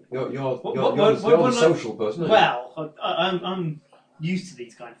 You're What- the social person, aren't Well, I'm used to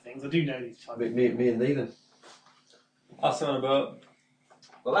these kind of things. I do know these types. you? Me and thee then. I'll stay on a boat.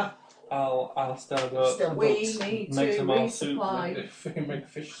 Voila. I'll stay on a boat. We need Make to some more soup. resupply. Make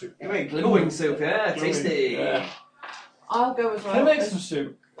fish soup. You make glowing soup, yeah? Tasty. Yeah. I'll go as well. Can I make some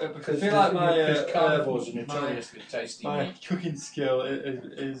soup? Because I feel like Because carnivores are my notoriously tasty my meat. cooking skill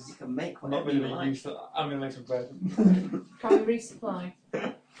is You can make not whatever really you being like. used. I'm going to make some bread. Can we resupply?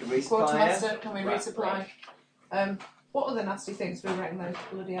 Can we resupply, Quartermaster, can we Right, resupply? What other nasty things do we reckon those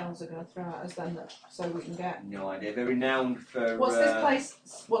bloody elves are going to throw at us then, so we can get? No idea. They're renowned for What's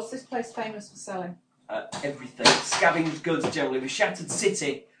this place famous for selling? everything. Scavenged goods generally. The Shattered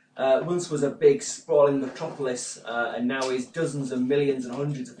City once was a big sprawling metropolis, and now is dozens and millions and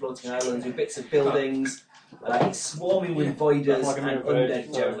hundreds of floating islands with bits of buildings. It's swarming with voiders Like a and mirror undead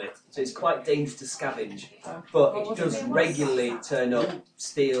page. generally, so it's quite dangerous to scavenge. Oh. But What it was does it? regularly turn up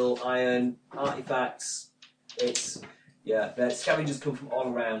steel, iron, artifacts. It's the scavengers come from all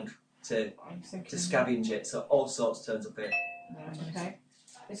around to scavenge it, so all sorts turns up here. Okay.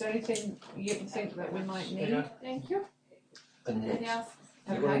 Is there anything you think that we might need? Thank you. A net. Yeah.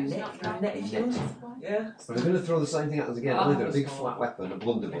 You want a Okay. net if you want? Yeah. But I'm going to throw the same thing at us again. Either a big flat weapon, a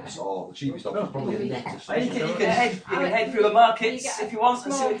blunderbuss, or the cheapest option is probably a net. You can head through the markets if you want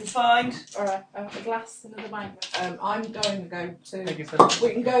and see what you can find. Or a glass, another wine. I'm going to go Thank you, to. sir.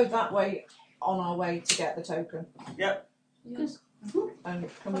 We can go that way on our way to get the token. Yep. And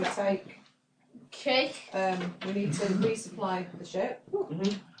can we take? Okay. We need to resupply the ship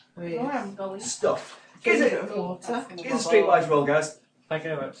with Where I'm going. Stuff. food Give us and water. a streetwise roll, guys. Thank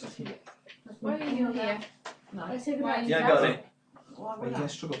you very much. Where are you here? No. Let's take a ride. Yeah, got it. Why Well, would you're going I?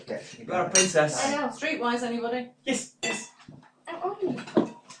 to struggle to get to You're a princess. I know. Streetwise, anybody? Yes, yes. Oh,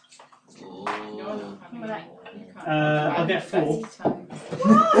 I'll get 4.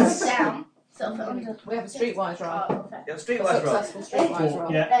 down. So under. We have a streetwise roll. Oh, okay. You have a A streetwise roll. successful streetwise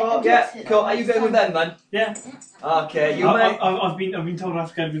roll. Yeah. Oh, yeah, cool. Are you going with them then? Yeah. Okay, you may. I've been told I have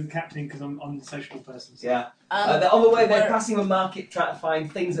to go with the captain because I'm the sociable person. So. Yeah. They're on the way, they're where- passing a market trying to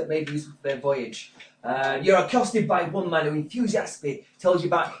find things that may be useful for their voyage. You're accosted by one man who enthusiastically tells you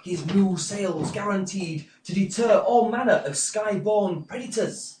about his new sails guaranteed to deter all manner of skyborne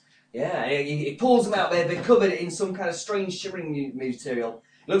predators. Yeah, he pulls them out there, they're covered in some kind of strange shimmering material.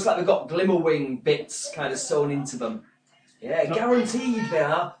 It looks like they've got glimmer wing bits kind of sewn into them. Yeah, guaranteed they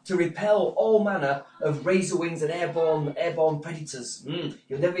are to repel all manner of razor wings and airborne predators.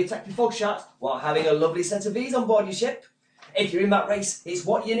 You'll never be attacked with fog sharks while having a lovely set of these on board your ship. If you're in that race, it's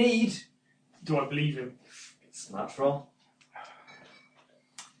what you need. Do I believe him? Smart roll.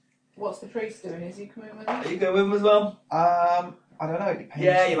 What's the priest doing? Is he coming with us? Are you going with him as well? I don't know, it depends.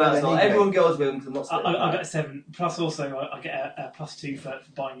 Yeah, you might where as they well. need Everyone me. goes with him because I'm not splitting I that. get a 7. Plus, also, I get a +2 for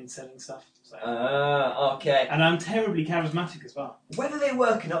buying and selling stuff. So. Okay. And I'm terribly charismatic as well. Whether they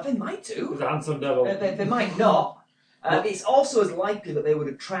work or not, they might do. He's a handsome devil. They might not. It's also as likely that they would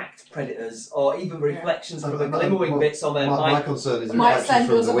attract predators or even reflections from the glimmerwing bits on their My mic. concern is the Might reflection send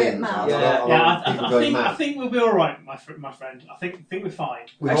from us the a bit wind. mad. I Yeah. don't Yeah, want people going I mad. think we'll be all right, my friend. I think we're fine.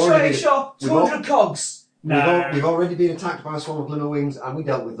 We've Are you already been- sure? we've 200 cogs. No. we've already been attacked by a swarm of glimmer wings, and we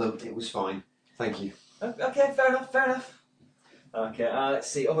dealt with them. It was fine. Thank you. Okay, fair enough. Okay, let's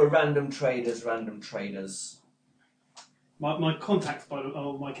see. Other random traders. My contacts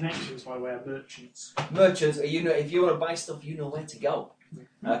or my connections by way of merchants. Merchants, you know, if you want to buy stuff, you know where to go.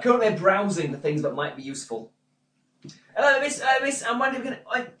 Currently browsing for things that might be useful. Hello, miss, I'm wondering if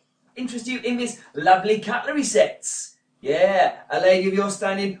I can interest you in this lovely cutlery sets. Yeah, a lady of your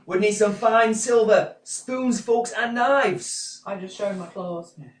standing would need some fine silver spoons, forks, and knives. I just show my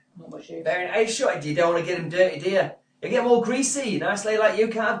claws. Not my shoes. Very nice. Sure, you don't want to get them dirty, do you? You get them all greasy. Nice lady like you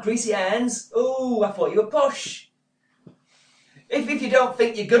can't have greasy hands. Ooh, I thought you were posh. If you don't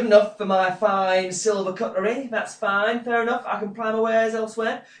think you're good enough for my fine silver cutlery, that's fine, fair enough. I can ply my wares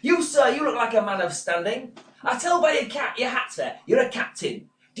elsewhere. You, sir, you look like a man of standing. I tell by your hat's there, you're a captain.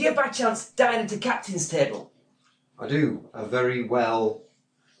 Do you by chance dine at a captain's table? I do a very well.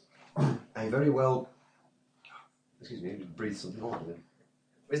 Excuse me, I just breathed something horrible.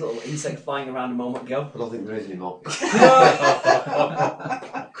 There's a little insect flying around a moment ago. I don't think there is anymore.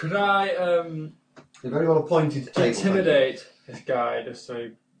 Could I They're very well appointed table. intimidate this guy just so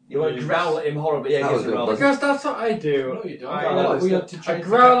he... You want to growl at him horribly, yeah, That give was us a good, roll. wasn't Because that's what I do. No, you don't. I, We had to I change the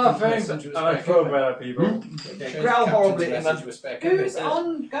growl at captain's things message and to a I spare throw captain. them at people. Change Growl the horribly captain's at him, message to a spare Who's captain.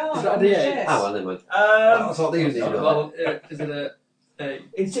 on guard? Is that on the the eight? ship? Ah, well, never mind. I thought these did Well, is it a...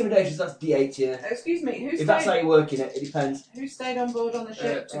 Intimidation, that's D8, yeah. Excuse me, If that's how you're working it, it depends. who stayed on board on the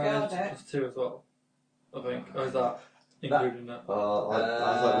ship to guard it? +2 as well, I think. Or is that including that? I thought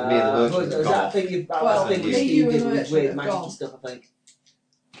it was me and the merchant. Was that thing you, that Well, was the thing you me, Steve you and did the with merchant weird have magic gone. stuff, I think.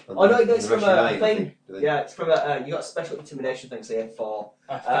 Oh no, it's from a thing. Do they? Yeah, it's from a. You got a special intimidation thing, so you have 4.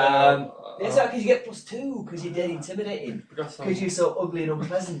 It's that because you get +2 because you're dead intimidating. Because you're so ugly and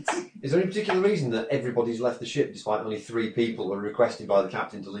unpleasant. Is there any particular reason that everybody's left the ship despite only 3 people were requested by the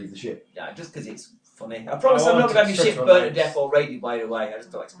captain to leave the ship? Yeah, just because it's funny. I promise I I'm not want going to have your to ship strip burnt to remains. death or raided by the way. I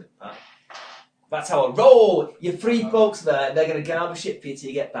just don't expect that. That's how I roll. Your 3 folks there, they're going to guard the ship for you till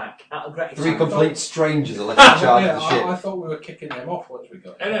you get back. Out of gratitude. 3 complete strangers are left in charge of the ship. I thought we were kicking them off once we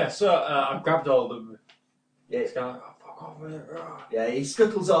got Anyway, so I grabbed all of them. Yeah. It's kind of, fuck off with it. Yeah, he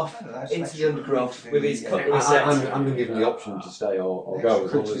scuttles off into the undergrowth with his cutlery set. I'm going to give them the option to stay or go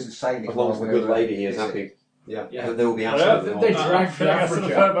as long as the good lady here is happy. Yeah, they will be absolutely. They drag the average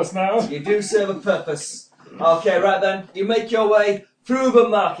purpose now. You do serve a purpose. Okay, right then. You make your way through the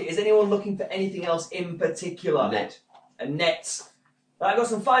market. Is anyone looking for anything else in particular? Net. A net. Right, I've got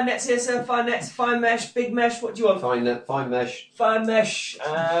some fine nets here, sir. Fine nets, fine mesh, big mesh. What do you want? Fine net, fine mesh. Fine mesh.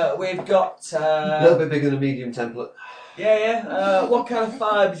 We've got... A little bit bigger than a medium template. Yeah. What kind of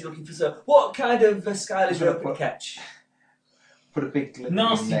fibres are you looking for, sir? What kind of scale is you hoping to catch? Put a big glimmering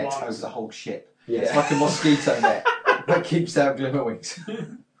Nasty net ones. over the whole ship. Yeah. It's like a mosquito net that keeps out glimmer wings.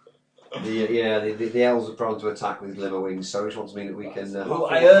 The elves are prone to attack with glimmer wings, so which wants to mean that we can.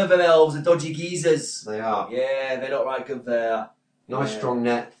 I heard them elves are dodgy geezers. They are. Yeah, they're not right good there. Nice strong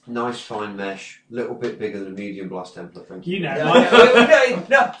net, nice fine mesh, little bit bigger than a medium blast template, thank you. You know.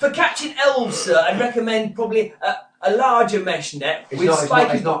 No, for catching elves, sir, I'd recommend probably a larger mesh net It's with not,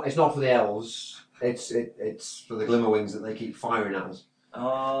 spiky... it's not for the elves, it's for the glimmer wings that they keep firing at us.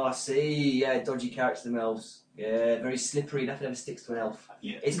 Oh, I see. Yeah, dodgy characters, them elves. Yeah, very slippery. Nothing ever sticks to an elf.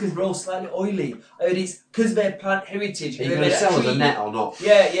 Yeah. It's because they're all slightly oily. I heard it's because they're plant heritage. Are you going to sell us a net or not?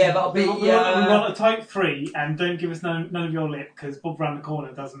 Yeah, that'll be... We want a type 3 and don't give us none of your lip because Bob round the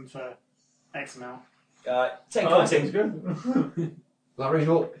corner does them for X amount. 10 Oh, cogs that seems in. good. Is that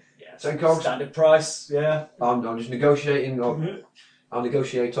reasonable? Yeah, 10 cogs? standard price, yeah. I'm just negotiating, I'll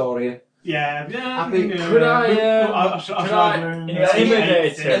negotiate here. Yeah. Happy? Could I, intimidate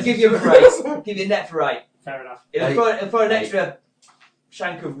I'll him? give you a price. Give you a net for right. Fair enough. It'll throw an extra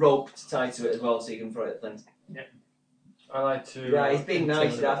shank of rope to tie to it as well so you can throw it at things. I like to... Yeah, he's being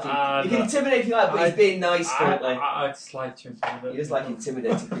nice. You intimidate. can intimidate if you like, but he's being nice currently. I just like to intimidate. You just like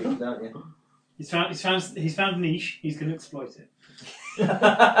intimidating people, don't you? He's found a niche. He's going to exploit it.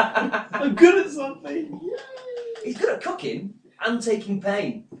 I'm good at something. He's good at cooking and taking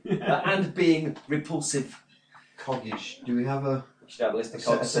pain and being repulsive. Coggish. Do we have a You should have a list of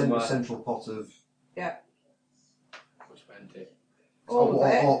cogs somewhere. central pot of... We spent it.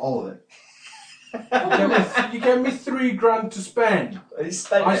 All of it. You gave me $3,000 to spend. He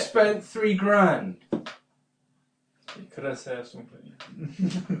spent I it. spent $3,000. Could I say something?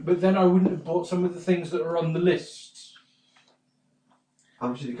 But then I wouldn't have bought some of the things that are on the list. How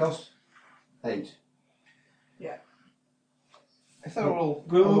much did it cost? 8. If they're all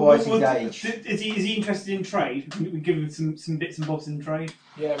Well, otherwise well, engaged. is he interested in trade? We give him some bits and bobs in trade.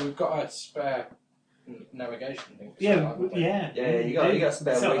 Yeah, we've got a spare navigation thing. Yeah. Yeah, you got some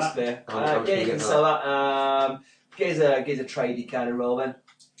better Sell waste that. there. How much Yeah, can you we can get sell that. Gives a tradey kind of roll then.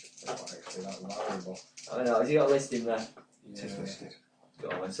 Actually, that's valuable. I know. Has he got a list in there? It is listed. Go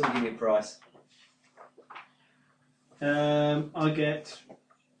on, then. Someone give me a price. I get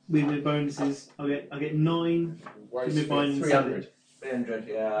with the bonuses. I get 9. Waste Give me mine 300. 300,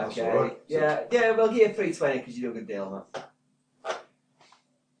 yeah, That's okay. all right. Yeah, we'll give you 320 because you do a good deal on that.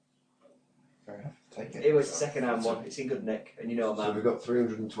 Fair enough. Take it. It was a second-hand one. It's in good nick, and you know, So man. we've got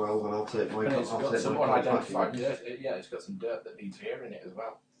 312 and I'll take my... And it's I'll got take some my cards back unidentified to you. dirt. Yeah, it's got some dirt that needs here in it as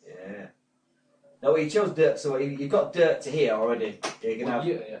well. Yeah. No, you chose dirt, so you've got dirt to here already. Yeah, you can have.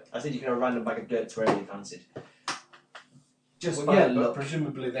 Yeah. I said you can have a random bag of dirt to wherever you fancied. Just Well, by yeah, look. but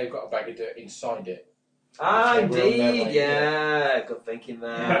presumably they've got a bag of dirt inside it. Ah, If they were on their indeed, way, yeah. Good thinking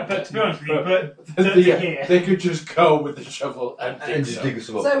there. But to be honest with you, but dirt here. They could just go with the shovel and dig And just some. dig us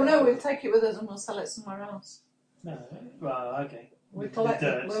up. So no, we'll take it with us and we'll sell it somewhere else. No, well, okay. We'll The collect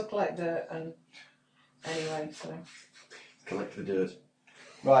dirt. We'll collect dirt and anyway. So Collect the dirt.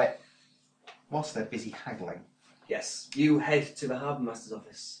 Right. Whilst they're busy haggling. Yes, you head to the Harbour Master's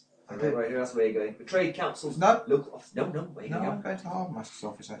office. Right, that's where you're going. The Trade Council's No. local office. No, where you No, going? I'm going to the Harbour Master's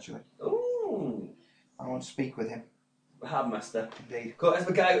office actually. Ooh, I want to speak with him. the Harbour Master. Indeed. Cool, that's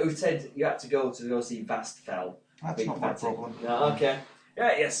the guy who said you had to go see Vastfell. That's Big not my fatty. problem. No, okay.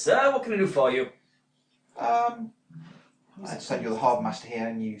 Yeah, yes, sir. What can I do for you? I said you're the Harbour Master here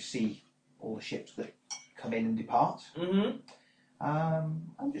and you see all the ships that come in and depart. Mm-hmm.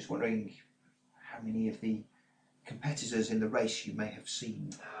 I'm just wondering how many of the competitors in the race you may have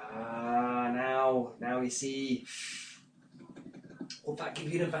seen. Now you see. Will that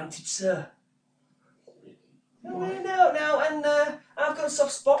give you an advantage, sir? No, and I've got a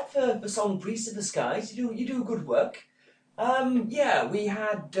soft spot for the Song Priest of the Skies. You do good work. Yeah, we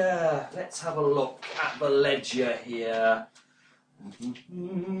had. Let's have a look at the ledger here.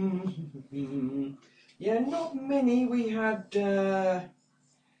 Yeah, not many. We had.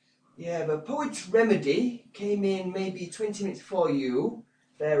 Yeah, the Poet's Remedy came in maybe 20 minutes before you.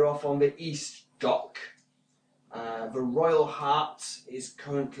 They're off on the East Dock. The Royal Heart is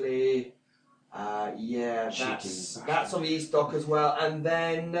currently... that's on the East Dock as well. And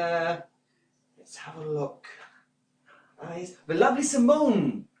then... let's have a look. The lovely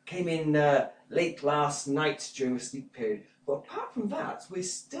Simone came in late last night during the sleep period. But apart from that, we're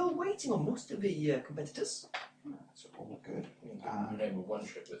still waiting on most of the competitors. That's all good. The name of one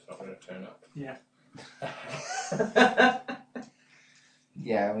ship that's not going to turn up. Yeah.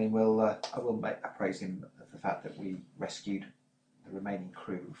 Yeah, I mean, I will appraise him of the fact that we rescued the remaining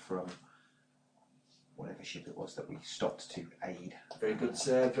crew from whatever ship it was that we stopped to aid. Very good,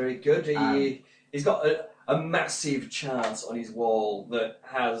 sir. Very good. He's got a massive chart on his wall that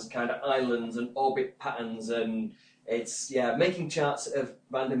has kind of islands and orbit patterns, and it's making charts of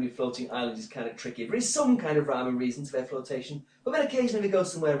randomly floating islands is kind of tricky. There is some kind of rhyme and reason to their flotation, but then occasionally they go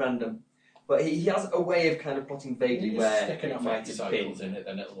somewhere random. But he has a way of kind of plotting vaguely where stick it enough might have been. cycles in it,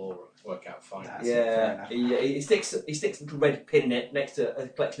 then it'll all work out fine. He sticks a little red pin in it next to a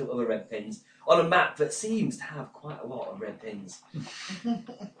collection of other red pins on a map that seems to have quite a lot of red pins.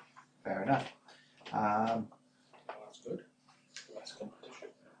 Fair enough. That's good. Less competition.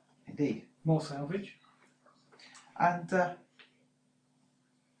 Indeed. More salvage. And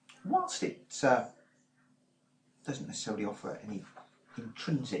whilst it doesn't necessarily offer any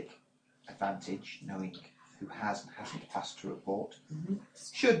intrinsic advantage, knowing who has and hasn't passed through a port,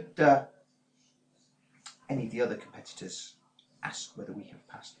 should any of the other competitors ask whether we have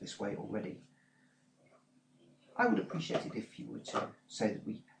passed this way already, I would appreciate it if you were to say that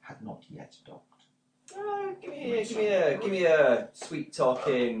we had not yet docked. Give me a sweet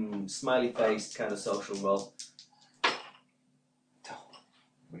talking, smiley faced kind of social role. Oh,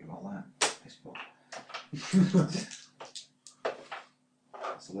 reroll that. Piss poor.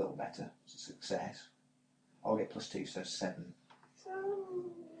 That's a little better. It's a success. I'll get +2, so 7. So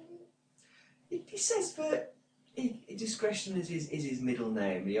he says that discretion is his middle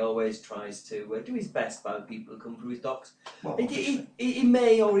name. He always tries to do his best by the people who come through his docks. Well, He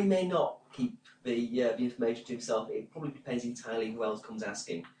may or he may not keep the information to himself. It probably depends entirely who else comes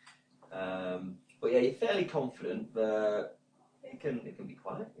asking. But yeah, you're fairly confident that it can be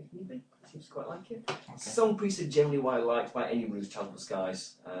quiet if need be. It seems to quite like it. okay. Song priests are generally well liked by anyone who's travelled the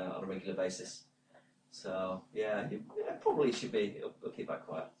skies on a regular basis. So yeah, you probably should be. It'll keep that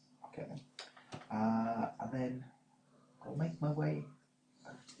quiet. Okay then. And then I'll make my way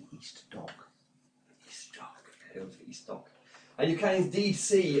over to the East Dock. East Dock. Head over to the East Dock. And you can indeed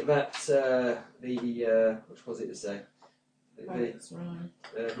see that which was it to say? That's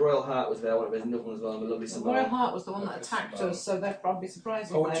right. Royal Heart was there. There's another one as well. The lovely The Simone. Royal Heart was the one that attacked us, so they're probably surprised.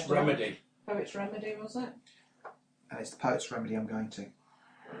 if Poet's they're done. Remedy. Poet's Remedy, was it? And it's the Poet's Remedy I'm going to.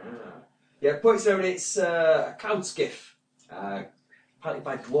 Yeah, Poet's Remedy. It's a cloud skiff, piloted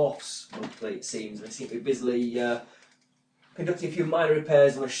by dwarfs. Monthly, it seems. They seem to be busily conducting a few minor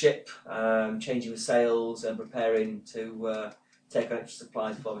repairs on a ship, changing the sails, and preparing to take on extra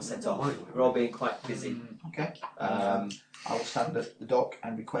supplies before we set off. We're all being quite busy. Okay. I will stand at the dock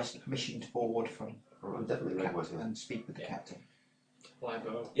and request permission to board from I'm definitely the ready captain myself. and speak with the captain.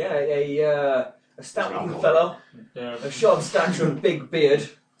 Libo. Yeah, a stout looking fellow, Yeah. of short stature and big beard,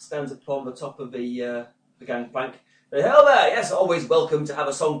 stands upon the top of the gangplank. Hello there, yes, always welcome to have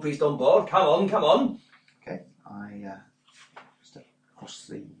a song priest on board. Come on, come on. Okay. I step across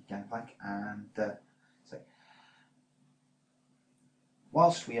the gangplank and say,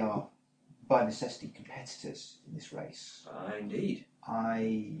 whilst we are by necessity competitors in this race, Indeed.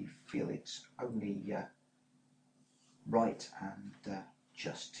 I feel it's only right and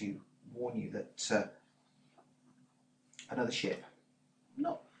just to warn you that another ship,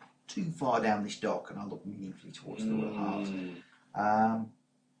 not too far down this dock, and I'll look meaningfully towards the Royal Heart,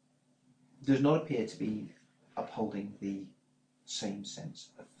 does not appear to be upholding the same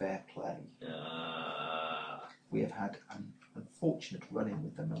sense of fair play. We have had an unfortunate run-in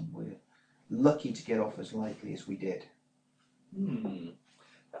with them, and we're lucky to get off as lightly as we did.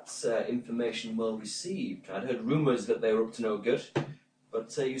 That's information well received. I'd heard rumours that they were up to no good,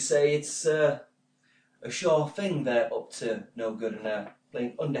 but you say it's a sure thing they're up to no good and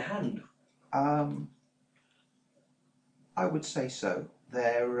playing underhand. I would say so.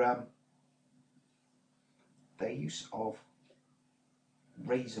 Their use of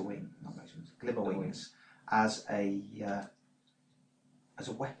glimmer wings, as a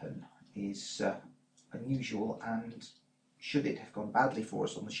weapon is unusual, and should it have gone badly for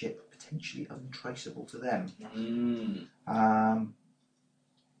us on the ship, potentially untraceable to them.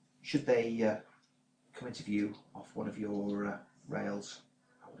 Should they come into view off one of your rails,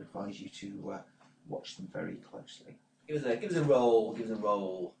 I would would advise you to watch them very closely. Give us a roll. Give us a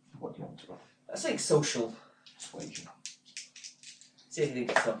roll. What do you want to roll? I think social. Persuasion. See if you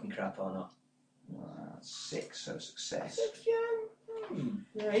think it's talking crap or not. 6, so success.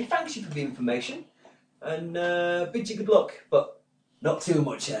 Yeah, he thanks you for the information and bids you good luck, but not too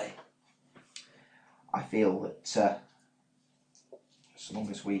much, eh? I feel that as long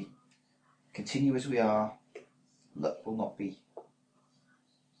as we continue as we are, luck will not be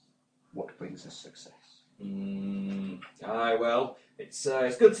what brings us success. Aye, well, it's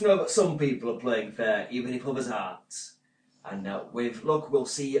good to know that some people are playing fair, even if others aren't. And with luck, we'll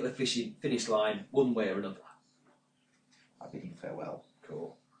see you at the finish line, one way or another. I bid you farewell.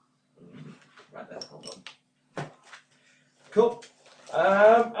 Cool. Right there, hold on. Cool.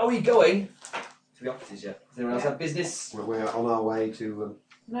 Are we going to the offices yet? Does anyone else have business? We're on our way to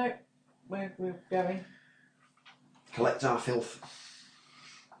No, we're going. collect our filth.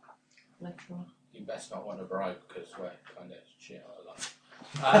 Literally. You best not want to bribe because we're kind of shit out of luck.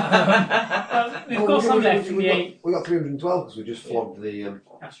 We've got some left in the 8 We got 312 because we just flogged the.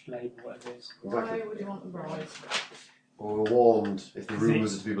 Astrolabe or whatever it is. Exactly. Why would you want the bride? We were warned if the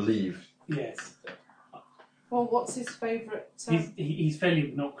rumours are to be believed. Yes. Well, what's his favourite? He's fairly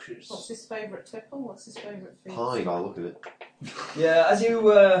obnoxious. What's his favourite tipple? What's his favourite feast? Pie, by the look of it. Yeah, as you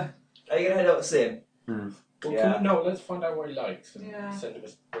are you gonna head out to see him? Well, Yeah. no, let's find out what he likes and Yeah.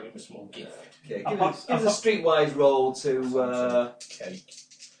 bring him a small gift. Okay, give us a streetwise roll to Cake.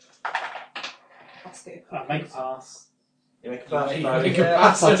 Basket. I make a pass. you make a pass. You Barry. make a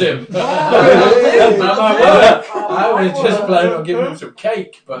pass at him. That might work. I was just planning on giving him some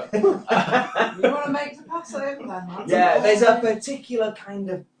cake, but You want to make the pass at him then? That's Yeah, all. there's a particular kind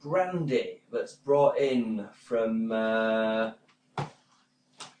of brandy that's brought in from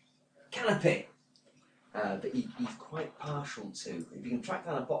Canopy that he's quite partial to. If you can track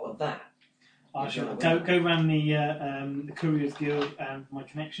down a bottle of that, I shall go round the Couriers Guild and my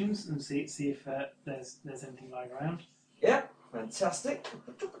connections and see if there's anything lying around. yeah, fantastic.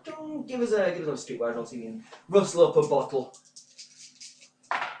 Give us a streetwise roll so you can rustle up a bottle.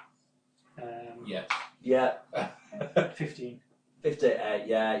 yes. Yeah. 15. 58,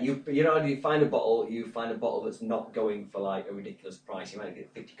 yeah. You know, you find a bottle that's not going for like a ridiculous price. You might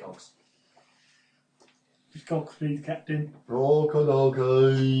get 50 cogs. Just cogs, please, Captain.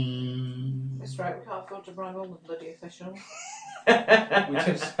 Okay. It's right, we can't afford to bribe all the bloody officials. We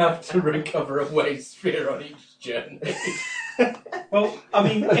just have to recover a waste sphere on each journey. Well, I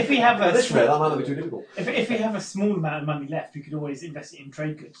mean, if we have a This way, that might not be too difficult. if we have a small amount of money left, we could always invest it in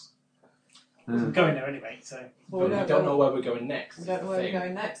trade goods. We're going there anyway, so Well, But we don't know where we're going next. We don't know where we're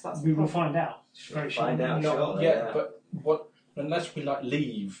going next. That's we the will problem. find out. Very Find shortly. out. No, Sure, yeah, yeah. but what? Unless we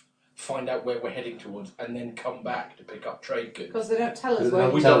leave, find out where we're heading towards, and then come back to pick up trade goods. Because they don't tell us They where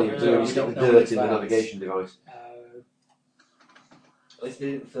don't we're tell going. you, we do you? don't You stick the know in dirt in the advance. navigation device. At least they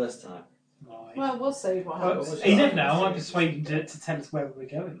did it the first time. Right. Well, we'll see what Well, happens. You never know. I might persuade him to tell us where we're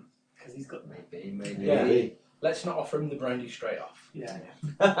going because he's got. Maybe. Yeah. Let's not offer him the brandy straight off. Yeah.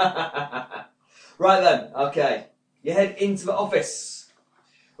 Right then, okay. You head into the office.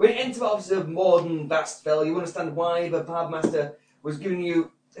 When you enter the office of Morden Vastfell, you understand why the Bardmaster who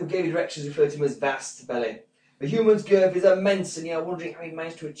gave you directions referred to him as Vast Belly. The human's girth is immense, and you are wondering how he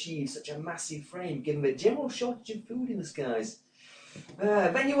managed to achieve such a massive frame, given the general shortage of food in the skies.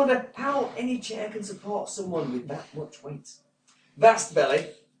 Then you wonder how any chair can support someone with that much weight. Vast Belly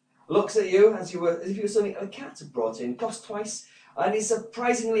looks at you as if you were something a cat had brought in, crossed twice, and his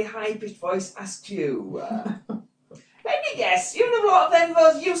surprisingly high-pitched voice asks you, let me guess, you know a lot of them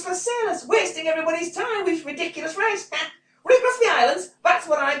those useless sailors, wasting everybody's time with ridiculous race. Run across the islands, that's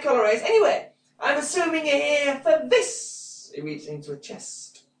what I call a race. Anyway, I'm assuming you're here for this. He reaches into a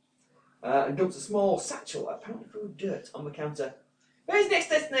chest and dumps a small satchel, apparently full of dirt, on the counter. Where's the next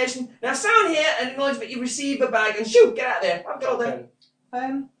destination? Now sound here and acknowledge that you received a bag and shoot, get out of there. I've got all there.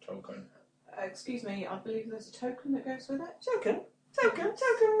 Token. Excuse me, I believe there's a token that goes with it. Token.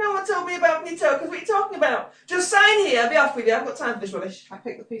 No one told me about any tokens. What are you talking about? Just sign here. I'll be off with you. I've got time for this rubbish. I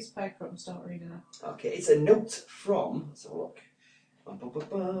pick the piece of paper up and start reading it. Okay, it's a note from. Let's have a look.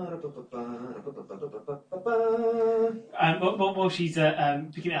 While she's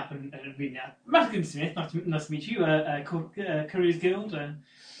picking it up and reading it, Master Smith, nice to meet you. Couriers Guild.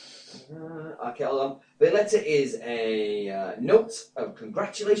 Okay, hold on. The letter is a note of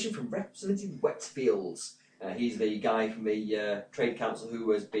congratulation from Representative Wetfields. He's the guy from the Trade Council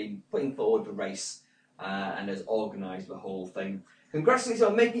who has been putting forward the race and has organised the whole thing. Congratulations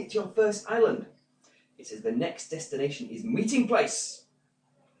on making it to your first island. It says the next destination is Meeting Place,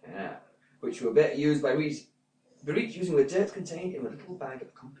 which will better use by The reach using the dirt contained in a little bag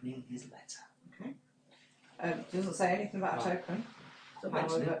accompanying his letter. Doesn't say anything about a token. Don't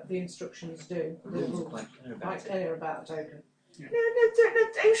mention However, the instructions do. The rules are quite clear about Quite it. clear about the token. No,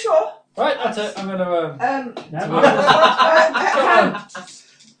 are you sure? Right, that's it. I'm gonna.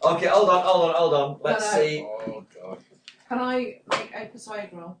 Okay, hold on. Let's No. see. Oh god. Can I make a persuade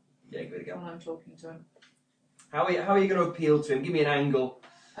roll Yeah, give it a go. when I'm talking to him? How are you going to appeal to him? Give me an angle.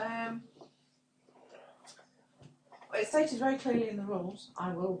 It's stated very clearly in the rules.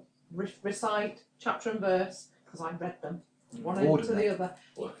 I will recite chapter and verse because I read them one end to the other.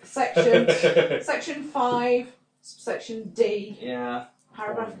 Section 5, section D, Yeah.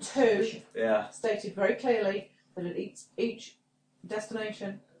 paragraph 2, Yeah. stated very clearly that at each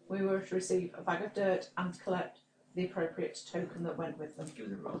destination we were to receive a bag of dirt and collect the appropriate token that went with them. Give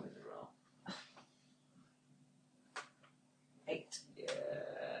it a roll. 8. Yeah.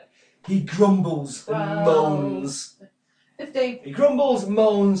 He grumbles and 12. moans. 15. He grumbles,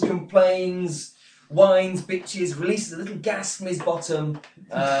 moans, complains, whines, bitches, releases a little gas from his bottom,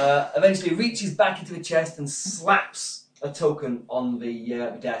 eventually reaches back into the chest and slaps a token on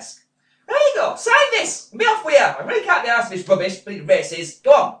the desk. There you go, sign this and be off with you. I really can't be arsed for this rubbish, bloody races.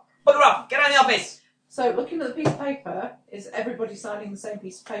 Go on, bugger off, get out of the office. So, looking at the piece of paper, is everybody signing the same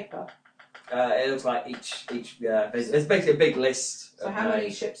piece of paper? It looks like each there's basically a big list. So, of how many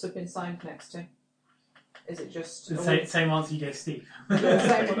names. ships have been signed next to? Is it just The same answer you gave Steve. the same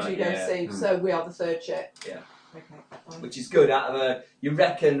Pretty ones you much, go yeah. see? So, we are the third ship? Yeah. Okay, fine. Which is good. Out of you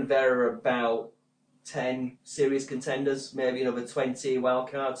reckon there are about 10 serious contenders, maybe another 20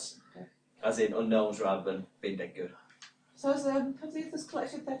 wildcards, Okay. as in unknowns rather than being dead good. So, have the others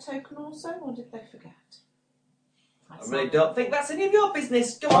collected their token also, or did they forget? I really don't think that's any of your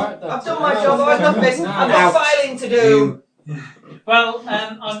business. Go on, Right, I've that's done it. my job. I've Now, nothing. now. I've got filing to do. Well,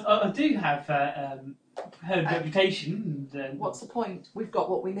 I do have heard reputation. And, What's the point? We've got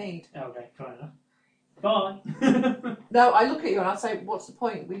what we need. Okay, fair enough. Bye. No, I look at you and I say, what's the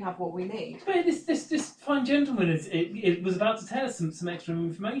point? We have what we need. But this fine gentleman it was about to tell us some extra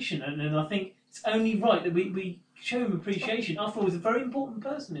information, and I think it's only right that we show him appreciation. After all, he's a very important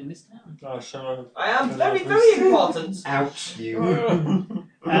person in this town. Oh, sure. I am very, very important. Out, you.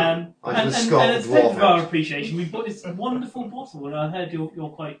 And Like the as Scotland a token of dwarf our out. appreciation, we bought this wonderful bottle, and I heard you're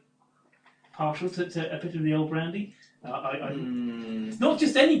quite partial to a bit of the old brandy. It's not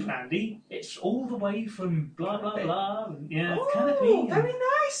just any brandy; it's all the way from blah blah blah. And, yeah, Oh, canopy. very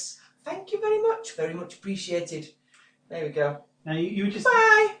nice. Thank you very much. Very much appreciated. There we go. Now you were just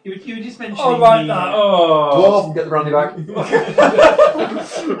Bye. you were just mentioning. Oh, right the, that. Oh. Dwarf, get the brandy back.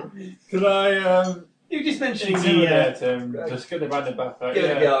 Could I You were just mentioning intimidate him? Just get the brandy back out. Give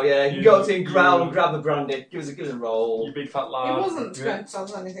it a go. Yeah, you can go to him, growl, grab the brandy. Give us a roll. You big fat It lad. wasn't going to tell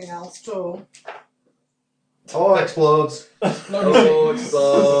us anything else at all. Oh, explodes. Oh,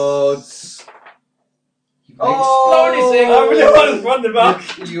 explodes. I really want his brandy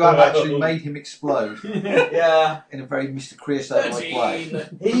back. You have actually made him explode Yeah. in a very Mr. Creosote-like way.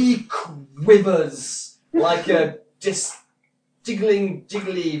 He quivers like a just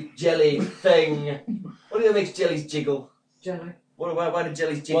jiggly jelly thing. What do you makes jellies jiggle? Jelly. Why do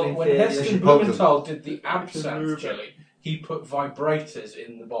jellies jiggle Well, in when fear? Heston should poke them. Blumenthal did the absinthe Move it. jelly, he put vibrators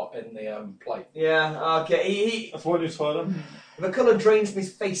in the plate. Yeah, okay. He That's what you told him. the colour drains from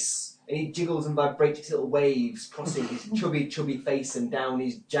his face and he jiggles and vibrates little waves crossing his chubby face and down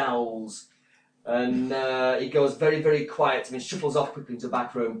his jowls. And he goes very, very quiet and then shuffles off quickly into the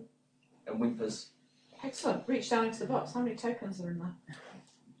back room and whimpers. Excellent. Reach down into the box. How many tokens are in there?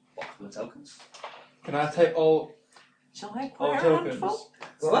 What for the tokens? Can I take all Shall I all acquire a tokens? handful?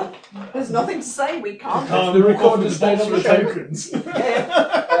 What? There's nothing to say we can't. Can't the walk off recorder with the stayed box on the with show? tokens.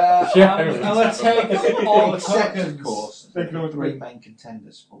 Yeah. I'm gonna take all the Except, of tokens. course, They that can all the three main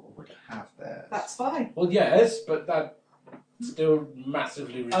contenders already have theirs. That's fine. Well, yes, but that still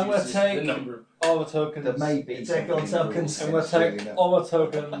massively I'm gonna reduces the take number of... all the tokens. There may be Take all something in the tokens. rules I'm gonna against doing take that. all the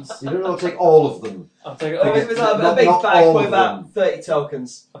tokens. You don't know, take all of them. I'm taking Oh, all. it was a Not- big not bag all with of about them. 30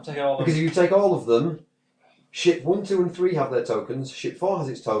 tokens. I'm taking all of Because them. if you take all of them, ship 1, 2 and 3 have their tokens, ship 4 has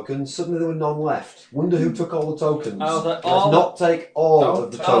its tokens, suddenly there were none left. Wonder who took all the tokens. I'll take Let's all- not take all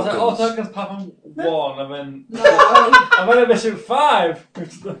of the I'll take all tokens. tokens apart from one, and then No. I'm gonna miss it 5.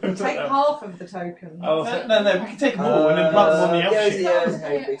 Take half of the tokens. I will take. No, we can take them all and then plant them on the yeah, outside. yeah,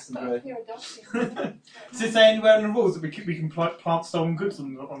 okay, big some bread. Does it say anywhere in the rules that we can plant stolen goods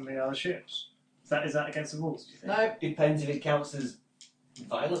on the other ships? Is that against the rules? Do you think? No, Depends if it counts as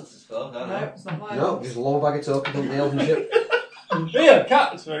violence, I suppose. I don't no, know. it's not mine. No, just a long bag of tokens on the elven ship. Yeah,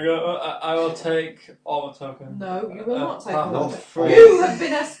 cat. I will take all the tokens. No, you will not take Not all of it. free. You've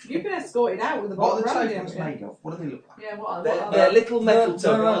been escorted out with a What bottle are the of brandy, tokens haven't you? made of? What do they look like? Yeah, what They're, are they're they? little metal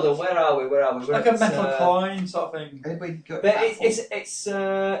They're token. Hold on, where are we? We're Like at, a metal coin sort of thing. Anybody got It's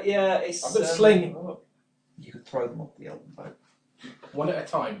yeah, it's. I've got sling. You could throw them off the elven boat. One at a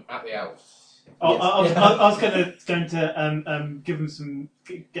time at the elves. Oh, Yes. I was going to give them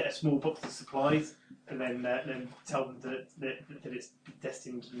get a small box of supplies, and then tell them that it's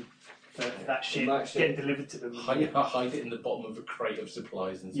destined for that ship getting delivered to them. Hide it in the bottom of a crate of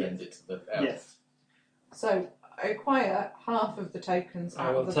supplies and send it to the elves. Yes. So, acquire half of the tokens I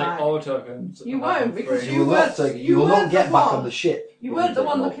out will of the take bag. all the tokens. You won't, because You will not take it. You will weren't not get the back one- on the ship. You when weren't the take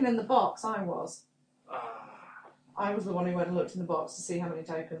one it all. looking in the box, I was. Ah. I was the one who went and looked in the box to see how many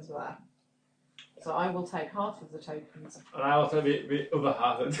tokens were there. So I will take half of the tokens. And I will take the other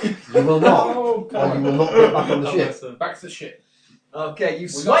half. You will not. Oh, Or God. you will not get back on the ship. Listen. Back to the ship. Okay, you We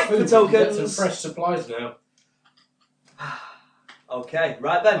got swipe food, the we can get some tokens. fresh supplies now. Okay,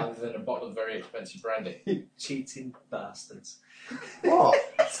 right then. Other than a bottle of very expensive brandy. You cheating bastards. What?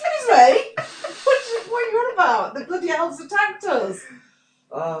 Excuse me? What are you on about? The bloody elves attacked us.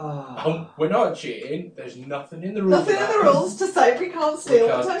 We're not cheating. There's nothing in the rules. Nothing in about the it. rules to say we can't We steal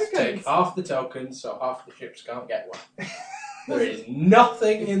can't the tokens. take half the tokens, so half the ships can't get one. There is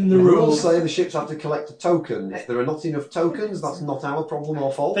nothing in the The rules rules. say the ships have to collect a token. If there are not enough tokens, that's not our problem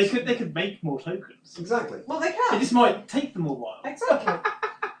or fault. They could make more tokens. Exactly. Well, they It can. just might take them a while. Exactly.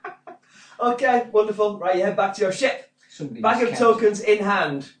 Okay, wonderful. Right, you head back to your ship. Somebody Bag of must count. tokens in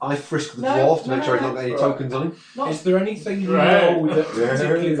hand. I frisk the No, dwarf to make no, sure he's no. not got any Right. tokens on him. Not Is there anything you Right. know that's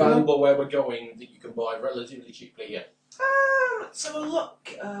particularly Yeah. valuable where we're going that you can buy relatively cheaply here? Let's have a look.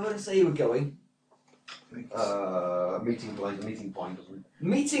 Where did I say you were going? Meeting place, meeting point, doesn't it?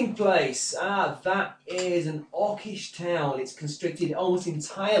 Meeting place. That is an orcish town. It's constructed almost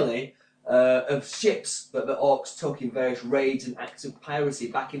entirely of ships that the orcs took in various raids and acts of piracy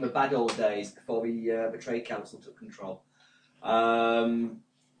back in the bad old days before the Trade Council took control. Yeah,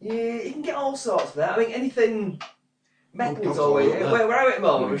 you can get all sorts of that. I mean, anything metal's God's always. all right, yeah. We're out at the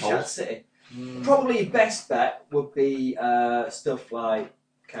moment with Moving Shat City. Probably your best bet would be stuff like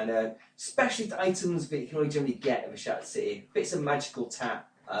kind of specialist items that you can only generally get in the Shattered City. Bits of magical tap,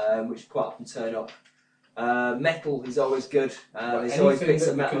 which quite often turn up. Metal is always good. There's always bits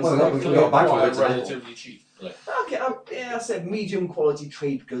of metal. Well, and we've stuff. got a bag full of acquire it today. relatively cheaply. Okay, I said medium quality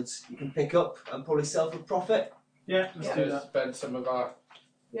trade goods you can pick up and probably sell for profit. Yeah, let's do that. Spend some of our.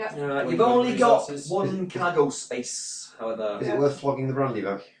 Yeah. You've only got resources. one cargo space, however. Is it worth flogging the brandy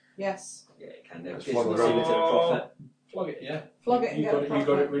back? Yes. Yeah, it can do. Let's Gives flog you the a road. bit of profit. Flog it, yeah. Flog it and You get got a it. You got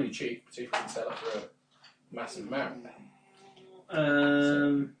profit. it really cheap. See if we can sell it for a massive amount.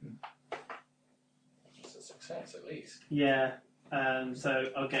 It's a success at least. Yeah. So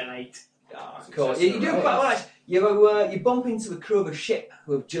I'll get an 8. Cool. You do quite well. Actually. You bump into the crew of a ship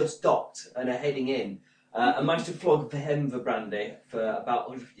who have just docked and are heading in, and managed to flog the brandy for about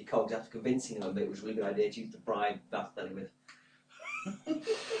 150 cogs after convincing them that it was a really good idea to use the bribe that's dealing with.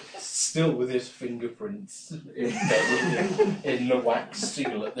 Still with his fingerprints embedded in the wax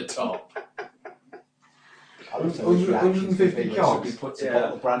seal at the top. I love how his reaction to 150 be cogs. he puts a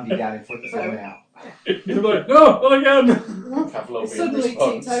bottle of brandy down in front of him now. You're like, no, not again. Pavlovian It's suddenly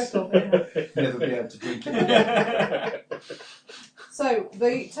response. teetotal. Yeah. Never be able to drink it. So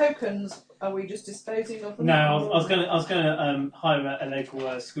the tokens, are we just disposing of them? No, I was going to hire a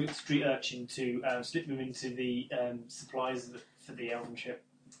local street urchin to slip them into the supplies for the elven ship.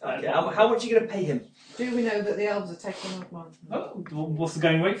 Okay. How much are you going to pay him? Do we know that the elves are taking off mine? Oh, well, what's the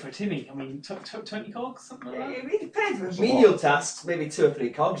going rate for a Timmy? I mean, 20 cogs, something like that. It depends. With menial tasks, maybe 2 or 3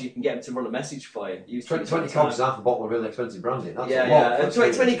 cogs, you can get him to run a message for you. Use 20 cogs is half a bottle of really expensive brandy. That's Yeah, a yeah.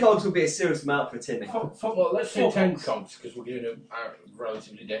 lot. 20 cogs would be a serious amount for a Timmy. Well, let's say Four 10 cogs. cogs because we're doing a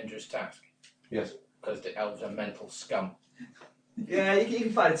relatively dangerous task. Yes. Because the elves are mental scum. Yeah, you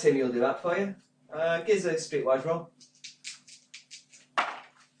can find a Timmy who'll do that for you. Give us a streetwise roll.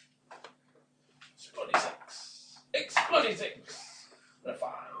 Explodey 6. And a 5.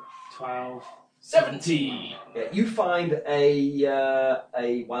 12. 17. Yeah, you find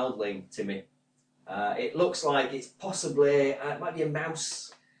a wildling, Timmy. It looks like it's possibly it might be a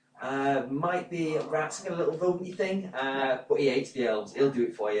mouse, might be a rat, some kind of little rodent thing. But he hates the elves. He'll do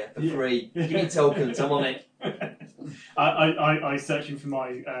it for you for free. Give me tokens. I'm on it. I search him for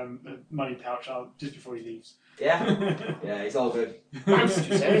my money pouch just before he leaves. Yeah, yeah, it's all good. Mouse,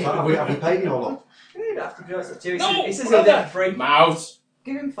 you say? So have we paid him or not? You don't have to do it. It's up to you. No, He says what he'll do it other? for free. Mouse.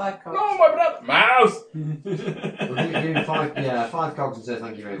 Give him 5 cogs. No, my brother. Mouse. We'll give him 5 cogs and say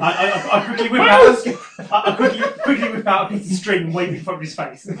thank you very much. I quickly whip out. I quickly whip out a piece of string and wave it in front of his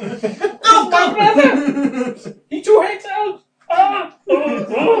face. No, my brother. He 2 heads out. Ah.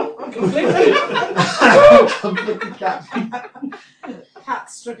 Conflicted cat.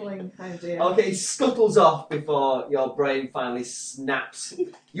 Cat's struggling. Oh dear. Okay, he scuttles off before your brain finally snaps.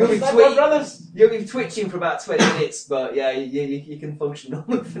 You'll be, That's my brothers. you'll be twitching for about 20 minutes, but yeah, you can function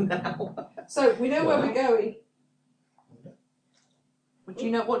normally for now. So we know where we're going. What do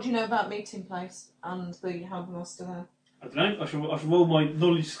you know about meeting place and the harbour master there? I don't know. I shall roll my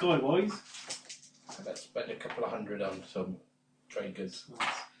knowledge skywise. I bet spend a couple of hundred on some trade goods.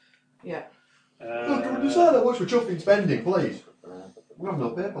 Yeah. Look, can we decide how much we're chuffing spending, please? We have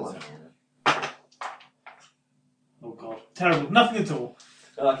no paper left. Oh god, terrible. Nothing at all.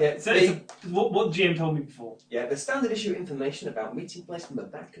 Okay, So what GM told me before. yeah, the standard issue information about meeting place from the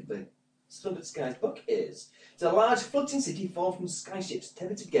back of the Sundered Skies book is: it's a large floating city formed from skyships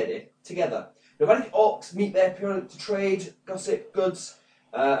tethered together. Nomadic orcs meet there periodically to trade, gossip, goods,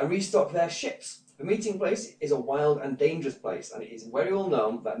 and restock their ships. The meeting place is a wild and dangerous place, and it is very well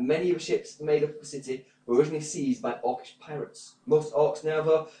known that many of the ships that made up the city were originally seized by orcish pirates. Most orcs now,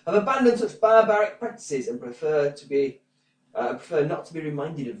 though, have abandoned such barbaric practices and prefer not to be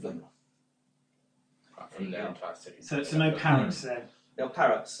reminded of them. From the entire city. So no parrots then, No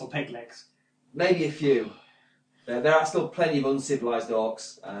parrots. or peg legs. Maybe a few. There are still plenty of uncivilized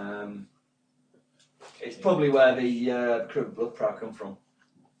orcs. It's probably where the crew of Bloodprow come from.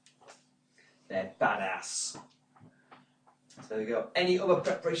 They're badass. So there we go. Any other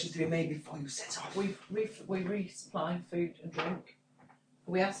preparations to be made before you set off? We resupply food and drink.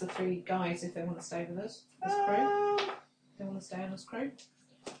 We asked the 3 guys if they want to stay with us as crew. They want to stay on as crew.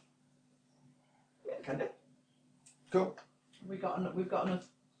 Yeah, can do. Cool. We've got enough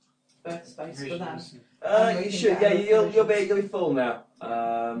berth space for them. You should. Yeah, you'll be full now.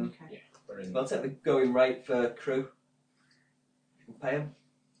 Okay. I'll take the going rate for crew. You can pay them.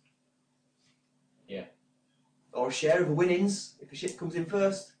 Yeah. Or a share of the winnings if the ship comes in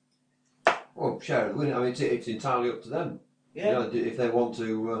first. Well, share it. I mean, it's entirely up to them. Yeah. You know, if they want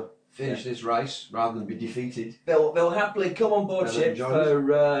to finish this race rather than be defeated, They'll happily come on board And ship enjoy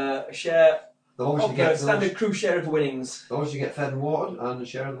for a share they'll of obviously the get standard crew share of the winnings. they'll obviously get fed and watered and a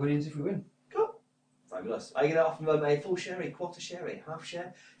share of the winnings if we win. Fabulous. I get off from them a full share, a quarter share, a half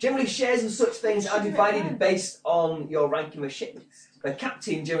share. Generally, shares of such things are Should do it divided then. based on your rank in the ship. The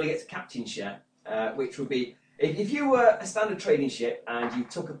captain generally gets a captain share, which would be if you were a standard trading ship and you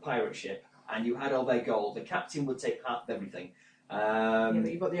took a pirate ship and you had all their gold, the captain would take half of everything. Yeah,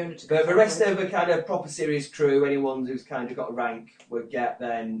 but you've got the owner to But the rest of the kind of proper serious crew, anyone who's kind of got a rank, would get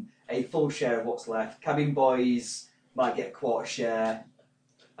then a full share of what's left. Cabin boys might get a quarter share.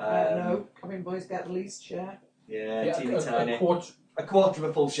 no, cabin boys get the least share. Yeah, teeny tiny. A quarter A quarter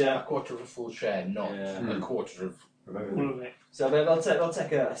of a full share. of a full share, not Yeah. a quarter of. All of it. So they'll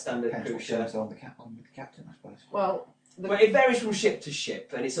take a standard Depends crew what share. shares on with the captain, I suppose. Well, But it varies from ship to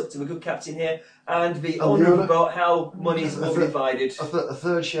ship, and it's up to the good captain here and the And owner the of the owner. boat how money's all divided. A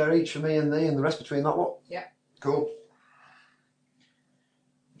third share each for me and thee, and the rest between that lot. Yeah. Cool.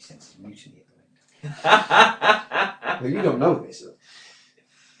 He senses mutiny at the end. Well, you don't know this.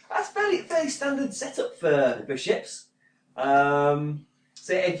 That's fairly standard setup for ships.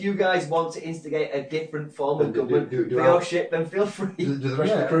 So if you guys want to instigate a different form of government for your ship, then feel free. Do the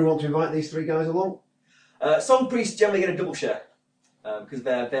rest of the crew want to invite these 3 guys along? Song priests generally get a double share because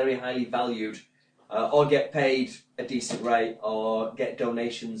they're very highly valued, or get paid a decent rate, or get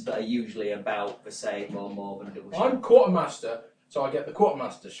donations that are usually about the same or more than a double share. I'm quartermaster, so I get the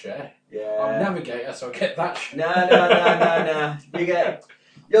quartermaster's share. I'm Yeah. navigator, so I get that share. No.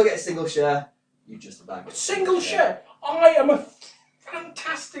 You'll get a single share. You just about get a Single share. I am a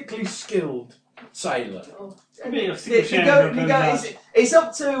fantastically skilled sailor. Give me a single You share. go- and you I'll go- go it's, it's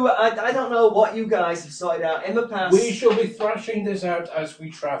up to I don't know what you guys have sorted out in the past. We shall be thrashing this out as we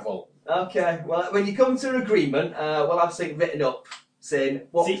travel. Okay, well when you come to an agreement, we'll have something written up saying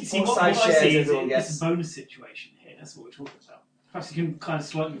what see, what what size I shares see is everyone it's gets. a bonus situation here. That's what we're talking about. Perhaps you can kind of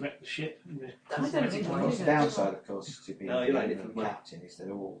slightly wreck the ship. I don't think Of course, the downside, of course, to being No, you're right, the different owner way. and captain is they're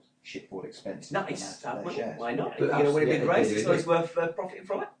all shipboard expenses. Nice. come out of their shares. Why not? Yeah. If you're going to win a big Yeah, race, yeah, it's yeah. always worth profiting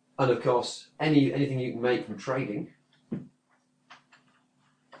from it. And of course, anything you can make from trading.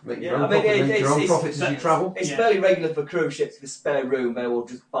 Make Yeah, your own, I mean, profit, make your own it's- profits as you travel. It's Yeah. fairly regular for cruise ships with spare room. They will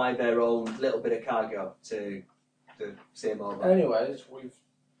just buy their own little bit of cargo to see them over. Anyways, we've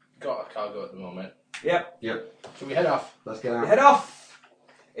got a cargo at the moment. Yep. So we head off. Let's get out. Head off.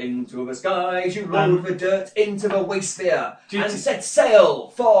 Into the skies you load the dirt into the waste sphere Ju- and set sail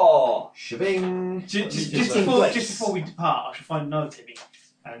for... Shabing. Just Meeting before, place. just before we depart, I should find another Timmy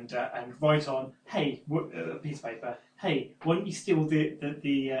and write on, hey, a piece of paper. Hey, why don't you steal the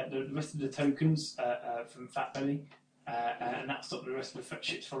rest of the tokens from Fat Belly, and that'll stop the rest of the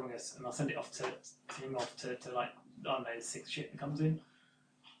ships following us, and I'll send it off to him to like I don't know, the 6th ship that comes in.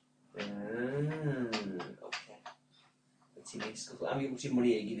 Okay. The Timmy Scuffle. How much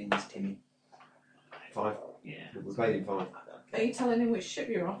money are you giving this Timmy? 5. Yeah. We paid him 5. Are you telling him which ship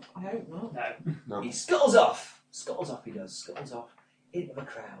you're off? I hope not. No. No. He scuttles off. Scuttles off, he does. Scuttles off into the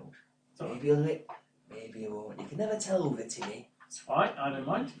crowd. Sorry. Maybe he'll hit, maybe he won't. You can never tell with it, Timmy. It's fine. I don't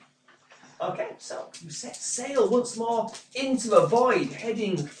mind. Okay, so you set sail once more into the void,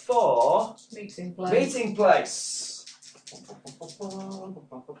 heading for Meeting place. meeting place.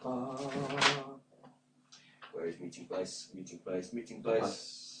 Where is meeting place? Meeting place. Meeting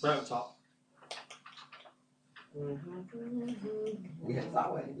place. Right on top. We head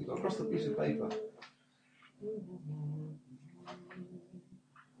that way. We go across the piece of paper.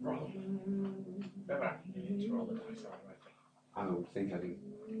 Roll. Remember, you need to roll the dice, anyway. I don't think I do.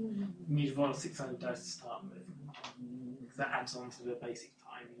 You need to roll 600 dice to start with, because that adds on to the basic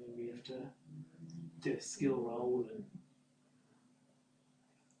time, and then we have to do a skill roll.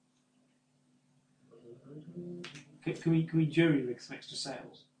 And can we jury rig some extra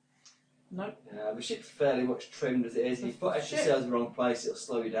sails? No. Yeah, the ship's fairly much trimmed as it is. If you put extra Ship. sails in the wrong place, it'll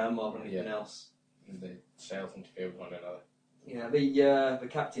slow you down more than anything Yeah. else. And the sails interfere with one another. Yeah, the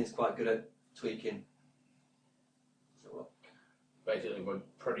captain's quite good at tweaking. So look. Basically, we're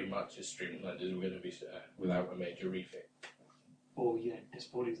pretty much as streamlined as we're going to be without a major refit. Or, there's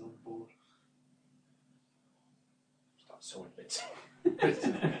bodies on board. Start sewing bits.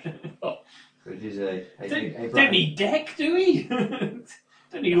 It is a Don't need deck, do we?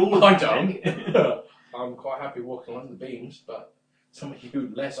 Don't need all of I that don't. deck. I'm quite happy walking along the beams, but some of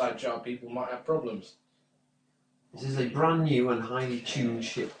you less agile people might have problems. This is a brand new and highly tuned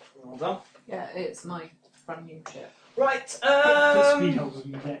ship. Well done. Yeah, it's my brand new ship. Right, Put speed holes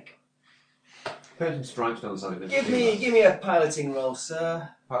on the deck. Curtain stripes down the side of it. give me a piloting roll, sir.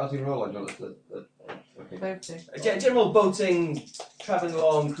 Piloting roll, I don't know. Okay. Boating. A general boating, travelling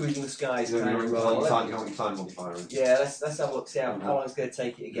along, cruising the skies You kind don't of want roll. your time modifier. Yeah, let's have a look. See how long it's going to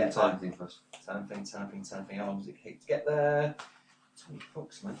take you to get time there. thing first. Time thing. How long does it take to get there? 20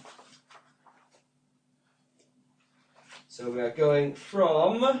 approximately. So we are going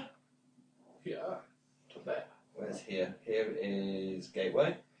from. Yeah, to there. Where's here? Here is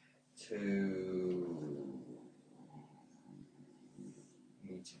Gateway to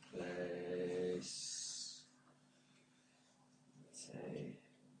meeting place. Let's say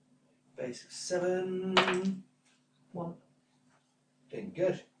base of 7. 1. Doing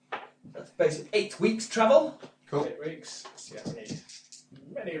good. That's a base of 8 weeks travel. Cool. 8 weeks. See how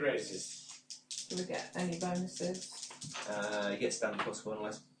many raises. Do we get any bonuses? You get standard +1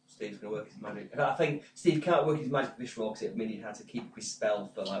 unless Steve's going to work his magic. I think Steve can't work his magic this roll because it means he'd have to keep his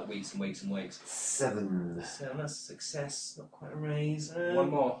spell for like weeks and weeks and weeks. 7. So that's a success, not quite a raise. One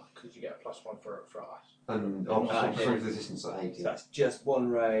more, because you get a +1 for us. And Okay. strength resistance at 8. So that's just one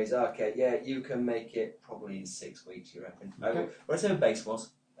raise. Okay, yeah, you can make it probably in 6 weeks, you reckon? Okay. What I said the base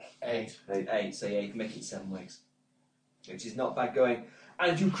was? 8. 8, so yeah, you can make it in 7 weeks. Which is not bad going.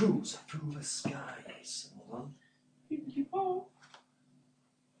 And you cruise through the skies. Hold on.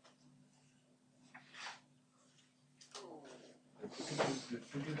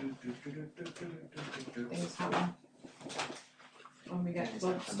 Things happen. When we get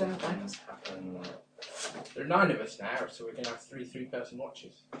floods, don't they? Things happen. There are 9 of us now, so we're going to have 3 3-person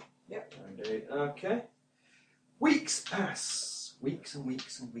watches. Indeed. Okay. Weeks pass. Weeks and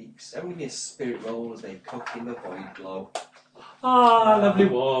weeks and weeks. Everyone give me a spirit roll as they cook in the void glow. Ah, lovely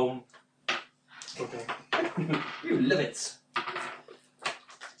warm. Okay. You love it.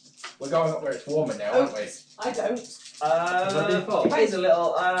 We're going up where it's warmer now, aren't we? I don't. that default? It is a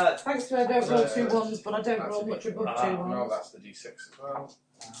little. Thanks to I don't roll 2 1s, but I don't roll much above 2 No, 1s. that's the D6 as well.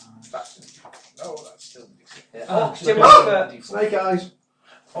 That's that's still the D6. Yeah. Oh, Jim, D4. Snake eyes.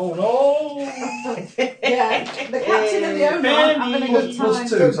 Oh no! Yeah, the captain and the owner aren't having a good time.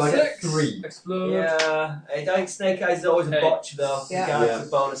 +2, so I get 3. Explode! Yeah, I think Snake Eyes is always a Eight. botch though. Yeah. Regards to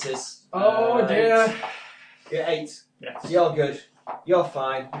bonuses. Oh dear! You're 8. Yeah. You're good. You're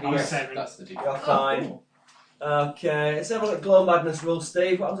fine. I'm 7. That's the D4. You're fine. Okay, let's have a look at Glow Madness roll,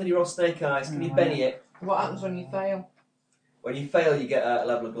 Steve. What happens when you roll Snake Eyes? Can you Benny it? What happens when you fail? When you fail, you get a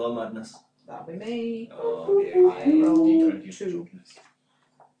level of Glow Madness. That'll be me. Oh dear. I roll D20 2.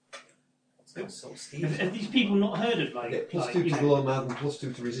 So Steve. Have these people not heard of I get plus like 2 you to know, glow mad and plus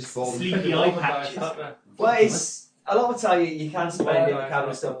 2 to resist falling. sleepy eye patches? Well, it's a lot of the time you can spend it in cabin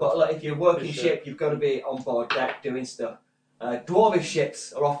and stuff, but like if you're working ship, you've got to be on board deck doing stuff. Dwarvish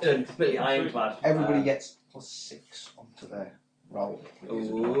ships are often completely ironclad. Everybody gets plus 6 onto their roll.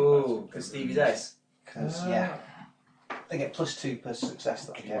 Ooh, because Stevie's ace. Because, yeah, they get plus 2 per success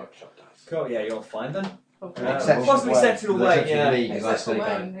that they get. Cool, yeah, you're fine then. Exceptional Possibly way. exceptional way, yeah. Me, because I Except for snake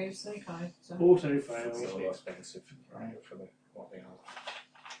eye. Wayne, who's snake eyed. So. Auto fail. It's a little expensive for the what they have.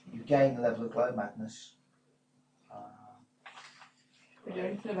 You gain a level of glow madness. We do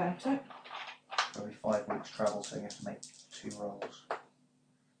anything about it. For every 5 weeks travel, so you have to make 2 rolls.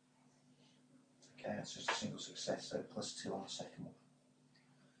 Okay, it's just a single success, so plus 2 on the second one.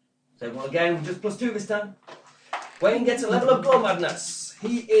 So everyone again, just plus 2 this time. Wayne gets a level of glow madness.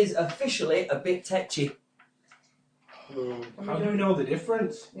 He is officially a bit tetchy. How do you know the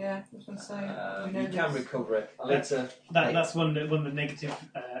difference? Yeah, I was going to say. we know You can this. recover it later. That's one of the negative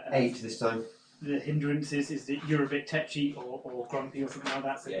 8 this time. the hindrances is that you're a bit tetchy or grumpy or something like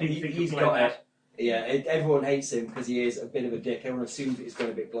that. So Yeah, people think he's you're got glow it. Yeah, everyone hates him because he is a bit of a dick. Everyone assumes that he's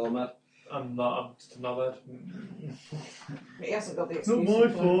going a bit glow mad. I'm not. I'm just another. But he hasn't got the It's excuse. not my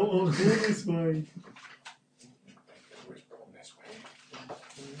of fault. I was born this way.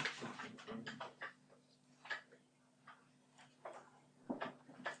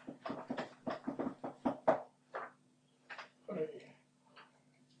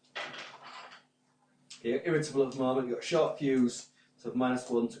 You're irritable at the moment. You've got a short fuse, so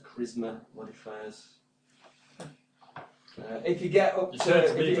 -1 to charisma modifiers. If you get up You to, said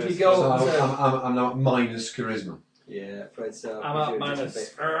to me, if you basically. go So up to, I'm now at minus charisma. yeah, afraid so. I'm at because you're minus.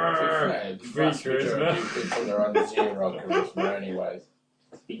 just a bit- Free charisma. People are on 0 charisma anyways.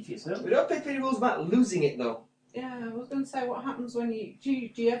 Speak for yourself. We don't pick any rules about losing it though. Yeah, I was going to say, what happens when you do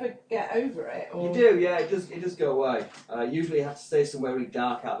you ever get over it? Or You do, yeah. It does go away. Usually, you have to stay somewhere really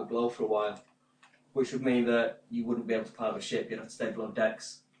dark out of the glow for a while, which would mean that you wouldn't be able to pilot a ship. You'd have to stay below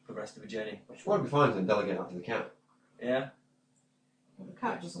decks for the rest of the journey. Which won't be fine to delegate that to the cat. Yeah, the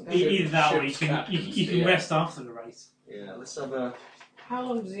cat doesn't go. Either that or you Ship's can captains, you can yeah. rest after the race. yeah. Let's have a. How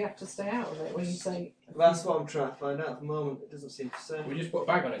long does he have to stay out of it when you say? That's what I'm trying to find out at the moment. It doesn't seem to say. We just put a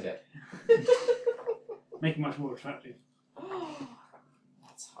bag on his head. Make it much more attractive. Oh,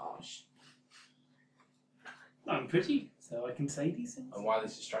 that's harsh. I'm pretty, so I can say these things. And while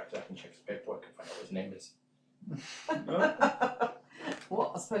he's distracted, I can check his paperwork and find out what his name is.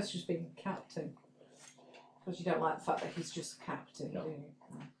 What? I suppose just being captain. Because you don't like the fact that he's just captain, No. do you?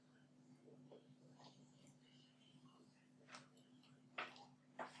 Hold on.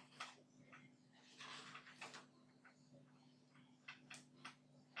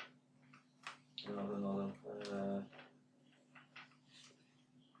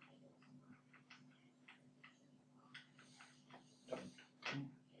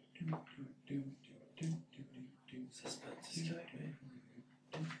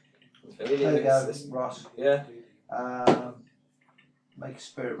 There you go, Ross. Yeah. Make a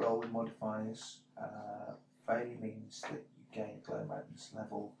spirit roll with modifiers. Failure means that you gain a glow madness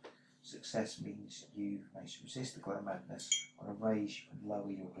level. Success means you may resist the glow madness. On a raise, you can lower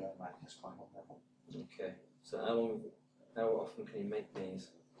your glow madness by 1 level. Okay. So how often can you make these?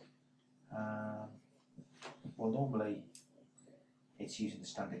 Well, normally it's using the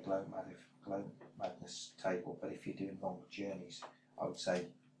standard glow madness table, but if you're doing longer journeys, I would say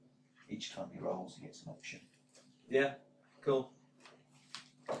each time he rolls, he gets an option. Yeah. Cool.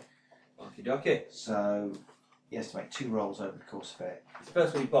 Okie dokie. So he has to make 2 rolls over the course of it. The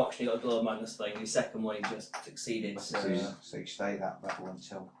first one you boxed, you got a glow madness thing. The second one, you just succeeded. So So you stay that level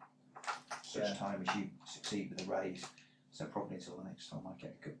until such Yeah. time as you succeed with the raise. So probably until the next time I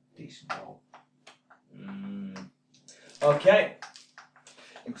get a good, decent roll. Okay.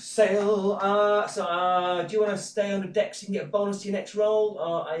 Sail. Do you want to stay on the deck so you can get a bonus to your next roll,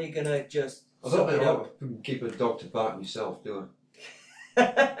 or are you gonna just? I don't suck it up? think keep a dog to bark myself, do I?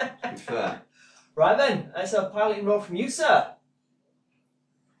 To be fair. Right then, let's have a piloting roll from you, sir.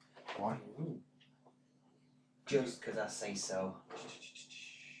 Why? Just because I say so.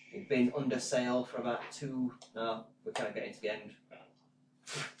 You've been under sail for about 2. No, we're kind of getting to the end.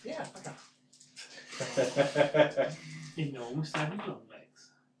 Yeah, Enormous having long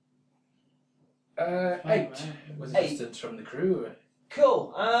legs. 8 wow. was a 8. distance from the crew.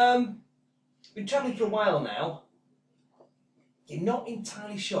 Cool. Been travelling for a while now. You're not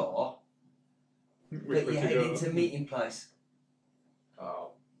entirely sure that you're heading to meeting place.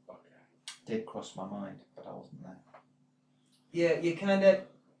 Oh, okay. Did cross my mind, but I wasn't there. Yeah, you're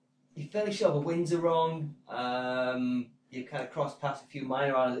fairly sure the winds are wrong. you kind of cross past a few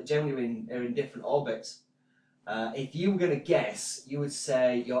minor islands that generally are in different orbits. If you were going to guess, you would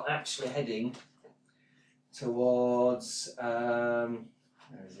say you're actually heading towards. Where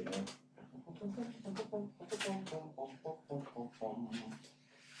is it going?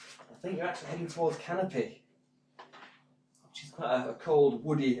 I think you're actually heading towards Canopy, which is quite a cold,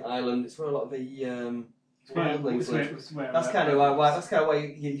 woody island. It's where a lot of the wildlings live. That's kind of why. That's kind of why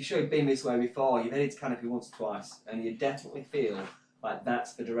you should have been this way before. You've headed to Canopy once or twice, and you definitely feel like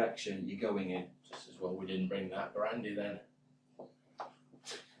that's the direction you're going in. Just as well we didn't bring that brandy then.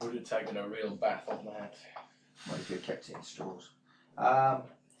 Would have taken a real bath on that. Well, if you had kept it in stores. Why?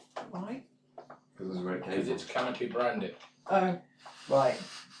 Because there's a great Because cave. it's canopy brandy. Oh, Right.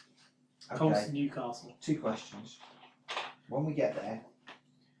 Colts Okay. Newcastle. 2 questions. When we get there,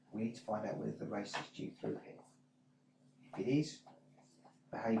 we need to find out whether the race is due through here. If it is,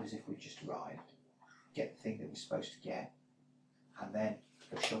 behave as if we've just arrived, get the thing that we're supposed to get, and then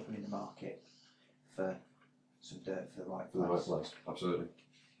go shopping in the market for some dirt for the right In the right place. place, absolutely.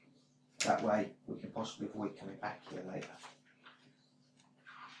 That way, we can possibly avoid coming back here later.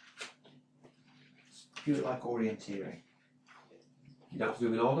 Do it like orienteering. You don't have to do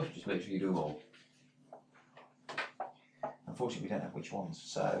them in order, just make sure you do them all. Unfortunately, we don't know which ones,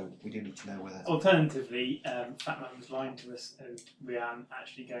 so we do need to know whether. Alternatively, Fat Man was lying to us and we aren't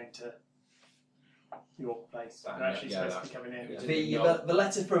actually going to your place. We're actually supposed to be coming in. The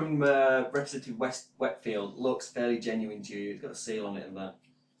letter from Representative Wetfield looks fairly genuine to you. It's got a seal on it and that.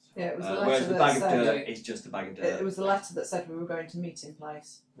 Yeah, it was the Whereas letter the that bag of said. dirt is just a bag of dirt. It was the letter that said we were going to meeting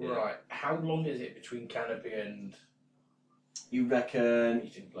place. Yeah. Right. How long is it between canopy and You reckon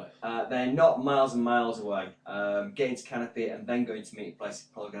meeting place? they're not miles and miles away. Getting to Canopy and then going to meet place is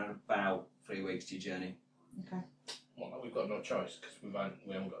probably going to about 3 weeks to your journey. Okay. Well, we've got no choice because we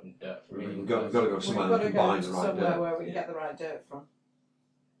haven't got any dirt for We've meeting got to place. go We've somewhere got that to go combines to the right somewhere dirt. where we can get the right dirt from.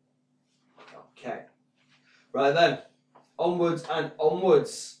 Okay. Right then. Onwards and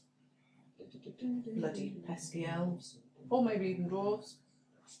onwards. Bloody pesky elves. Or maybe even dwarves.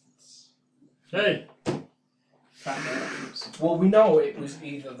 Hey! Fat Man. Well, we know it was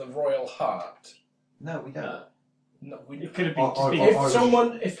either the Royal Heart. No, we don't. No, It could have been Or- just or- been-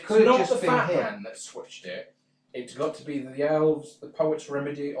 or- If it's Could have not just the been Fat him. Man that switched it, it's got to be the elves, the poet's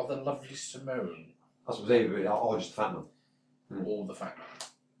remedy, or the lovely Simone, That's what I'm saying, or just the fat man. or the Fat Man.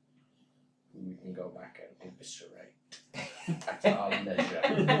 We can go back and eviscerate at our leisure.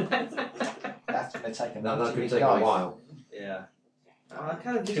 That's going to take a That's going to minute. take a while. Yeah. I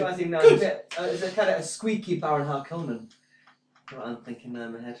kind of visualising now a bit. It's a kind of a squeaky Baron Harkonnen. That's what I'm thinking there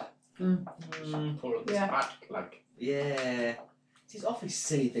in my head. Pull the Yeah. spark plug. Yeah. It's an awfully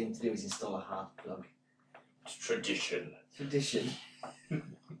silly thing to do is install a hard plug. It's tradition. Tradition.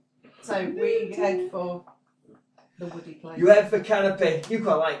 so we head for the woody place. You head for Canopy. You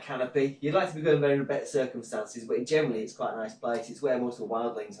quite like Canopy. You'd like to be going there in better circumstances, but generally it's quite a nice place. It's where most of the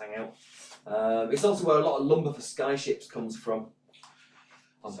wildlings hang out. It's also where a lot of lumber for skyships comes from.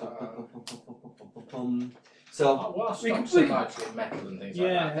 So, Well, We stop can- so we can- much with metal and things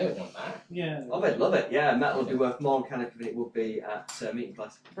Yeah. like that. They don't want that. Yeah. love it. Yeah, metal would be worth more on Canopy than it would be at meeting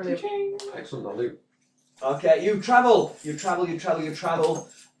place. Brilliant. Excellent, I'll do. Okay, you travel,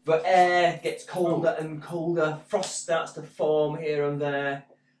 but air gets colder and colder, frost starts to form here and there,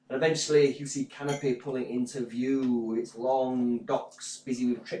 and eventually you see Canopy pulling into view with its long docks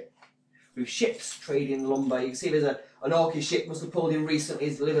busy with ships trading lumber. You can see there's an Orcish ship must have pulled in recently,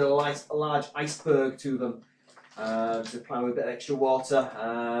 has delivered a large iceberg to them to supply with a bit of extra water.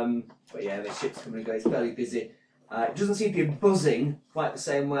 But yeah, the ship's coming and going, it's fairly busy. It doesn't seem to be buzzing quite the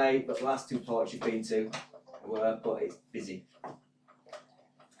same way that the last 2 ports you've been to were, but it's busy.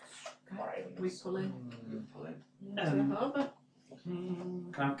 We pull in into Um, the harbour.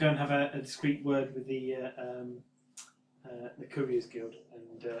 Can I go and have a discreet word with the Couriers Guild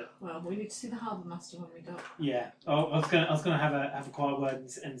and Well, we need to see the harbour master when we dock. yeah. Oh, I was going to have a quiet word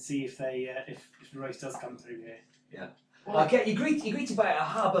and see if they if the race does come through here. Okay, you're greeted by a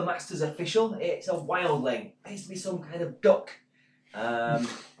harbour master's official. It's a wildling. It appears to be some kind of duck.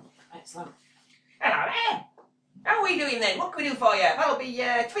 Excellent. Hello there. How are we doing then? What can we do for you? That'll be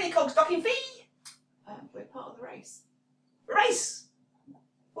 20 cogs docking fee. We're part of the race. Race.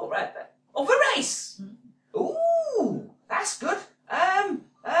 All right. Oh, for race. Ooh, that's good. What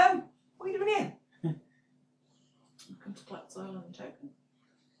are you doing here? Come to collect soil and token.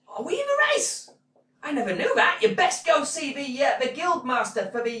 Are we in a race? I never knew that. You best go see the guild master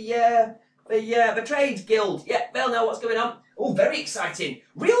for the trades guild. Yeah, they'll know what's going on. Oh, very exciting.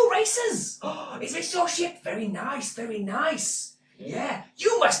 Real racers. Oh, is this your ship? Very nice, very nice. Yeah,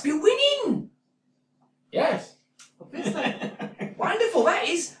 you must be winning. Yes. Obviously. Wonderful, that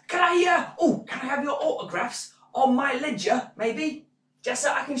is. Can I have your autographs on my ledger, maybe? Just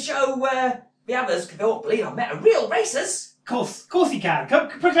so I can show the others, because they won't believe I've met a real racers. Of course you can.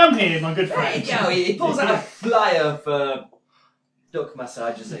 Come here, my good There friend. you go. He pulls out a flyer for duck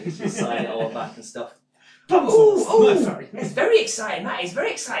massages and he can sign it all back and stuff. No, sorry. It's very exciting, that is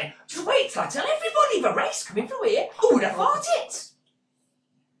very exciting. Just wait till I tell everybody the race coming through here. Who would have thought it?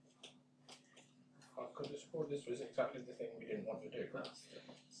 I could have sworn this was exactly the thing we didn't want to do.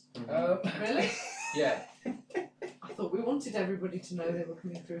 Really? Yeah. I thought we wanted everybody to know they were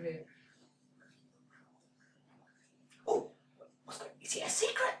coming through here. Oh, is it a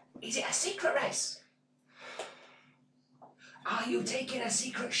secret? Is it a secret race? Are you taking a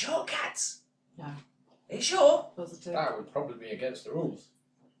secret shortcut? No. Are you sure? Positive. That would probably be against the rules.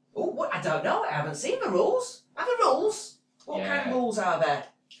 Oh, what? I don't know. I haven't seen the rules. Are there rules? What kind of rules are there?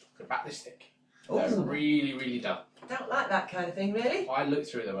 Probabilistic. Oh, They're really, really dumb. don't like that kind of thing, really. I looked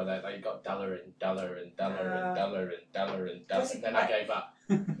through them and they got duller and duller and duller and duller and duller and duller. Does it- And then I gave up.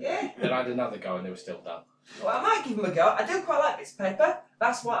 Yeah. Then I had another go and they were still dumb. Well, I might give them a go. I do quite like bits of paper.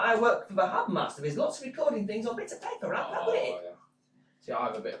 That's why I work for the Harbour Master. There's lots of recording things on bits of paper. Right? That would it? Yeah. See, I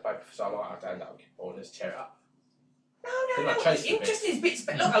have a bit of paper, so I might have to end up or let's tear it up. No. Can I chase the Interesting is bits of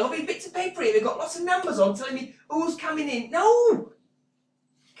paper. Look, I love these bits of paper here. They've got lots of numbers on telling me who's coming in. No!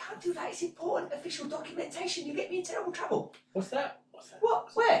 You can't do that. It's important official documentation. You get me in terrible trouble. What's that? What?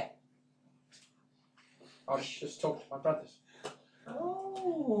 Where? I was just talking to my brothers.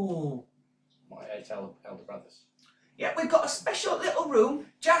 Oh. My 8 elder brothers. Yeah, we've got a special little room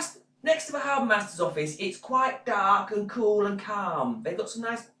just next to the Harbour Master's office. It's quite dark and cool and calm. They've got some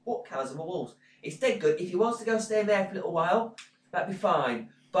nice book colours on the walls. It's dead good. If he wants to go stay there for a little while, that'd be fine.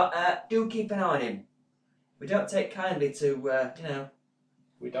 But do keep an eye on him. We don't take kindly to,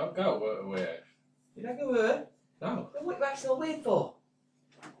 We don't go where. You don't go where? No. Then what are you acting all weird for?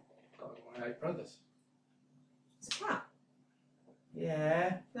 Got my 8 brothers. It's a cat.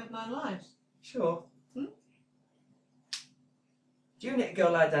 Yeah, They have 9 lives. sure. Hmm? Do you need to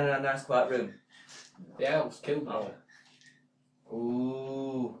go lie down in a nice quiet room? The elves killed me.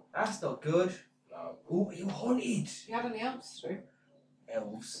 Ooh, that's not good. No. Ooh, you haunted. You had any elves through?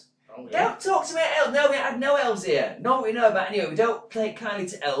 Elves. Oh, yeah. Don't talk to me about elves. No, we had no elves here. Not what we know about anyway. We don't take kindly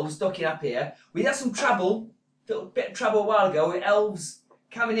to elves docking up here. We had some trouble, a little bit of trouble a while ago with elves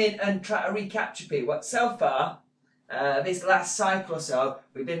coming in and trying to recapture people. But so far, this last cycle or so,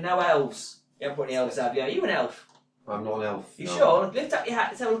 we've been no elves. You haven't put any elves, have you? Are you an elf? I'm not an elf. You no. sure? Lift up your hat.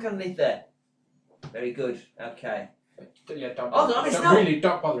 Let's have a look underneath there. Very good. Okay. Yeah, don't Hold bother on, him. it's Don't not- really,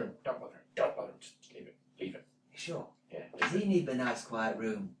 don't bother him. Don't bother him. Don't bother him. Just leave it. Leave it. You sure? Yeah. Does he need the nice quiet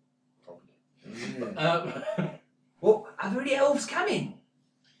room? Probably. Well, are there any elves coming?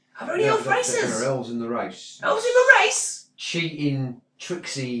 Are there any Yeah, elf there racers? are elves in the race. Elves in the race? Cheating,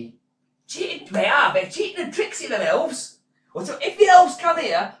 tricksy. Cheating? They are. They're cheating and tricksy, them elves. Well, so if the elves come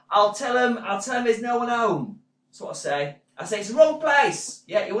here, I'll tell them there's no one home. That's what I say. I say it's the wrong place.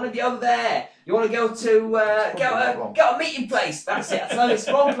 Yeah, you want to be over there. You want to go to go a meeting place. That's it. I tell them it's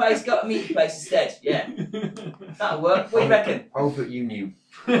the wrong place. Go to a meeting place instead. Yeah, that'll work. What do you reckon? Oh, but you knew.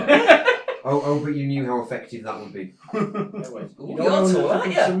 But you knew how effective that would be. Anyways, Ooh, you you're know tall, what?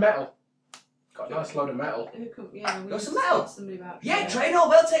 aren't Some you? metal. Got a nice load of metal. Who could, yeah, we Got need some to metal? speak to somebody about Yeah, trade all.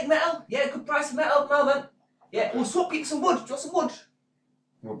 They'll take metal. Yeah, good price for metal at the moment. Yeah, we'll swap you some wood. Do you want some wood?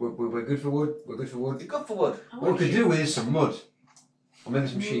 We're good for wood. We're good for wood. You're good for wood. What we could do with is some mud. Or maybe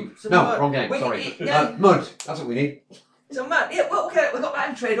some sheep. Some No, mud. wrong game. We- Sorry. yeah. Mud. That's what we need. So mud. Yeah, well, okay, we've got that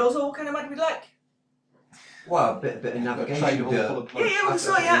in trade also. What kind of mud would you like? Well, a bit of navigation. Trade hall dirt. full of Yeah, we'll That's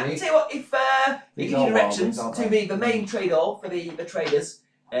sort what it out. we need. Tell you what, if you These give are directions wild ones, to aren't the main trade hall for the traders,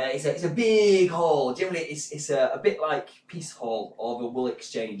 it's a big hall. Generally, it's a bit like Peace Hall or the Wool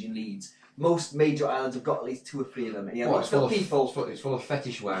Exchange in Leeds. Most major islands have got at least 2 or 3 of them. And yeah, What, lots of people. it's full of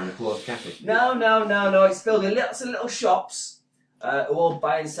fetish wear and a closed cafe. No. It's filled with lots of little shops who all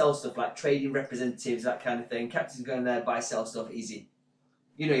buy and sell stuff, like trading representatives, that kind of thing. Captains go in there, buy, sell stuff, easy.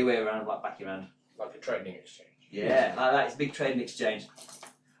 You know your way around, like back your hand. Like a trading exchange. Yeah, like that. It's a big trading exchange.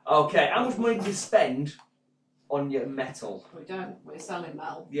 Okay, how much money do you spend on your metal? We don't. We're selling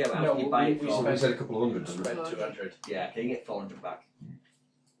metal. Yeah, but how No, much do you buy it we for? We said a couple of hundred. Spent 200. Yeah, can you get 400 back?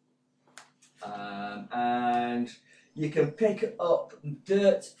 And you can pick up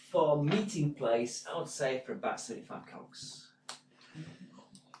dirt for meeting place, I would say, for about 75 cogs.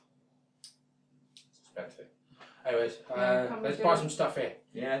 Expensive. Anyways, Yeah, can we let's do buy it? some stuff here.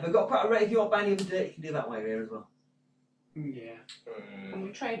 Yeah, they've got quite a rate. If you're buying the dirt, you can do that way here as well. Yeah. Can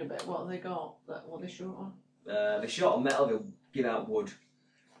we trade a bit? What have they got? What are they short on? They're short on metal, they'll give out wood.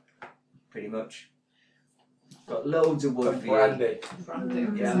 Pretty much. Got loads of wood Some for you. brandy.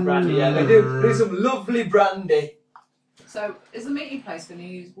 Brandy. Yeah, brandy. Yeah, they do some lovely brandy. So, is the meeting place going to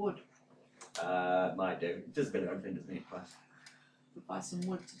use wood? Might do. It does a bit of everything, doesn't it, class? We'll buy some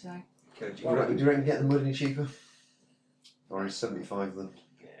wood today. Could Do you? you reckon get the wood any cheaper? Or is 75 then?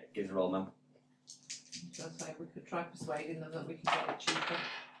 Yeah, give it a roll, man. So I say we could try persuading them that we can get it cheaper.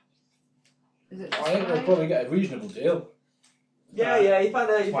 Is it? I think we'll probably get a reasonable deal. Yeah, you find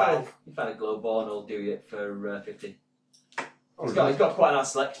a glowborn will do it for 50. He's got quite a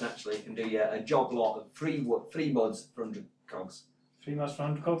nice selection actually. He can do you a job lot of three mods for 100 cogs. 3 months for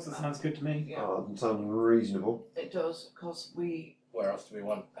 100 cogs, that sounds good to me. Yeah. Doesn't sound reasonable. It does, because we. Where else do we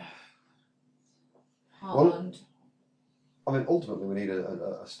want? Heartland. I mean, ultimately we need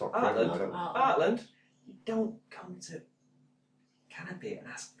a stock frame. Heartland. I don't- Heartland, you don't come to Canopy and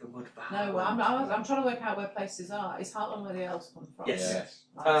ask for wood for No, Heartland. I'm trying to work out where places are. Is Heartland where the elves come from? Yes.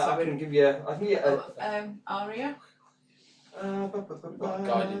 Right, I can give you a. Aria? We've got a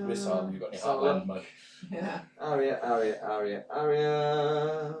guided missile. You've got any Heartland mud. Yeah. Aria.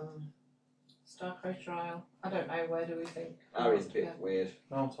 Starcrow Trial. I don't know, where do we think? Aria's a bit weird.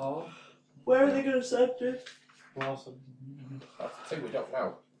 Mount Hall. Where are they going to send it? Awesome. I think we don't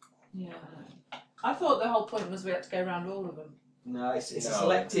know. Yeah. I thought the whole point was we had to go around all of them. No, it's a No.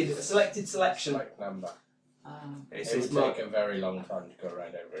 selected selection. Select number. It's It would more. take a very long time to go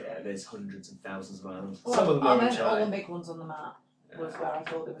around every Yeah, round. there's hundreds and thousands of islands. Well, Some of them I are in meant all the China. big ones on the map was where I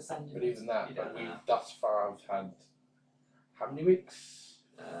thought they were sending But it. even that, You don't but we know. thus far have had how many weeks?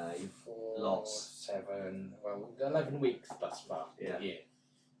 You've 4, Lots. 7, well, 11 weeks thus far. Yeah.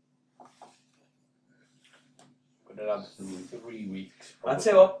 But another 3 weeks. I'll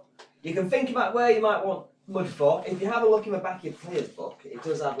tell you what, you can think about where you might want mud for. If you have a look in the back of your player's book, it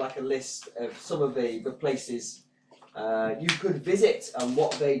does have like a list of some of the places you could visit and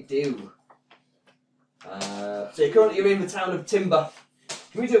what they do. So you're in the town of Timber.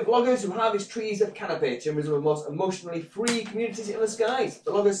 Community of loggers who harvest trees at Canopy. Timber is one of the most emotionally free communities in the skies.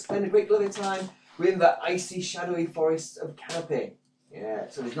 The loggers spend a great deal of their time within the icy, shadowy forests of Canopy. Yeah,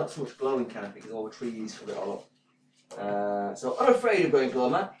 so there's not so much glowing Canopy because all the trees cover it all up. So unafraid of going glow,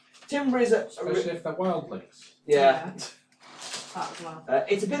 man. Timber is Especially if they're wildlings. yeah. That as well.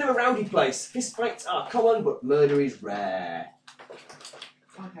 It's a bit of a rowdy place. Fist fights are common, but murder is rare.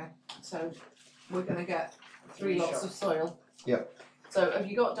 Okay, so we're going to get 3 lots of soil. Yep. So have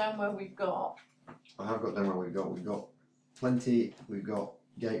you got down where we've got? I have got down where we've got plenty. We've got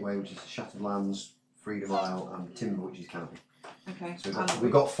Gateway, which is Shattered Lands, Freedom Isle, and Timber, which is Canopy. Okay. So and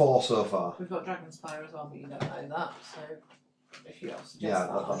we've got 4 so far. We've got Dragonspire as well, but you don't know that, so if you suggest Yeah,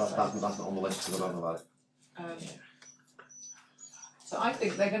 that, that's not on the list because I don't know about it. So I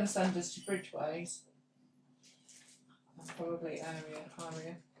think they're going to send us to Bridgeways. That's probably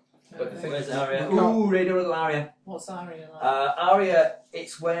Aria. But the thing Where's is, Aria? we can't- Ooh, radio little Aria. What's Aria like? Aria,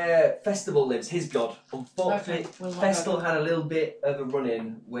 it's where Festival lives, his god. Unfortunately, Okay, we'll not Festival go. had a little bit of a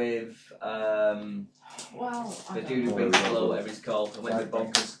run-in with Well, I the don't dude who know. brings the glow, whatever he's called. I went with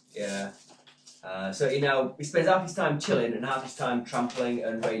bonkers. Yeah. So he spends half his time chilling and half his time trampling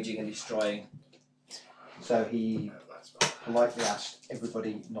and raging and destroying. So he politely asked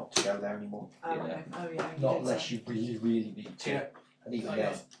everybody not to go there anymore. Oh, okay. Oh, yeah. you Not did unless say. you really, really need to. Yeah. And even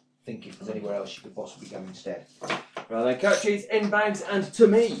then, think if there's anywhere else you could possibly go instead. Right then, coaches, inbound, and to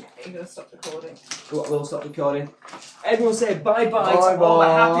me. Are you going to stop recording? We'll stop recording. Everyone say bye-bye to Bye-bye. all the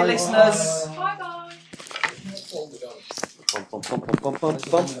happy listeners. Bye bye. Hold it on. Oh, I put it on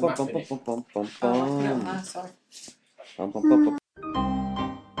there, sorry. Bum, bum, bum, bum.